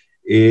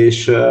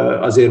 és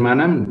azért már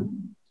nem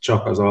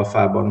csak az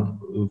Alfában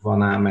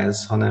van ám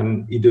ez,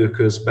 hanem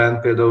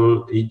időközben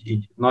például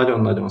így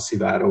nagyon-nagyon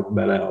szivárok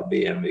bele a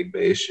BMW-kbe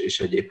és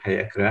egyéb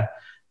helyekre,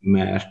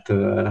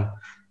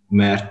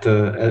 mert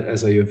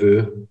ez a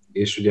jövő,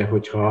 és ugye,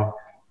 hogyha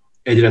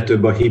egyre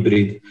több a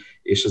hibrid,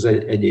 és az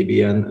egyéb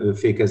ilyen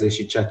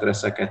fékezési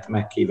csetreszeket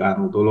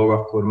megkívánó dolog,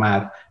 akkor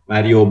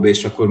már jobb,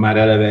 és akkor már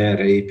eleve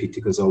erre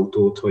építik az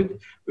autót,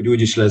 hogy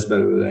úgyis lesz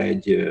belőle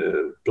egy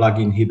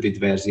plug-in hibrid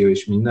verzió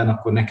és minden,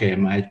 akkor ne kelljen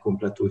már egy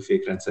komplett új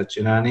fékrendszert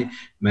csinálni,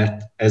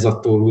 mert ez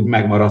attól úgy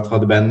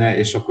megmaradhat benne,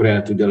 és akkor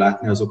el tudja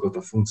látni azokat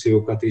a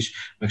funkciókat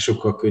is, meg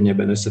sokkal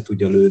könnyebben össze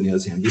tudja lőni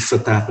az ilyen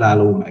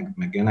visszatápláló,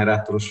 meg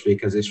generátoros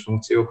fékezés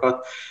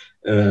funkciókat.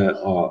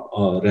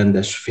 a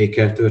rendes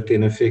fékkel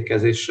történő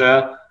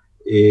fékezéssel,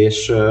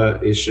 és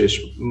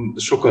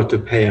sokkal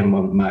több helyen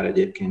van már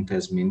egyébként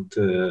ez,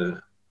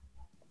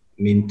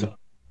 mint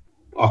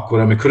akkor,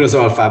 amikor az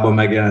alfában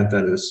megjelent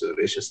először,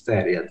 és ez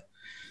terjed.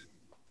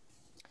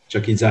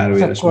 Csak így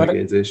zárójeles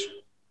megjegyzés.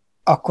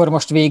 Akkor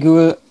most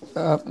végül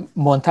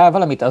mondtál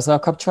valamit azzal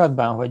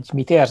kapcsolatban, hogy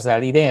mit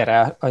érzel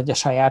idénre, hogy a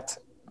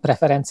saját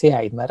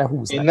preferenciáid merre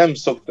húznak? Én nem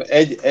szoktam.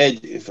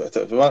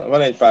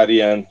 Van egy pár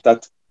ilyen,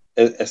 tehát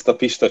ezt a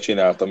Pista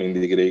csinálta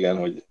mindig régen,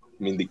 hogy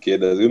mindig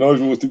kérdezi, Nagy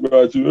Zsolti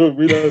bácsi,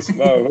 mi lesz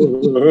már,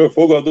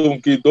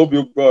 fogadunk ki,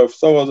 dobjuk be a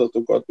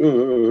szavazatokat.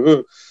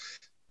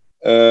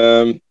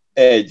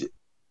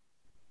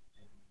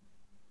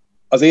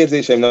 Az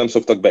érzéseim nem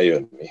szoktak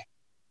bejönni,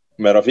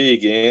 mert a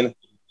végén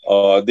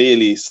a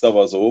déli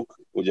szavazók,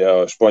 ugye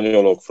a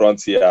spanyolok,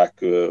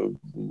 franciák,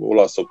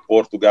 olaszok,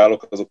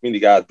 portugálok, azok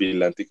mindig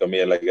átbillentik a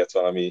mérleget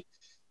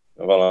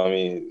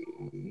valami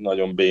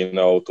nagyon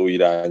béna autó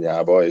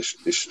irányába,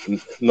 és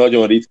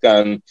nagyon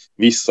ritkán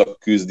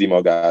visszaküzdi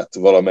magát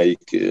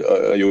valamelyik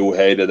jó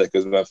helyre, de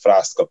közben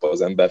frászt kap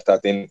az ember.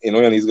 Tehát én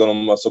olyan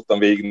izgalommal szoktam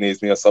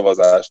végignézni a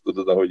szavazást,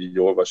 tudod, ahogy így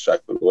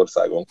olvassák fel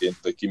országonként,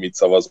 hogy ki mit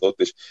szavazott,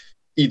 és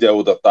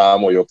ide-oda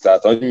támolyok,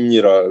 tehát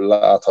annyira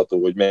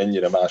látható, hogy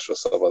mennyire másra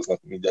szavaznak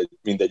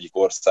mindegyik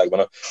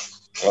országban.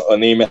 A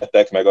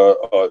németek, meg a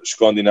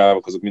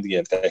skandinávok, azok mindig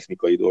ilyen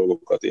technikai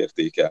dolgokat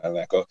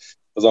értékelnek.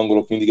 Az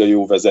angolok mindig a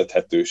jó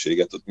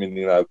vezethetőséget, ott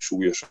mindig náluk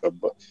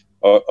súlyosabb.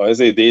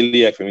 Ezért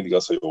déliek mindig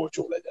az, hogy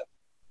olcsó legyen.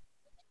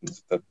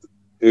 Tehát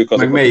ők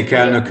azok, meg melyik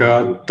elnök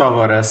a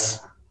Tavares?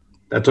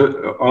 Tehát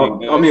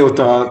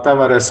amióta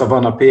Tavares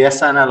van a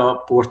PSA-nál, a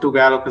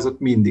portugálok azok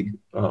mindig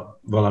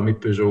valami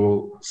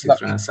Peugeot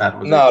Citroën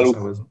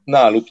származók.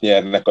 Náluk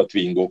nyernek a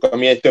Twingók,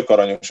 ami egy tök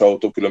aranyos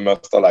autó, különben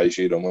azt alá is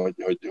írom,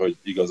 hogy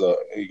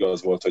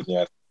igaz volt, hogy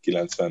nyert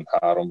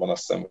 93-ban,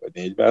 azt hiszem, vagy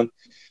 4-ben,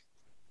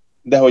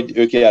 de hogy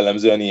ők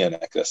jellemzően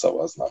ilyenekre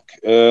szavaznak.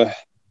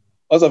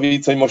 Az a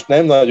vicc, hogy most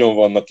nem nagyon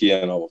vannak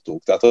ilyen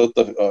autók. Tehát ott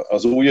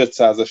az új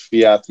 500-as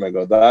Fiat, meg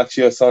a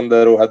Dacia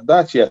Sandero, hát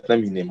Dacia-t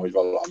nem hinném, hogy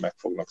valaha meg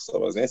fognak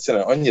szavazni.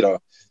 Egyszerűen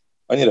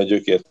annyira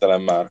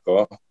gyökértelen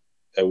márka,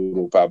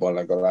 Európában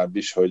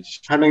legalábbis, hogy...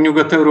 Hát meg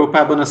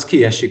Nyugat-Európában az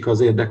kiesik az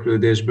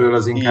érdeklődésből,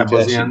 az inkább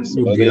az ilyen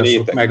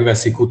nyugdíjasok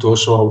megveszik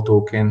utolsó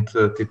autóként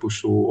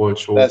típusú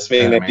olcsó lesz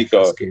még nekik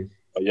a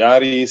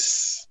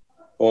Yaris,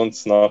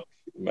 Poncnak,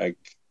 meg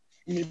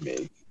mi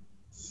még?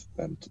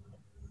 Nem tudom.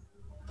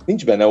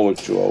 Nincs benne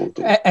olcsó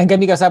autó.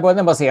 Engem igazából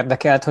nem az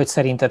érdekelt, hogy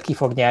szerinted ki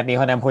fog nyerni,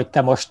 hanem hogy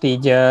te most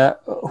így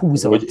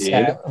húzódsz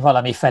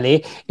valami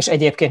felé, és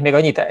egyébként még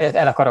annyit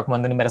el akarok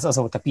mondani, mert ez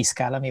azóta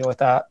piszkál,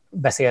 amióta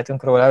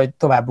beszéltünk róla, hogy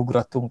tovább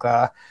ugrottunk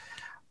a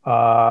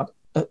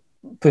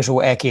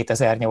Peugeot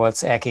E2008,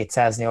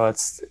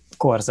 E208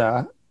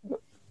 Corsa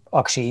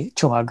aksi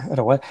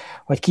csomagról,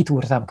 hogy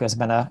kitúrtam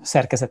közben a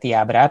szerkezeti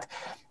ábrát,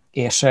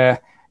 és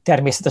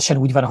természetesen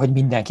úgy van, hogy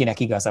mindenkinek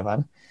igaza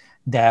van.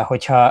 De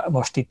hogyha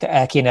most itt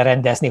el kéne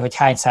rendezni, hogy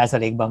hány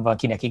százalékban van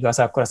kinek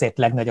igaza, akkor azért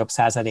legnagyobb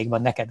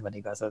százalékban neked van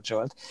igazad,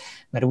 Zsolt.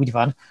 Mert úgy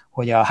van,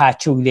 hogy a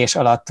hátsó ülés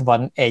alatt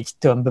van egy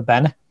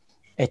tömbben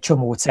egy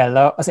csomó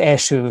cella, az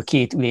első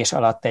 2 ülés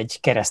alatt egy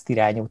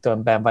keresztirányú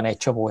tömbben van egy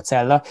csomó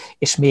cella,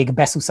 és még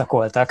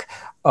beszuszakoltak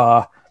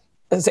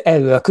az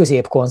elő a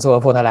középkonzol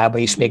vonalába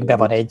is még be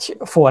van egy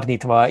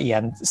fordítva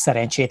ilyen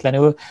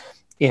szerencsétlenül,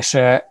 és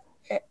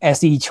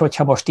ez így,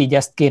 hogyha most így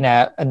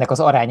ennek az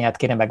arányát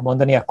kéne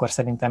megmondani, akkor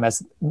szerintem ez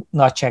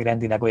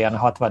nagyságrendileg olyan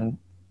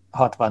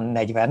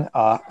 60-40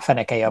 a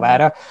feneke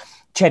javára.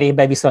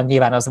 Cserébe viszont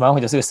nyilván az van,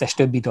 hogy az összes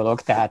többi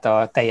dolog, tehát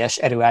a teljes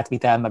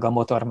erőátvitel, meg a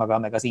motor maga,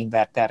 meg az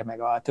inverter,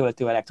 meg a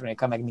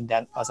töltőelektronika, meg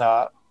minden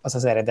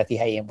az eredeti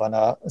helyén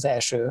van az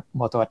első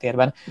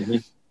motortérben.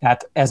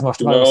 Tehát ez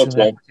most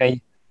valószínűleg, hogy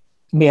egy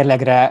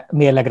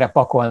mérlegre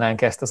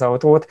pakolnánk ezt az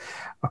autót,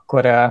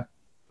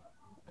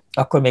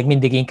 akkor még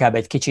mindig inkább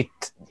egy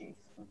kicsit,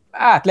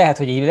 lehet,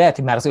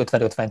 hogy már az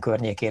 50-50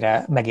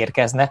 környékére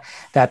megérkezne.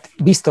 Tehát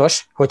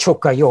biztos, hogy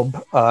sokkal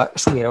jobb a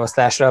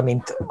súlyelosztásra,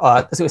 mint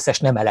az összes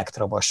nem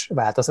elektromos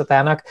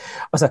változatának.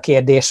 Az a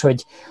kérdés,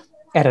 hogy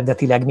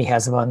eredetileg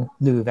mihez van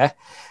lőve.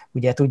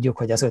 Ugye tudjuk,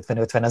 hogy az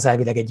 50-50 az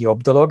elvileg egy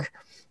jobb dolog,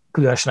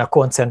 különösen a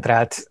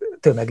koncentrált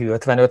tömegű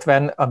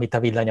 50-50, amit a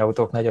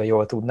villanyautók nagyon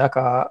jól tudnak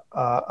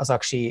az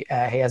aksi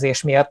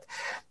elhelyezés miatt,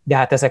 de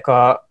hát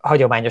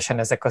hagyományosan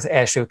ezek az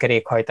első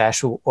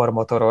kerékhajtású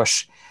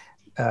ormotoros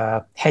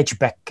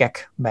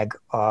hatchbackek,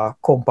 meg a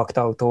kompakt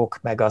autók,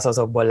 meg az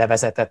azokból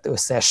levezetett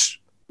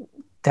összes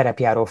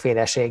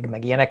terepjáróféleség,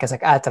 meg ilyenek,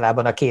 ezek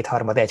általában a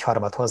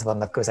 2/3-1/3-hoz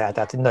vannak közel,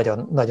 tehát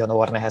nagyon, nagyon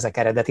orrnehezek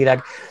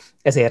eredetileg,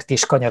 ezért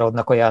is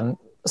kanyarodnak olyan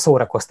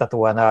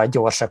szórakoztatóan a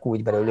gyorsak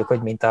úgy belőlük,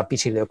 hogy mint a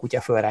pisilő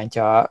kutya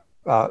fölrántja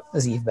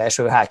az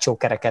ívbelső hátsó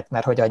kereket,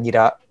 mert hogy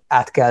annyira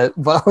át kell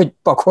valahogy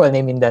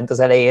pakolni mindent az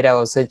elejére,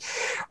 ahhoz, hogy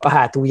a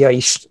hátulja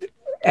is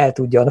el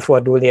tudjon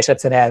fordulni, és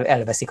egyszerűen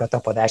elveszik a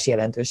tapadás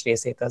jelentős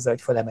részét azzal,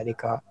 hogy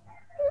fölemelik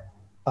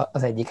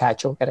az egyik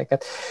hátsó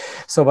kereket.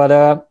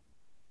 Szóval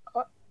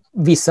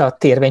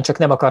visszatérve, én csak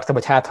nem akartam,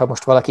 hogy ha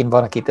most valakin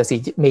van, akit ez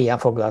így mélyen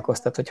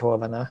foglalkoztat, hogy hol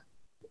van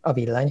a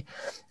villany.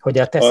 Hogy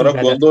a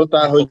arra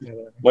gondoltál, hogy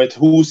majd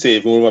 20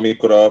 év múlva,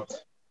 amikor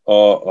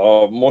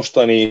a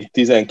mostani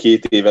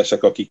 12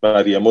 évesek, akik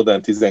már ilyen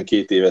modern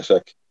 12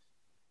 évesek,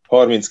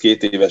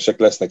 32 évesek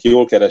lesznek,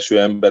 jól kereső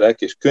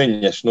emberek, és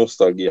könnyes,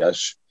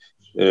 nosztalgiás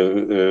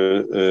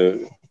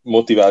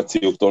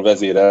motivációktól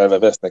vezérelve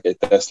vesznek egy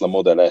Tesla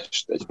Model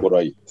S-t, egy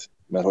korait,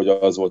 mert hogy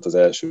az volt az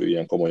első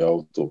ilyen komoly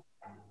autó.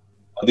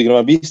 Addigra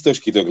már biztos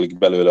kidöglik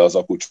belőle az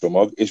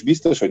akucsomag, és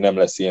biztos, hogy nem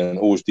lesz ilyen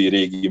ósdi,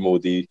 régi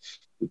módi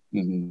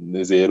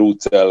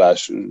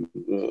rúdcellás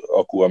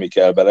akku, ami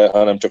kell bele,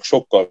 hanem csak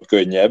sokkal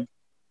könnyebb,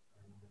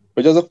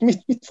 hogy azok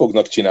mit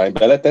fognak csinálni?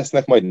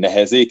 Beletesznek majd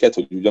nehezéket,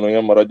 hogy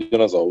ugyanolyan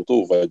maradjon az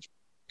autó, vagy...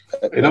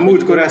 Én a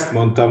múltkor ezt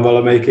mondtam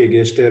valamelyik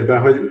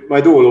égéstérben, hogy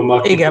majd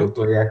ólommal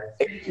kipótolják.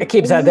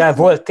 Képzeld el,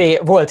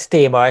 volt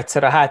téma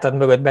egyszer, a hátad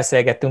mögött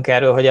beszélgettünk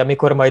erről, hogy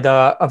amikor majd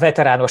a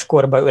veterános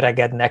korba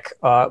öregednek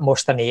a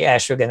mostani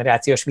első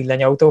generációs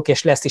villanyautók,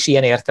 és lesz is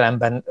ilyen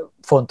értelemben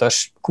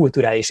fontos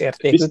kulturális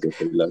értékük. Biztos,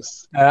 hogy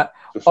lesz.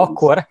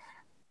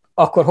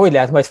 Akkor hogy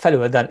lehet majd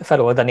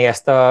feloldani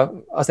ezt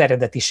az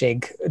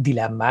eredetiség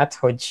dilemmát,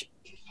 hogy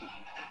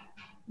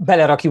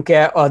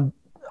belerakjuk-e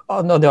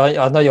a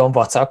nagyon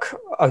vacak,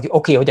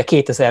 oké, hogy a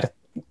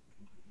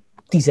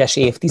 2010-es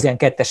év,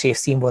 12-es év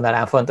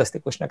színvonalán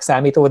fantasztikusnak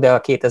számító, de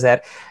a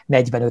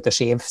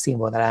 2045-ös év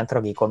színvonalán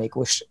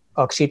tragikomikus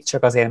aksit,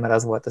 csak azért, mert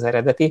az volt az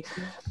eredeti,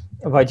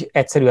 vagy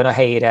egyszerűen a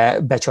helyére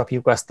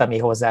becsapjuk azt, ami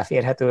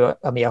hozzáférhető,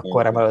 ami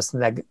akkor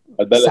valószínűleg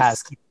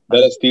 100 be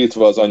lesz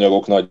tiltva az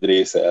anyagok nagy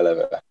része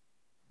eleve,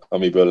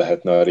 amiből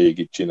lehetne a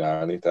régit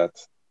csinálni.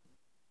 Tehát...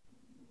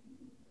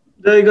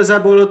 De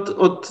igazából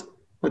ott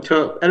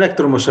hogyha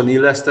elektromosan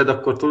illeszted,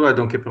 akkor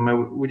tulajdonképpen mert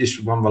úgyis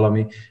van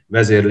valami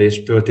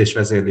vezérlés,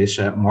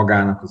 töltésvezérlése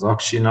magának az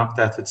aksinak,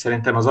 tehát hogy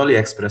szerintem az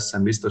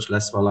AliExpressen biztos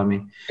lesz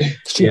valami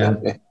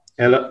ilyen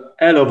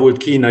elavult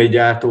kínai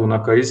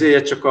gyártónak a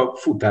izéje, csak a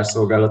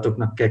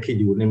futárszolgálatoknak kell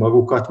kigyúrni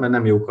magukat, mert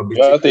nem jók a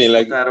biciklis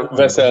futárok,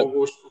 veszel, a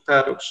fogós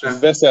futárok sem.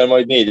 Veszel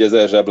majd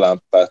 4000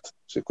 zseblámpát,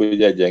 és akkor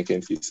így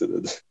egyenként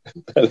kiszeded.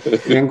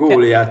 Ilyen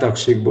góliát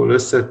aksikból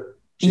összecsinálja.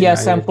 Ilyen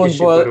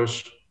szempontból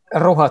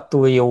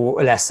rohadtul jó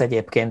lesz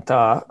egyébként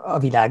a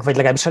világ, vagy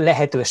legalábbis a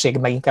lehetőség,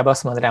 meg inkább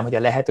azt mondanám, hogy a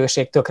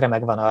lehetőség tökre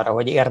megvan arra,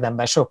 hogy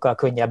érdemben sokkal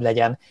könnyebb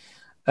legyen,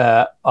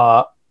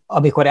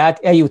 amikor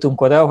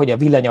eljutunk oda, hogy a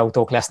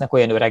villanyautók lesznek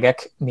olyan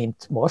öregek,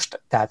 mint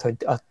most, tehát hogy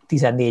a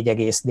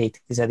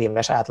 14,4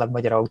 éves átlag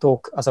magyar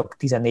autók, azok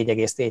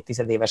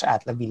 14,4 éves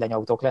átlag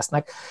villanyautók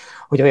lesznek,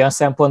 hogy olyan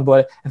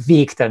szempontból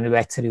végtelenül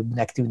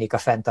egyszerűbbnek tűnik a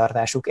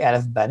fenntartásuk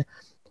elfben,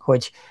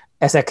 hogy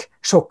ezek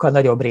sokkal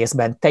nagyobb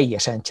részben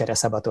teljesen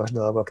csereszabatos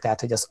dolgok, tehát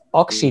hogy az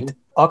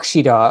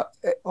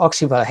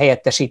aksival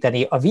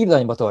helyettesíteni, a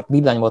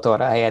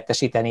villanymotorra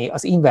helyettesíteni,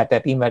 az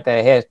invertert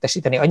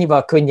helyettesíteni,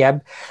 annyival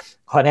könnyebb,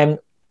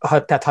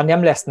 tehát ha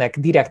nem lesznek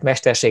direkt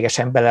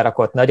mesterségesen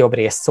belerakott nagyobb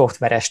rész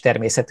szoftveres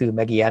természetű,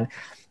 meg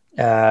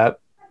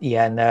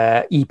ilyen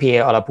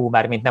IP alapú,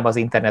 mármint nem az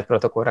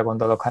internetprotokollra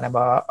gondolok, hanem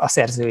a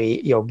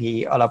szerzői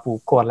jogi alapú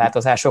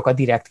korlátozások a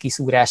direkt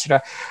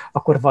kiszúrásra,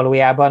 akkor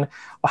valójában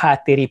a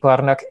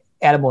háttériparnak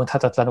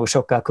elmondhatatlanul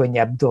sokkal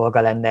könnyebb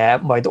dolga lenne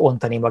majd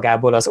ontani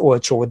magából az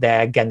olcsó,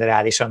 de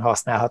generálisan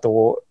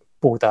használható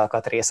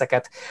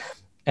pótalkatrészeket.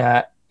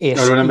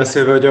 Arról nem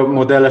beszélve, hogy a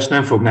modelles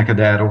nem fog neked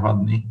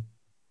elrohadni.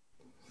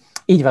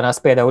 Így van, az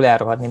például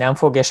elrohadni nem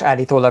fog, és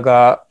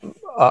állítólag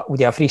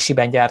ugye a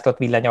frissiben gyártott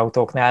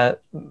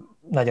villanyautóknál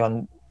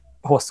nagyon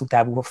hosszú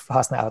távú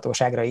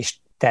használhatóságra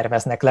is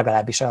terveznek,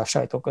 legalábbis a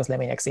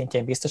sajtóközlemények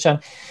szintjén biztosan.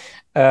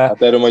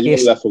 Hát erről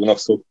majd le fognak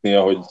szokni,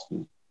 ahogy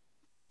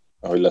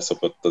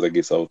leszokott az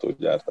egész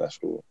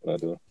autógyártásról.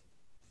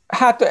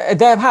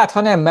 Hát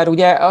ha nem, mert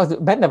ugye az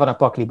benne van a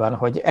pakliban,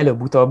 hogy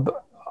előbb-utóbb,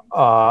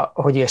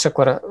 hogy és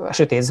akkor a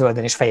sötét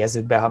zölden is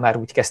fejezzük be, ha már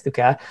úgy kezdtük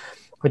el,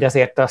 hogy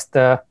azért azt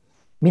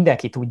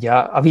mindenki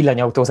tudja, a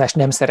villanyautózás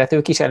nem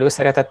szeretők is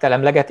előszeretettel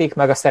emlegetik,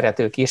 meg a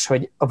szeretők is,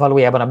 hogy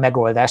valójában a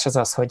megoldás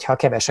az, hogy ha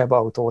kevesebb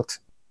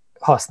autót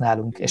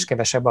használunk, és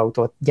kevesebb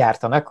autót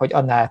gyártanak, hogy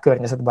annál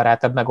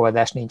környezetbarátabb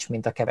megoldás nincs,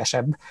 mint a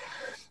kevesebb.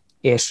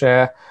 És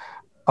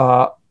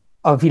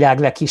a világ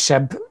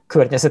legkisebb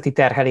környezeti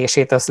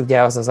terhelését az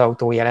ugye az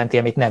autó jelenti,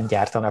 amit nem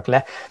gyártanak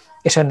le.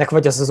 És ennek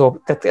vagy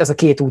tehát ez a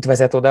két út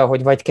vezet oda,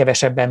 hogy vagy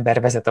kevesebb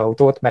ember vezet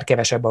autót, mert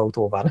kevesebb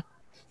autó van,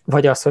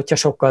 vagy az, hogyha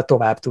sokkal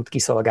tovább tud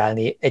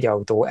kiszolgálni egy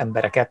autó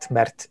embereket,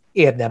 mert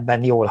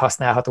érdemben jól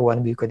használhatóan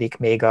működik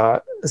még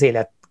az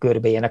élet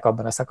görbéjének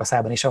abban a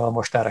szakaszában is, ahol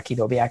most arra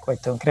kidobják, vagy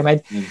tönkre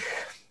megy.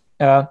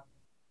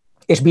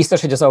 És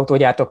biztos, hogy az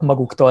autógyártók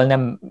maguktól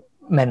nem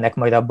mennek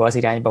majd abba az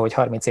irányba, hogy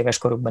 30 éves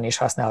korukban is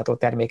használható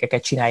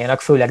termékeket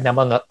csináljanak, főleg nem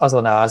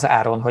azon az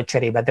áron, hogy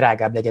cserébe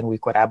drágább legyen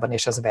újkorában,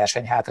 és az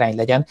versenyhátrány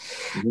legyen.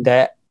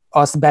 De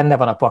az benne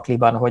van a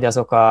pakliban, hogy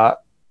azok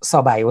a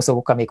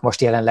szabályozók, amik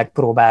most jelenleg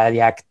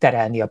próbálják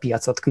terelni a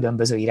piacot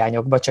különböző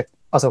irányokba, csak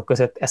azok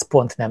között ez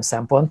pont nem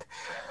szempont,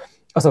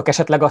 azok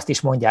esetleg azt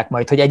is mondják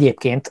majd, hogy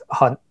egyébként,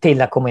 ha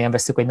tényleg komolyan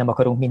veszük, hogy nem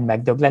akarunk mind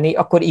megdögleni,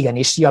 akkor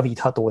igenis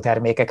javítható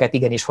termékeket,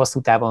 igenis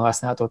hosszú távon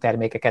használható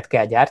termékeket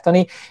kell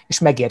gyártani, és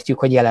megértjük,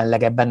 hogy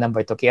jelenleg ebben nem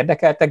vagytok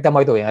érdekeltek, de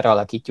majd olyanra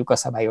alakítjuk a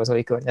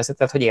szabályozói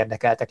környezetet, hogy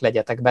érdekeltek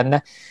legyetek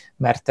benne,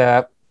 mert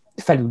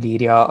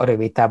felülírja a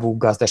rövidtávú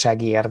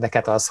gazdasági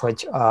érdeket az,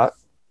 hogy a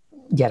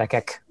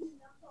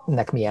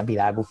gyerekeknek milyen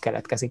világuk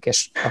keletkezik,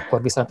 és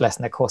akkor viszont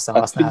lesznek hosszan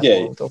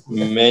használható autók.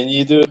 Mennyi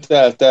időt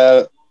telt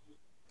el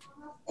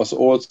az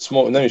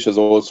nem is az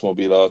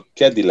Oldsmobile, a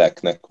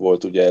Cadillacnek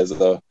volt ugye ez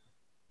a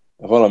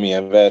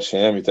valamilyen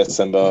verseny, nem jut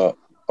eszembe,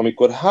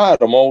 amikor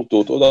 3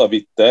 autót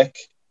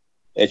odavittek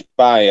egy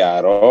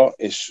pályára,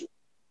 és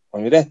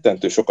ami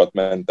rettentő sokat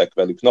mentek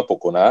velük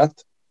napokon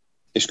át,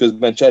 és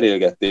közben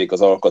cserélgették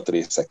az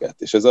alkatrészeket.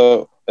 És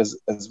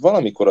ez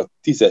valamikor a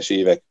 10-es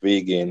évek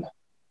végén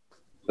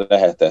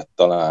lehetett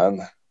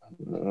talán.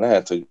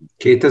 Lehet, hogy...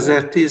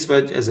 2010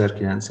 vagy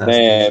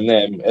 1910?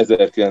 Nem,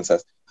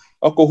 1900.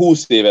 Akkor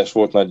 20 éves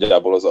volt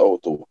nagyjából az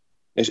autó.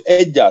 És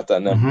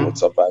egyáltalán nem volt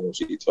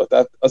szabványosítva.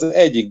 Tehát az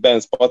egyik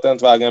Benz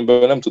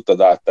Patentwagenből nem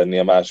tudtad áttenni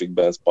a másik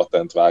Benz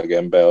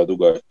Patentwagenbe a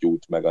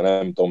dugattyút, meg a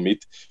nem tudom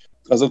mit.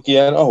 Azok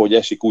ilyen, ahogy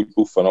esik, úgy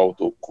puffan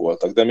autók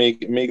voltak. De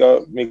még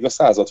a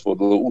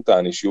századforduló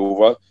után is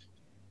jóval.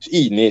 És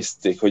így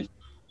nézték, hogy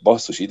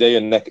basszus, ide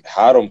jönnek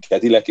 3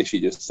 Cadillac, és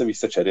így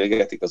össze-vissza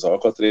cserélgetik az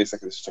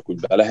alkatrészeket, és csak úgy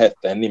be lehet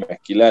tenni, meg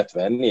ki lehet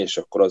venni, és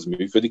akkor az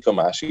működik a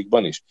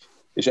másikban is.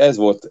 És az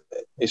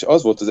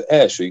volt az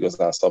első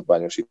igazán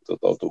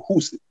szabványosított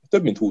autó.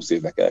 Több mint 20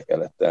 évnek el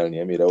kellett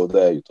telnie, mire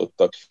oda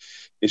eljutottak.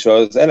 És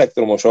az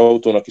elektromos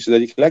autónak is az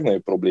egyik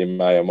legnagyobb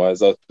problémája ma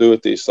ez a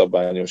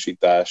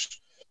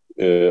töltésszabványosítás,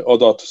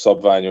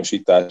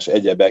 adatszabványosítás,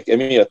 egyebek.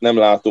 Emiatt nem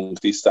látunk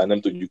tisztán,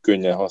 nem tudjuk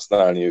könnyen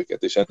használni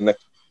őket, és ennek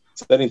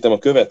szerintem a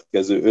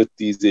következő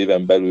 5-10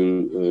 éven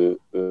belül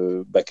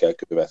be kell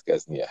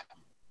következnie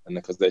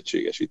ennek az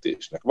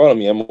egységesítésnek.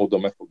 Valamilyen módon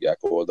meg fogják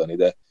oldani,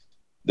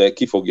 de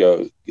ki fogja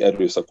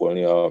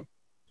erőszakolni a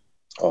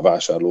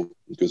vásárló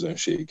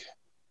közönség.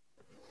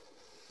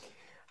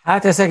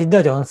 Hát ez egy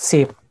nagyon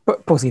szép,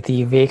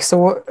 pozitív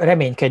végszó.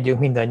 Reménykedjünk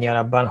mindannyian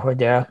abban,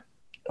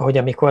 hogy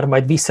amikor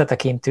majd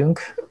visszatekintünk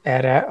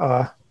erre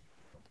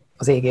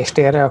az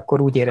égéstérre,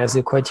 akkor úgy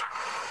érezzük, hogy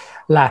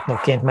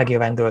látnokként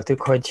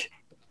megjövendöltük, hogy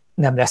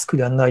nem lesz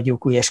külön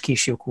nagylyukú és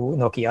kislyukú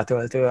Nokia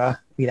töltő a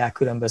világ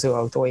különböző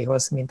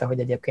autóihoz, mint ahogy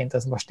egyébként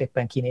az most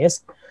éppen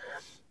kinéz.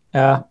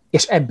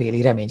 És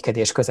ebbéli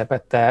reménykedés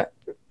közepette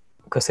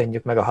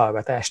köszönjük meg a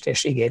hallgatást,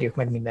 és ígérjük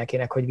meg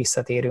mindenkinek, hogy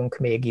visszatérünk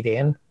még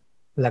idén,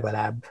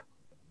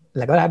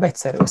 legalább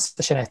egyszer,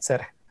 összesen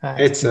egyszer.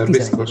 Egyszer,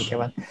 biztos.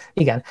 Van.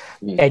 Igen,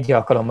 egy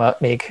alkalommal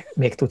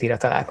még tutira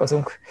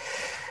találkozunk.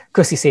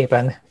 Köszi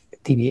szépen,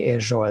 Tibi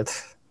és Zsolt,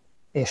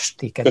 és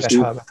ti kedves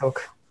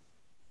hallgatók.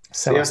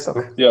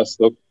 Szevasztok!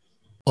 Sziasztok!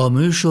 A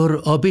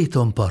műsor a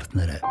Béton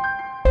partnere.